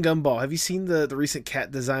 Jane Gumball? Have you seen the recent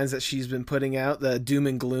cat designs that she's been putting out, the Doom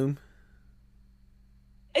and Gloom?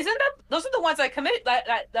 Isn't those are the ones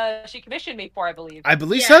that she commissioned me for? I believe. I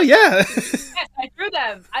believe so. Yeah. Yes, I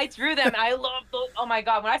drew them. I love those. Oh my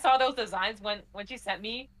god, when I saw those designs, when she sent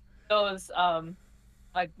me those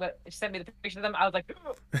she sent me the picture of them, I was like,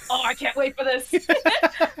 oh, I can't wait for this.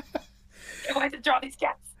 Can't wait to draw these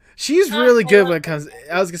cats. She's really good when it comes.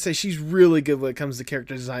 I was gonna say she's really good when it comes to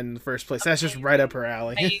character design in the first place. That's just right up her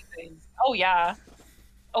alley. Amazing. Oh yeah.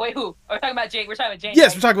 Oh wait, who? Are we talking about Jane? We're talking about Jane.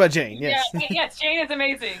 Yes, right? we're talking about Jane. Yes. Yeah, yes, Jane is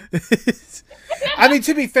amazing. I mean,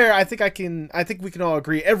 to be fair, I think we can all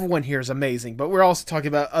agree everyone here is amazing, but we're also talking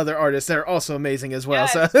about other artists that are also amazing as well.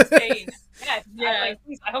 Yes, So Jane. Yes, yeah.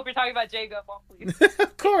 I hope you're talking about Jane Gumball, please.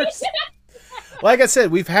 Of course. Like I said,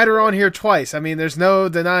 we've had her on here twice. I mean, there's no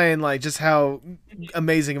denying just how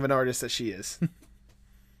amazing of an artist that she is.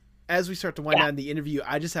 As we start to wind down the interview,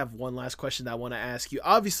 I just have one last question that I want to ask you.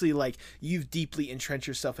 Obviously, you've deeply entrenched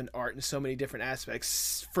yourself in art in so many different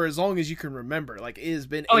aspects for as long as you can remember. It has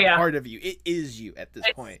been a part of you. It is you at this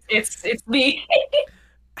point. It's me.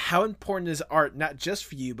 How important is art, not just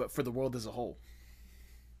for you, but for the world as a whole?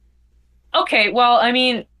 Okay, well, I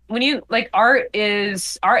mean, when you art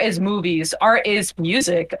is movies, art is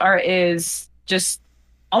music, art is just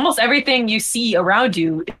almost everything you see around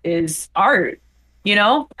you is art.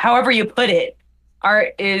 However you put it, art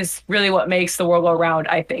is really what makes the world go round,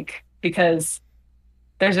 I think, because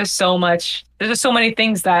there's just so many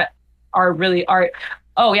things that are really art.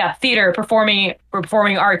 Oh yeah, theater, performing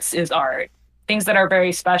arts is art. Things that are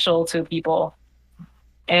very special to people.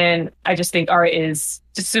 And I just think art is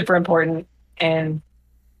just super important, and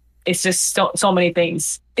it's just so many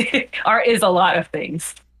things. Art is a lot of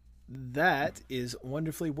things. That is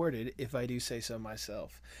wonderfully worded, if I do say so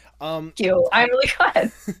myself. Thank you. I'm really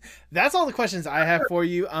glad. That's all the questions I have for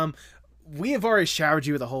you. We have already showered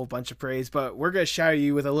you with a whole bunch of praise, but we're going to shower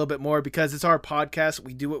you with a little bit more because it's our podcast.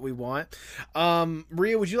 We do what we want.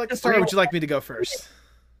 Maria, would you like to start, or would you like me to go first?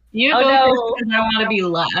 You go first because I want to be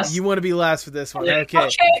last. You want to be last for this one. Okay.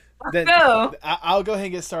 Then go. I'll go ahead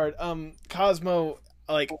and get started. Cosmo,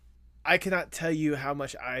 I cannot tell you how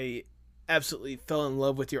much I absolutely fell in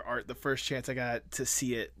love with your art the first chance I got to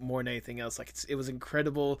see it more than anything else. It was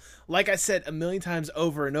incredible. Like I said a million times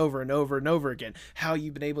over and over and over and over again, how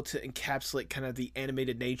you've been able to encapsulate kind of the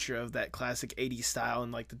animated nature of that classic 80s style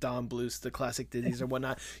and the Don Bluths, the classic Disneys or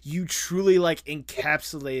whatnot. You truly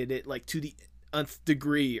encapsulated it to the nth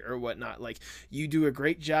degree or whatnot. You do a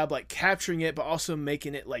great job capturing it, but also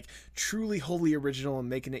making it truly wholly original and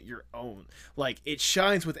making it your own. It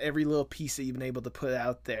shines with every little piece that you've been able to put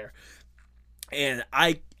out there. And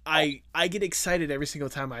I get excited every single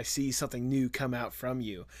time I see something new come out from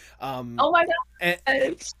you. Oh my god!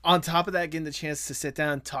 And on top of that, getting the chance to sit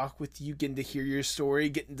down and talk with you, getting to hear your story,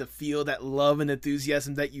 getting to feel that love and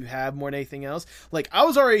enthusiasm that you have more than anything else. I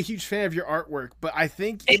was already a huge fan of your artwork, but I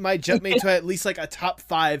think it might jump me to at least a top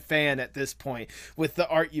 5 fan at this point with the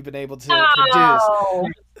art you've been able to produce.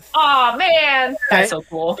 Oh man, that's so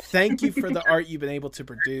cool. Thank you for the art you've been able to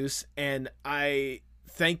produce, and I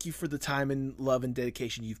thank you for the time and love and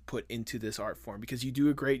dedication you've put into this art form, because you do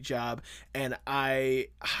a great job, and I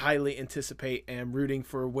highly anticipate and am rooting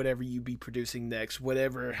for whatever you be producing next,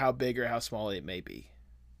 how big or how small it may be.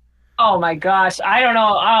 Oh my gosh, I don't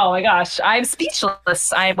know. Oh my gosh, I'm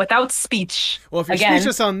speechless. I'm without speech. Well, if you're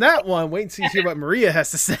speechless on that one, wait until you hear what Maria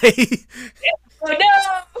has to say. Oh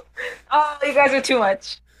no! Oh, you guys are too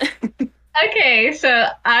much. Okay, so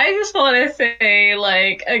I just want to say,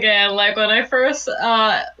 again, when I first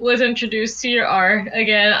was introduced to your art,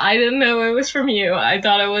 again, I didn't know it was from you. I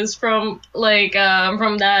thought it was from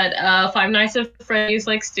that Five Nights at Freddy's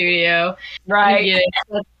studio. Right. Yeah.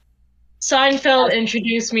 Seinfeld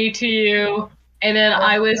introduced me to you, and then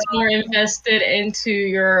I was more invested into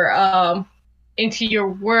your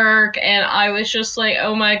work, and I was just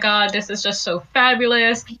oh my god, this is just so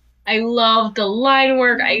fabulous. I loved the line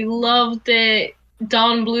work. I loved it.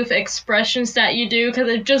 Don Bluth expressions that you do, because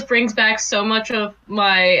it just brings back so much of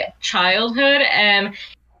my childhood, and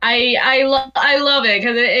I love it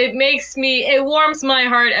because it makes me, it warms my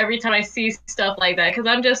heart every time I see stuff like that, because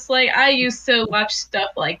I'm just like, I used to watch stuff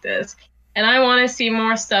like this and I want to see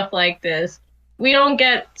more stuff like this. We don't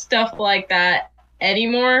get stuff like that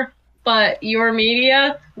anymore, but your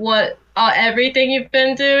media, what everything you've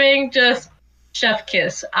been doing, just chef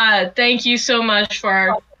kiss. Thank you so much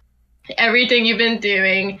for everything you've been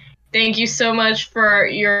doing. Thank you so much for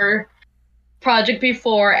your project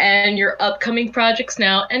before and your upcoming projects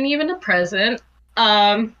now, and even the present.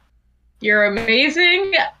 You're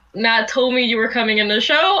amazing. Matt told me you were coming in the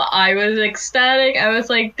show. I was ecstatic. I was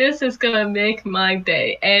like, this is gonna make my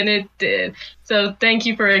day, and it did. So thank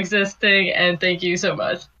you for existing, and thank you so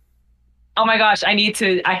much. Oh my gosh, I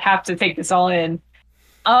have to take this all in.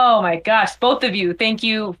 Oh my gosh, both of you, thank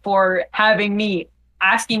you for having me,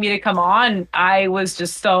 asking me to come on. I was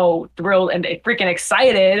just so thrilled and freaking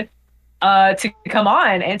excited to come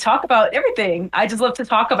on and talk about everything. I just love to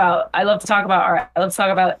talk about. I love to talk about art. I love to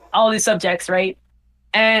talk about all these subjects, right?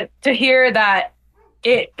 And to hear that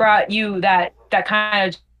it brought you that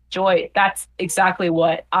kind of joy, that's exactly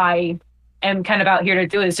what I am kind of out here to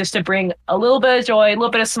do, is just to bring a little bit of joy, a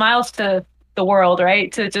little bit of smiles to the world,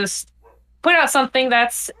 right? To just put out something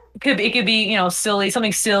it could be, silly,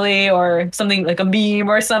 something silly, or something like a meme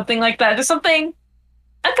or something like that. Just something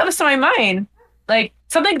that comes to my mind, like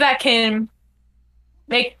something that can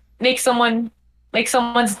make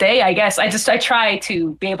someone's day, I guess. I try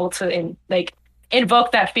to be able to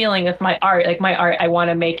invoke that feeling with my art. Like my art, I want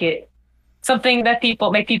to make it something that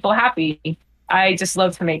make people happy. I just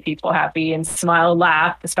love to make people happy and smile,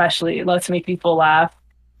 laugh, especially love to make people laugh.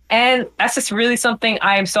 And that's just really something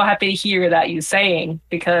I am so happy to hear that you saying,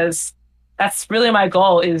 because that's really my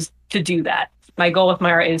goal, is to do that. My goal with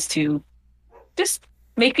my art is to just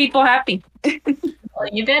make people happy. Well,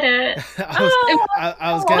 you did it.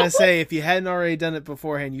 I was going to say, if you hadn't already done it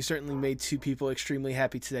beforehand, you certainly made two people extremely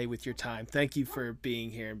happy today with your time. Thank you for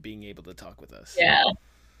being here and being able to talk with us. Yeah.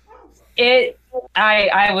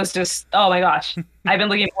 I was just, oh my gosh, I've been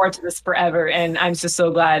looking forward to this forever, and I'm just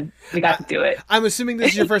so glad we got to do it. I'm assuming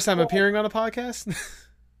this is your first time appearing on a podcast?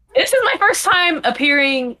 This is my first time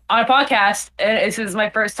appearing on a podcast, and this is my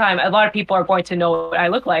first time. A lot of people are going to know what I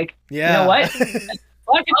look like. Yeah. You know what?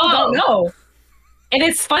 A lot of people don't know. And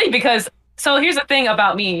it's funny because, so here's the thing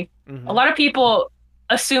about me. Mm-hmm. A lot of people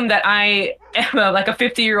assume that I am like a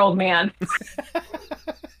 50-year-old man.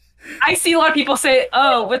 I see a lot of people say,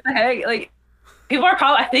 oh, what the heck? Like, people are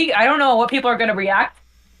probably, I don't know what people are going to react,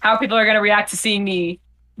 how people are going to react to seeing me.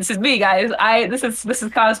 This is me, guys. This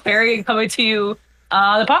is Cos Perry coming to you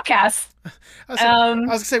the podcast. I was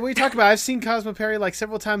gonna say, what are you talking about? I've seen Cosmo Perry like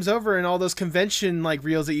several times over in all those convention like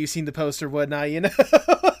reels that you've seen the post or whatnot, you know?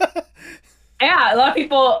 Yeah, a lot of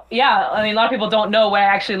people don't know what I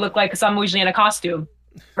actually look like because I'm usually in a costume,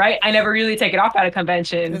 right? I never really take it off at a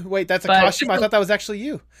convention. Wait, that's a costume? I thought that was actually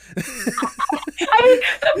you. I mean,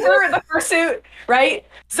 the fursuit, right?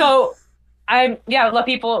 So a lot of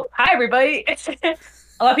people, hi everybody.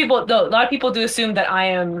 A lot of people do assume that I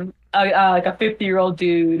am like a 50-year-old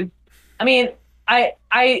dude. I mean, I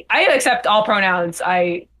accept all pronouns.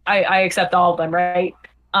 I accept all of them, right?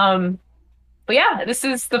 But yeah, this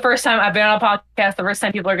is the first time I've been on a podcast, the first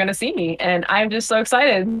time people are going to see me, and I'm just so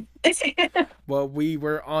excited. Well, we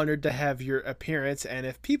were honored to have your appearance, and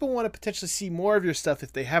if people want to potentially see more of your stuff,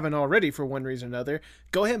 if they haven't already for one reason or another,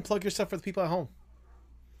 go ahead and plug your stuff for the people at home.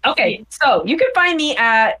 Okay, so you can find me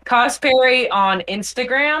at Cos Perry on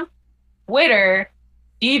Instagram, Twitter,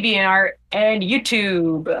 DeviantArt, and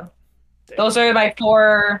YouTube. Those are my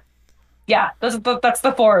 4. Yeah, that's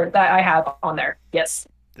the 4 that I have on there. Yes.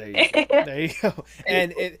 There you go.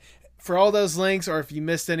 And for all those links, or if you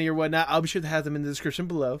missed any or whatnot, I'll be sure to have them in the description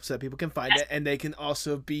below so that people can find it, and they can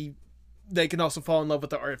also fall in love with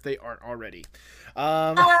the art if they aren't already.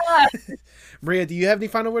 Maria, do you have any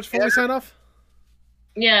final words before we sign off?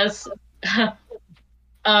 Yes.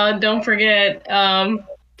 Don't forget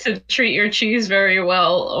to treat your cheese very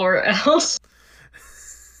well, or else.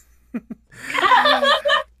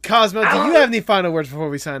 Cosmo, do you have any final words before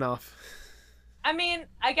we sign off? I mean,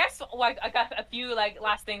 I guess like I got a few like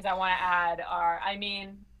last things I want to add are, I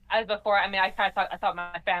mean, as before, I mean, I thought about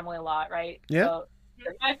my family a lot, right? Yeah. So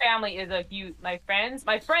my family is my friends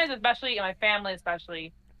especially, and my family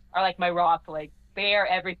especially are like my rock. Like they are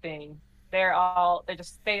everything. They're all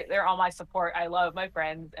my support. I love my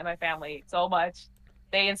friends and my family so much.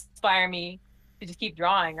 They inspire me to just keep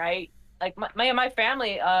drawing, right? Like my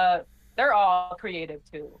family, they're all creative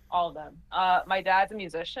too, all of them. My dad's a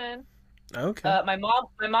musician. Okay. My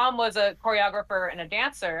mom was a choreographer and a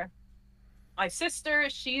dancer. My sister,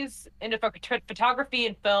 she's into photography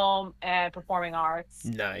and film and performing arts.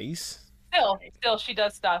 Nice. Still, she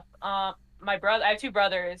does stuff. My brother, I have two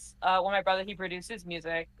brothers. One, my brother, he produces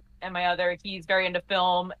music, and my other, he's very into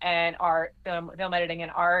film and art, film editing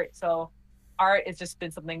and art. So, art has just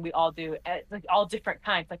been something we all do, like all different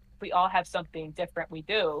kinds. Like we all have something different we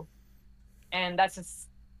do, and that's just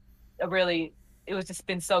a really. It was just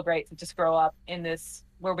been so great to just grow up in this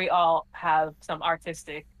where we all have some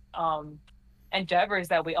artistic endeavors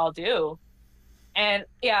that we all do. And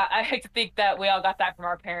yeah, I like to think that we all got that from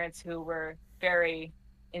our parents who were very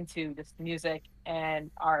into just music and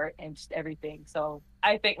art and just everything. So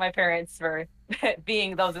I thank my parents for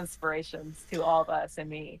being those inspirations to all of us and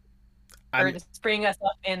me for just bringing us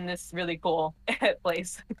up in this really cool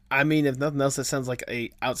place. I mean, if nothing else, that sounds like a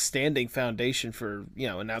outstanding foundation for,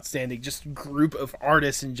 an outstanding just group of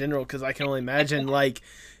artists in general. Because I can only imagine, like,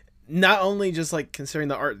 not only just like considering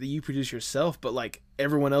the art that you produce yourself, but like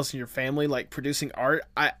everyone else in your family, like producing art.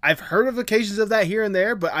 I've heard of occasions of that here and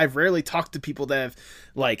there, but I've rarely talked to people that have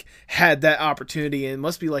like had that opportunity, and it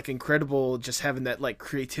must be like incredible just having that like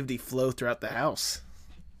creativity flow throughout the house.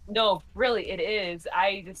 No, really, it is.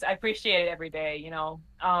 I appreciate it every day.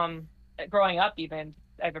 Growing up, even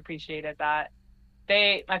I've appreciated that.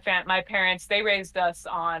 My parents, they raised us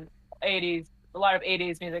on 80s, a lot of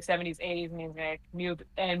 80s music, 70s, 80s music,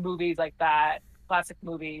 and movies like that, classic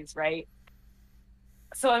movies, right?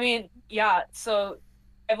 So I mean, yeah. So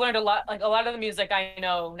I've learned a lot. Like a lot of the music I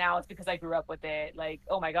know now is because I grew up with it. Like,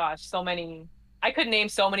 oh my gosh, so many. I could name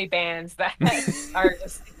so many bands that are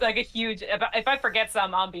just like a huge. If I forget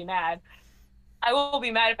some, I'll be mad. I will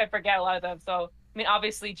be mad if I forget a lot of them. So I mean,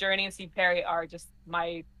 obviously, Journey and Steve Perry are just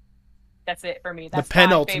my. That's it for me. That's the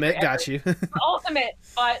penultimate. Got you. The ultimate,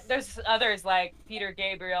 but there's others like Peter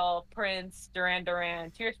Gabriel, Prince, Duran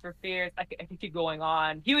Duran, Tears for Fears. I could keep going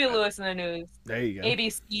on. Huey Lewis in the News. There you go.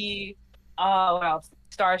 ABC. What else?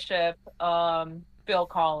 Starship. Bill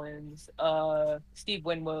Collins. Steve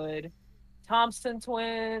Winwood. Thompson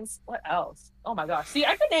Twins. What else? Oh my gosh. See,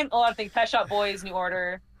 I could name a lot of things. Pet Shop Boys, New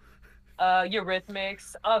Order.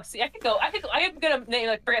 Eurythmics. Oh, see, I could go. I'm gonna name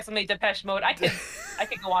like forget something. Depeche Mode. I could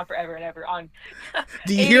go on forever and ever on.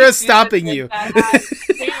 Do you hear us stopping you? I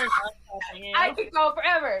could go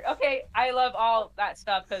forever. Okay, I love all that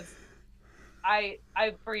stuff because I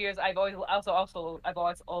for years I've always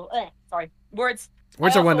sorry words.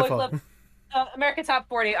 Words are wonderful. American Top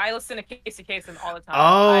 40. I listen to Casey Kasem all the time.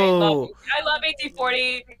 Oh, I love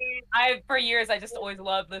 1840. For years I just always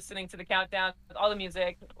loved listening to the countdown. All the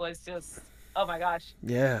music was just oh my gosh.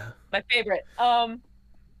 Yeah. My favorite.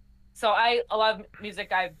 So a lot of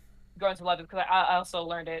music I've grown to love it because I also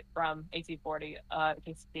learned it from 1840,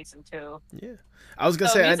 Casey Kasem too. Yeah. I was gonna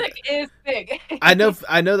say music is big. I know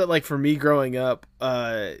that like for me growing up,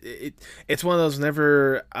 it's one of those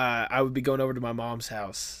whenever I would be going over to my mom's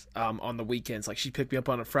house on the weekends, like she'd pick me up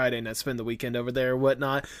on a Friday and I'd spend the weekend over there or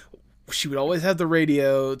whatnot. She would always have the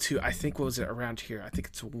radio to, I think, what was it around here? I think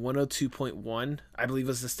it's 102.1, I believe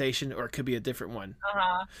was the station, or it could be a different one.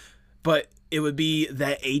 Uh-huh. But it would be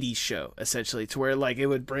that 80s show, essentially, to where, like, it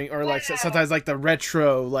would bring, or, like, sometimes, like, the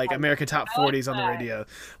retro, like, American Top 40s on the radio.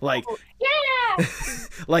 Like, yeah!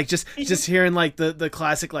 like, just hearing, like, the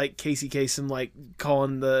classic, like, Casey Kasem, like,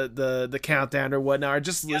 calling the countdown or whatnot, or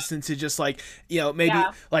just listen to just, like, maybe,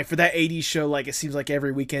 like, for that 80s show, like, it seems like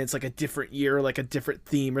every weekend it's, like, a different year, or, like, a different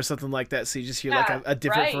theme or something like that, so you just hear, like, a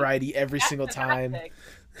different variety every single time.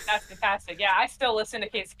 That's fantastic. Yeah, I still listen to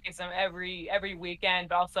Casey Kasem every weekend,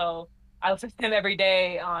 but also I listen to him every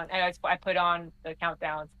day and I put on the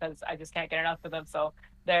countdowns because I just can't get enough of them. So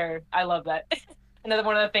I love that. Another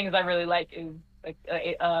one of the things I really like is like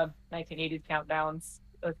 1980s countdowns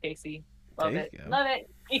with Casey. Love it.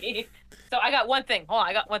 So I got one thing. Hold on,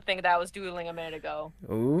 I got one thing that I was doodling a minute ago.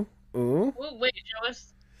 Ooh. Wait,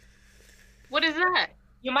 Joyce. What is that?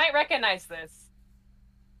 You might recognize this.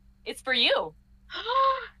 It's for you.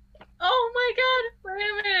 Oh my god! Wait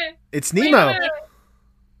a minute. It's Nemo.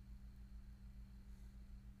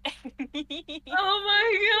 Oh my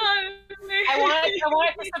god! I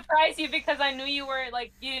wanted to surprise you because I knew you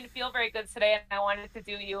didn't feel very good today, and I wanted to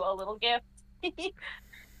do you a little gift. I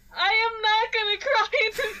am not gonna cry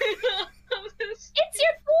in the middle of this. It's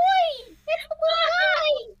your boy. It's the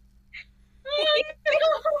boy.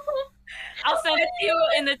 I'll send it to you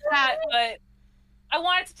in the chat, but I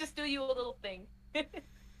wanted to just do you a little thing. Oh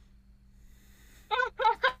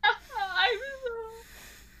my god,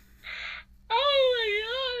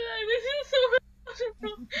 this is so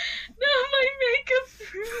emotional. Now my makeup's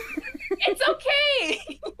ruined. It's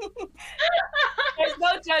okay. There's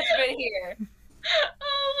no judgment here.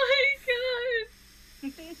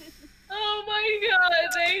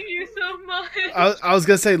 I was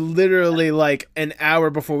gonna say literally like an hour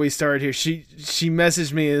before we started here, she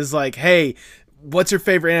messaged me and is like, "Hey, what's your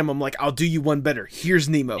favorite animal?" I'm like, "I'll do you one better. Here's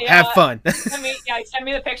Nemo. Have fun." He sent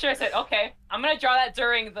me the picture. I said, "Okay, I'm gonna draw that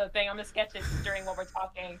during the thing. I'm gonna sketch it during what we're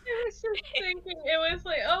talking." I was just thinking, it was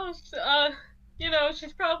like, oh, you know,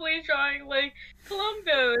 she's probably drawing like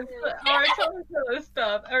Columbus or some sort of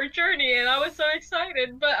stuff or Journey, and I was so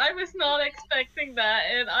excited, but I was not expecting that,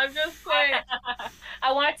 and I'm just like,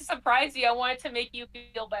 I wanted to surprise you. I wanted to make you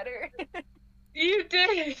feel better. You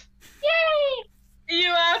did. Yay!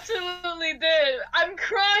 You absolutely did. I'm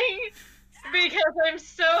crying because I'm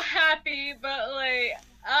so happy, but like,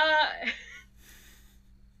 I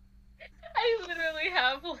literally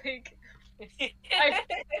have like,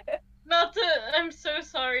 I'm so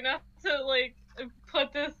sorry not to like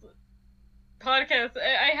put this podcast.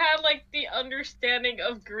 I had like the understanding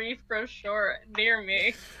of grief from shore near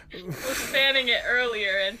me. Was spanning it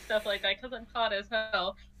earlier and stuff like that because I'm hot as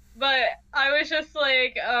hell. But I was just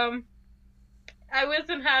like, I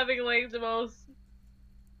wasn't having like the most.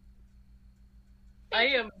 I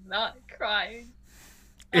am not crying.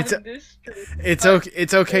 It's okay.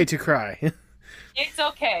 It's okay to cry. It's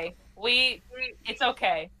okay. It's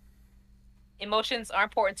okay. Emotions are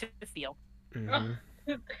important to feel. Mm-hmm.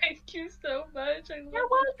 Thank you so much. You're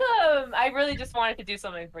welcome. I really just wanted to do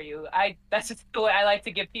something for you. That's just the way I like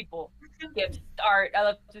to give people gifts, art. I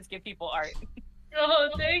love to just give people art. Oh,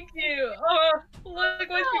 thank you. Oh, look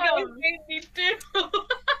what you guys made me do.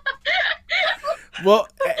 Well,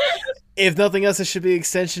 if nothing else, it should be an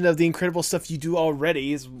extension of the incredible stuff you do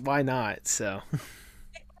already. Why not? So.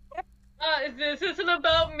 This isn't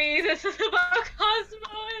about me. This is about Cosmo.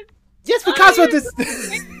 Yes, but Cosmo, this.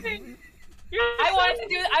 I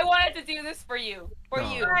wanted to do this for you. For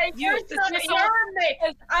you.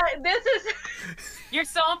 You're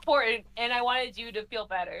so important, and I wanted you to feel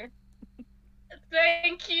better.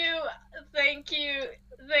 Thank you. 1,000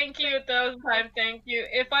 times. Thank you.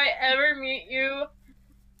 If I ever meet you,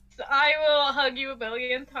 I will hug you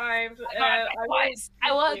 1,000,000,000 times. I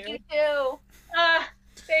will hug you too.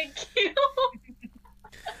 Thank you.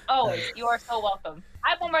 Always. You are so welcome. I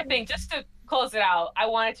have one more thing, just to close it out. I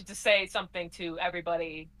wanted to just say something to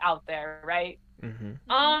everybody out there, right? Mm-hmm.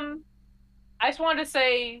 I just wanted to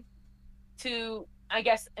say to,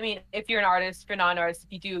 if you're an artist, if you're not an artist,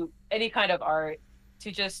 if you do any kind of art,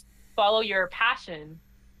 to just follow your passion.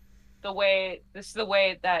 This is the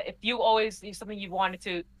way that if you always do something you wanted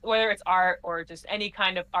to, whether it's art or just any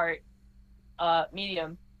kind of art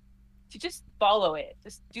medium, to just follow it.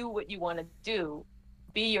 Just do what you want to do.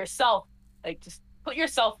 Be yourself. Like, just put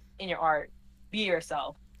yourself in your art. Be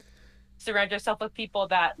yourself. Surround yourself with people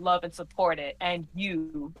that love and support it, and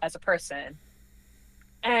you as a person.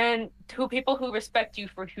 And to people who respect you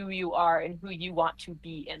for who you are and who you want to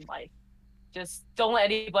be in life. Just don't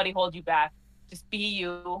let anybody hold you back. Just be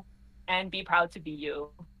you and be proud to be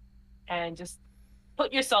you. And just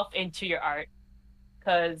put yourself into your art,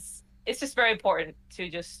 because it's just very important to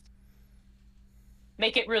just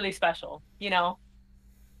make it really special, you know?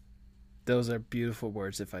 Those are beautiful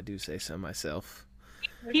words, if I do say so myself.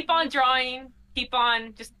 Keep on drawing. Keep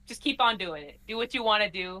on, just keep on doing it. Do what you want to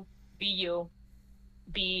do. Be you.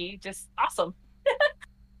 Be just awesome.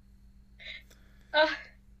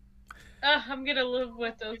 I'm gonna live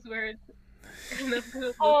with those words.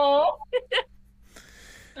 Oh.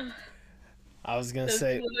 I was gonna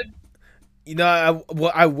say, you know,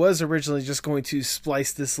 I was originally just going to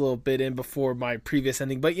splice this little bit in before my previous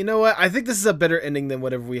ending, but you know what? I think this is a better ending than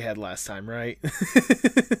whatever we had last time, right?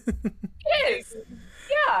 It is.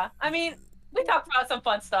 Yeah. I mean, we talked about some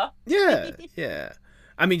fun stuff. Yeah. Yeah.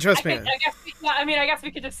 I mean, trust me. I guess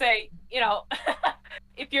we could just say, you know,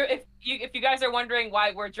 if you guys are wondering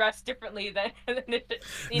why we're dressed differently than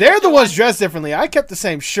they're the ones dressed differently. I kept the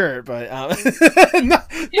same shirt, but no.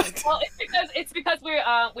 Well, it's because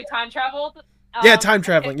we time traveled. Yeah, time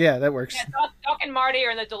traveling. Yeah, that works. Yeah, Doc and Marty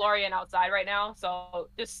are in the DeLorean outside right now, so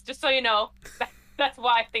just so you know, that's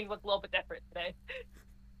why things look a little bit different today.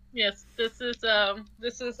 Yes, this is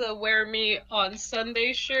a wear me on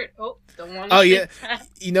Sunday shirt. Oh, don't want. Oh yeah,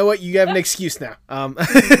 you know what? You have an excuse now.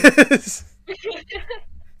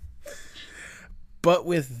 But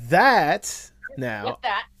with that, now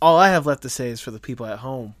all I have left to say is for the people at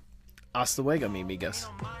home, hasta luego, mi amigos.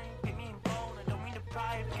 Bye.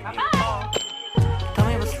 Tell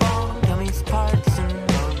me what's wrong, tell me it's parts and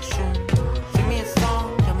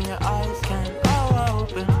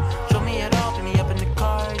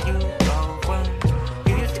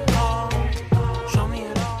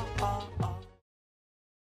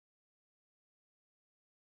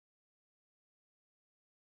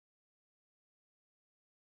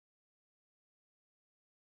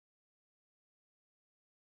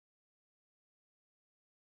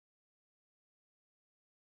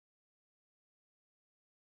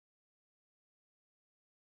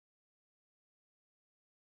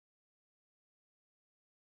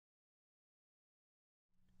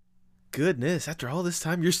goodness, after all this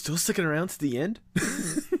time, you're still sticking around to the end?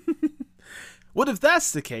 What if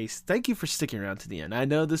that's the case? Thank you for sticking around to the end. I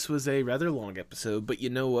know this was a rather long episode, but you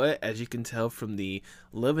know what? As you can tell from the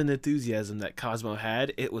love and enthusiasm that Cosmo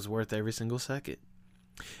had, it was worth every single second.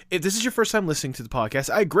 If this is your first time listening to the podcast,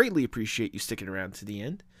 I greatly appreciate you sticking around to the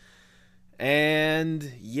end.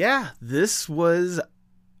 And yeah, this was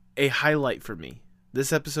a highlight for me.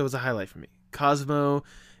 This episode was a highlight for me. Cosmo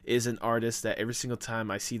is an artist that every single time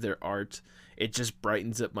I see their art, it just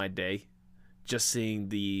brightens up my day. Just seeing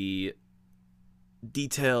the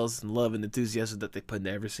details and love and enthusiasm that they put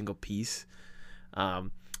into every single piece.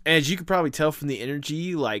 As you could probably tell from the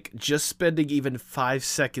energy, like just spending even 5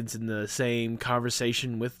 seconds in the same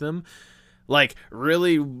conversation with them, like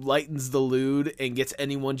really lightens the mood and gets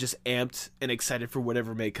anyone just amped and excited for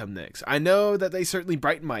whatever may come next. I know that they certainly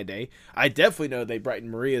brighten my day. I definitely know they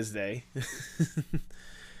brighten Maria's day.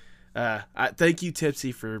 Thank you,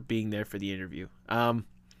 Tipsy, for being there for the interview.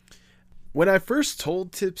 When I first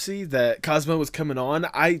told Tipsy that Cosmo was coming on,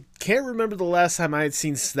 I can't remember the last time I had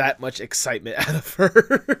seen that much excitement out of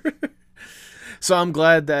her. So I'm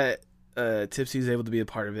glad that Tipsy was able to be a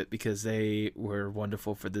part of it because they were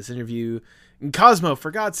wonderful for this interview. And Cosmo,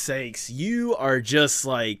 for God's sakes, you are just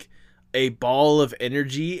like a ball of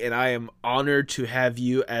energy, and I am honored to have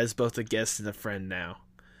you as both a guest and a friend now.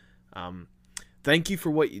 Thank you for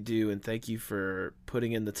what you do, and thank you for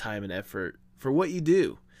putting in the time and effort for what you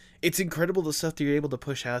do. It's incredible the stuff that you're able to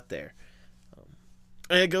push out there.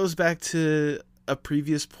 And it goes back to a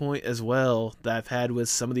previous point as well that I've had with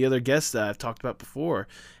some of the other guests that I've talked about before,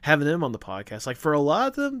 having them on the podcast. Like, for a lot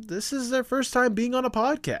of them, this is their first time being on a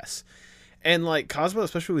podcast. And, like, Cosmo,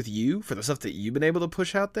 especially with you, for the stuff that you've been able to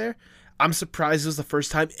push out there, I'm surprised it was the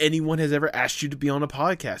first time anyone has ever asked you to be on a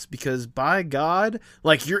podcast. Because, by God,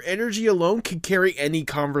 like, your energy alone can carry any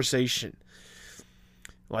conversation.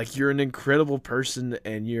 Like, you're an incredible person,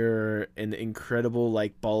 and you're an incredible,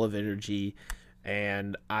 like, ball of energy,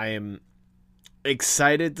 and I am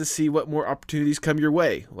excited to see what more opportunities come your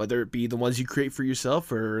way, whether it be the ones you create for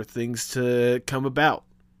yourself or things to come about.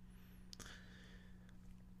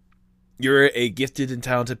 You're a gifted and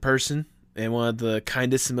talented person, and one of the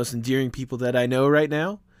kindest and most endearing people that I know right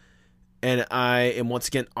now, and I am once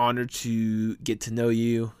again honored to get to know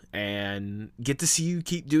you and get to see you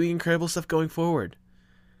keep doing incredible stuff going forward.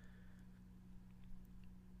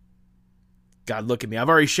 God, look at me. I've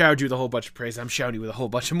already showered you with a whole bunch of praise. I'm showering you with a whole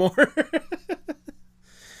bunch of more.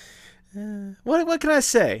 What can I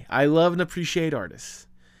say? I love and appreciate artists,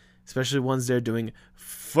 especially ones that are doing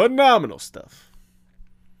phenomenal stuff.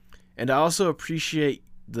 And I also appreciate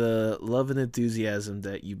the love and enthusiasm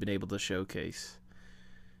that you've been able to showcase.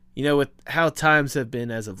 You know, with how times have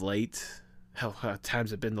been as of late, how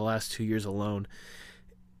times have been the last 2 years alone,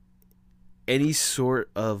 any sort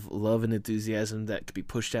of love and enthusiasm that could be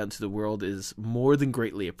pushed out into the world is more than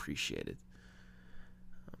greatly appreciated.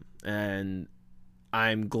 And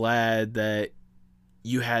I'm glad that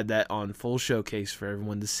you had that on full showcase for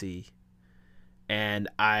everyone to see. And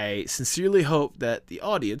I sincerely hope that the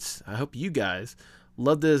audience, I hope you guys,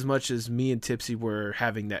 loved it as much as me and Tipsy were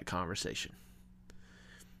having that conversation.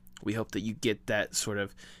 We hope that you get that sort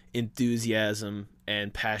of enthusiasm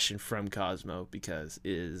and passion from Cosmo, because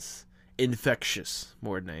it is infectious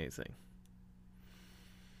more than anything.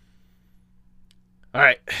 All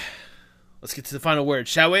right, let's get to the final word,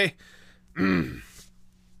 shall we?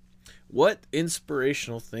 What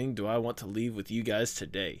inspirational thing do I want to leave with you guys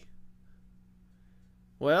today?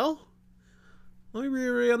 Well, let me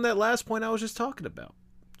reiterate on that last point I was just talking about.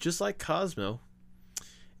 Just like Cosmo,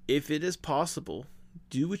 if it is possible,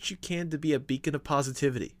 do what you can to be a beacon of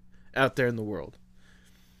positivity out there in the world.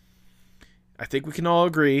 I think we can all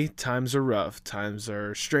agree times are rough, times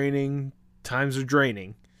are straining, times are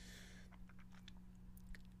draining.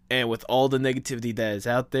 And with all the negativity that is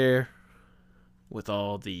out there, with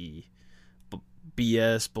all the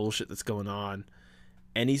BS bullshit that's going on,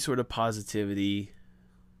 any sort of positivity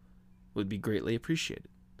would be greatly appreciated.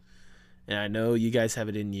 And I know you guys have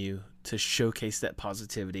it in you to showcase that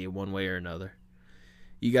positivity in one way or another.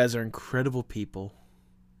 You guys are incredible people.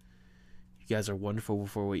 You guys are wonderful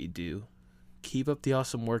for what you do. Keep up the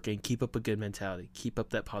awesome work and keep up a good mentality. Keep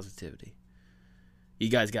up that positivity. You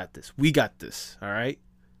guys got this. We got this. All right?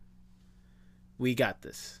 We got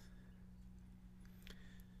this.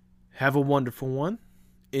 Have a wonderful one.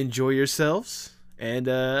 Enjoy yourselves. And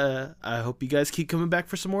I hope you guys keep coming back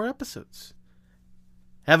for some more episodes.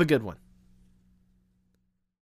 Have a good one.